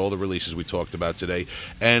to check out all the releases we talked about today.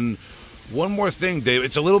 And one more thing, Dave.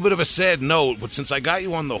 It's a little bit of a sad note, but since I got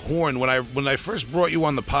you on the horn, when I first brought you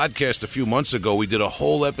on the podcast a few months ago, we did a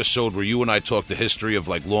whole episode where you and I talked the history of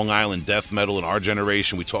like Long Island death metal in our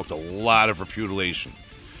generation. We talked a lot of Repudiation.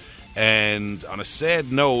 And on a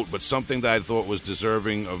sad note, but something that I thought was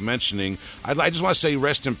deserving of mentioning, I just want to say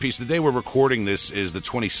rest in peace. The day we're recording this is the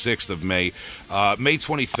 26th of May. May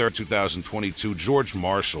 23rd, 2022, George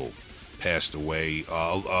Marshall passed away,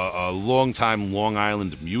 a longtime Long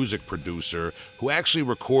Island music producer who actually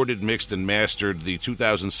recorded, mixed, and mastered the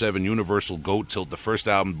 2007 Universal Goat Tilt, the first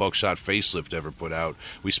album Buckshot Facelift ever put out.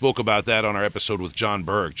 We spoke about that on our episode with John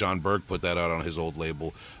Berg. John Berg put that out on his old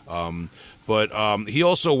label. But he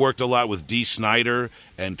also worked a lot with Dee Snider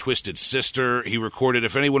and Twisted Sister. He recorded,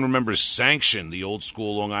 if anyone remembers Sanction, the old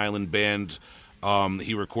school Long Island band,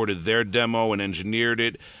 he recorded their demo and engineered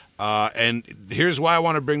it. And here's why I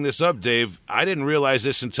want to bring this up, Dave. I didn't realize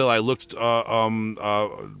this until I looked,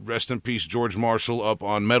 rest in peace, George Marshall, up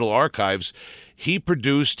on Metal Archives. He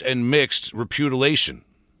produced and mixed Repudiation.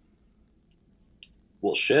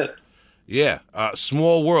 Well, shit. Yeah,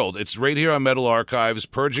 Small World. It's right here on Metal Archives.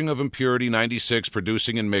 Purging of Impurity, 96,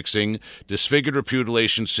 producing and mixing. Disfigured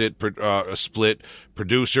Repudiation split.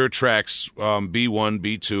 Producer, tracks B1,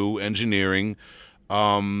 B2, engineering.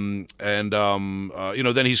 Then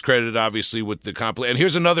he's credited, obviously, with the compilation. And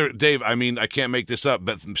here's another, Dave, I can't make this up,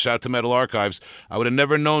 but shout out to Metal Archives. I would have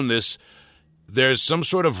never known this. There's some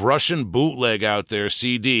sort of Russian bootleg out there,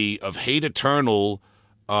 CD, of Hate Eternal,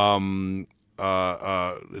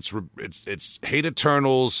 it's Hate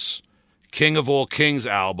Eternal's King of All Kings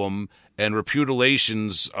album and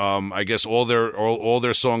Repudiation's I guess all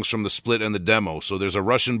their songs from the split and the demo. So there's a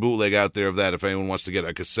Russian bootleg out there of that if anyone wants to get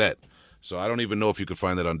a cassette. So I don't even know if you could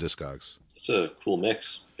find that on Discogs. It's a cool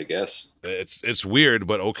mix, I guess. It's weird,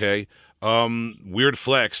 but okay. Weird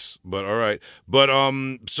flex, but all right. But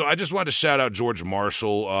so I just wanted to shout out George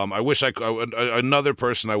Marshall. I wish another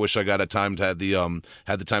person I wish I got a time to had the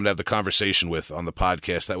time to have the conversation with on the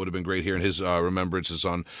podcast. That would have been great hearing his remembrances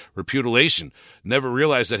on Repudiation. Never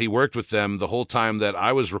realized that he worked with them the whole time that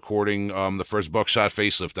I was recording the first Buckshot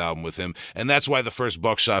Facelift album with him, and that's why the first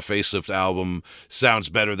Buckshot Facelift album sounds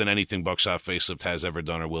better than anything Buckshot Facelift has ever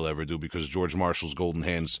done or will ever do, because George Marshall's golden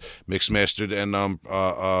hands mixed, mastered, and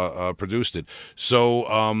produced produced it. So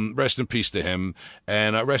rest in peace to him,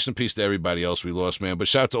 and rest in peace to everybody else we lost, man. But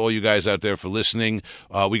shout out to all you guys out there for listening.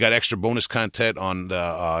 We got extra bonus content on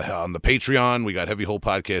the Patreon. We got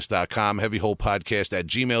heavyholepodcast.com,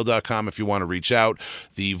 heavyholepodcast@gmail.com if you want to reach out.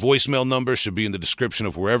 The voicemail number should be in the description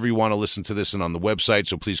of wherever you want to listen to this and on the website,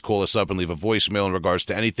 so please call us up and leave a voicemail in regards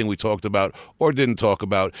to anything we talked about or didn't talk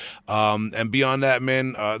about. And beyond that,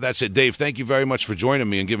 man, that's it. Dave, thank you very much for joining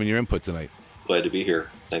me and giving your input tonight. Glad to be here.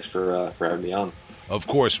 Thanks for having me on. Of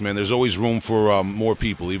course, man. There's always room for more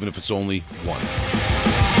people, even if it's only one.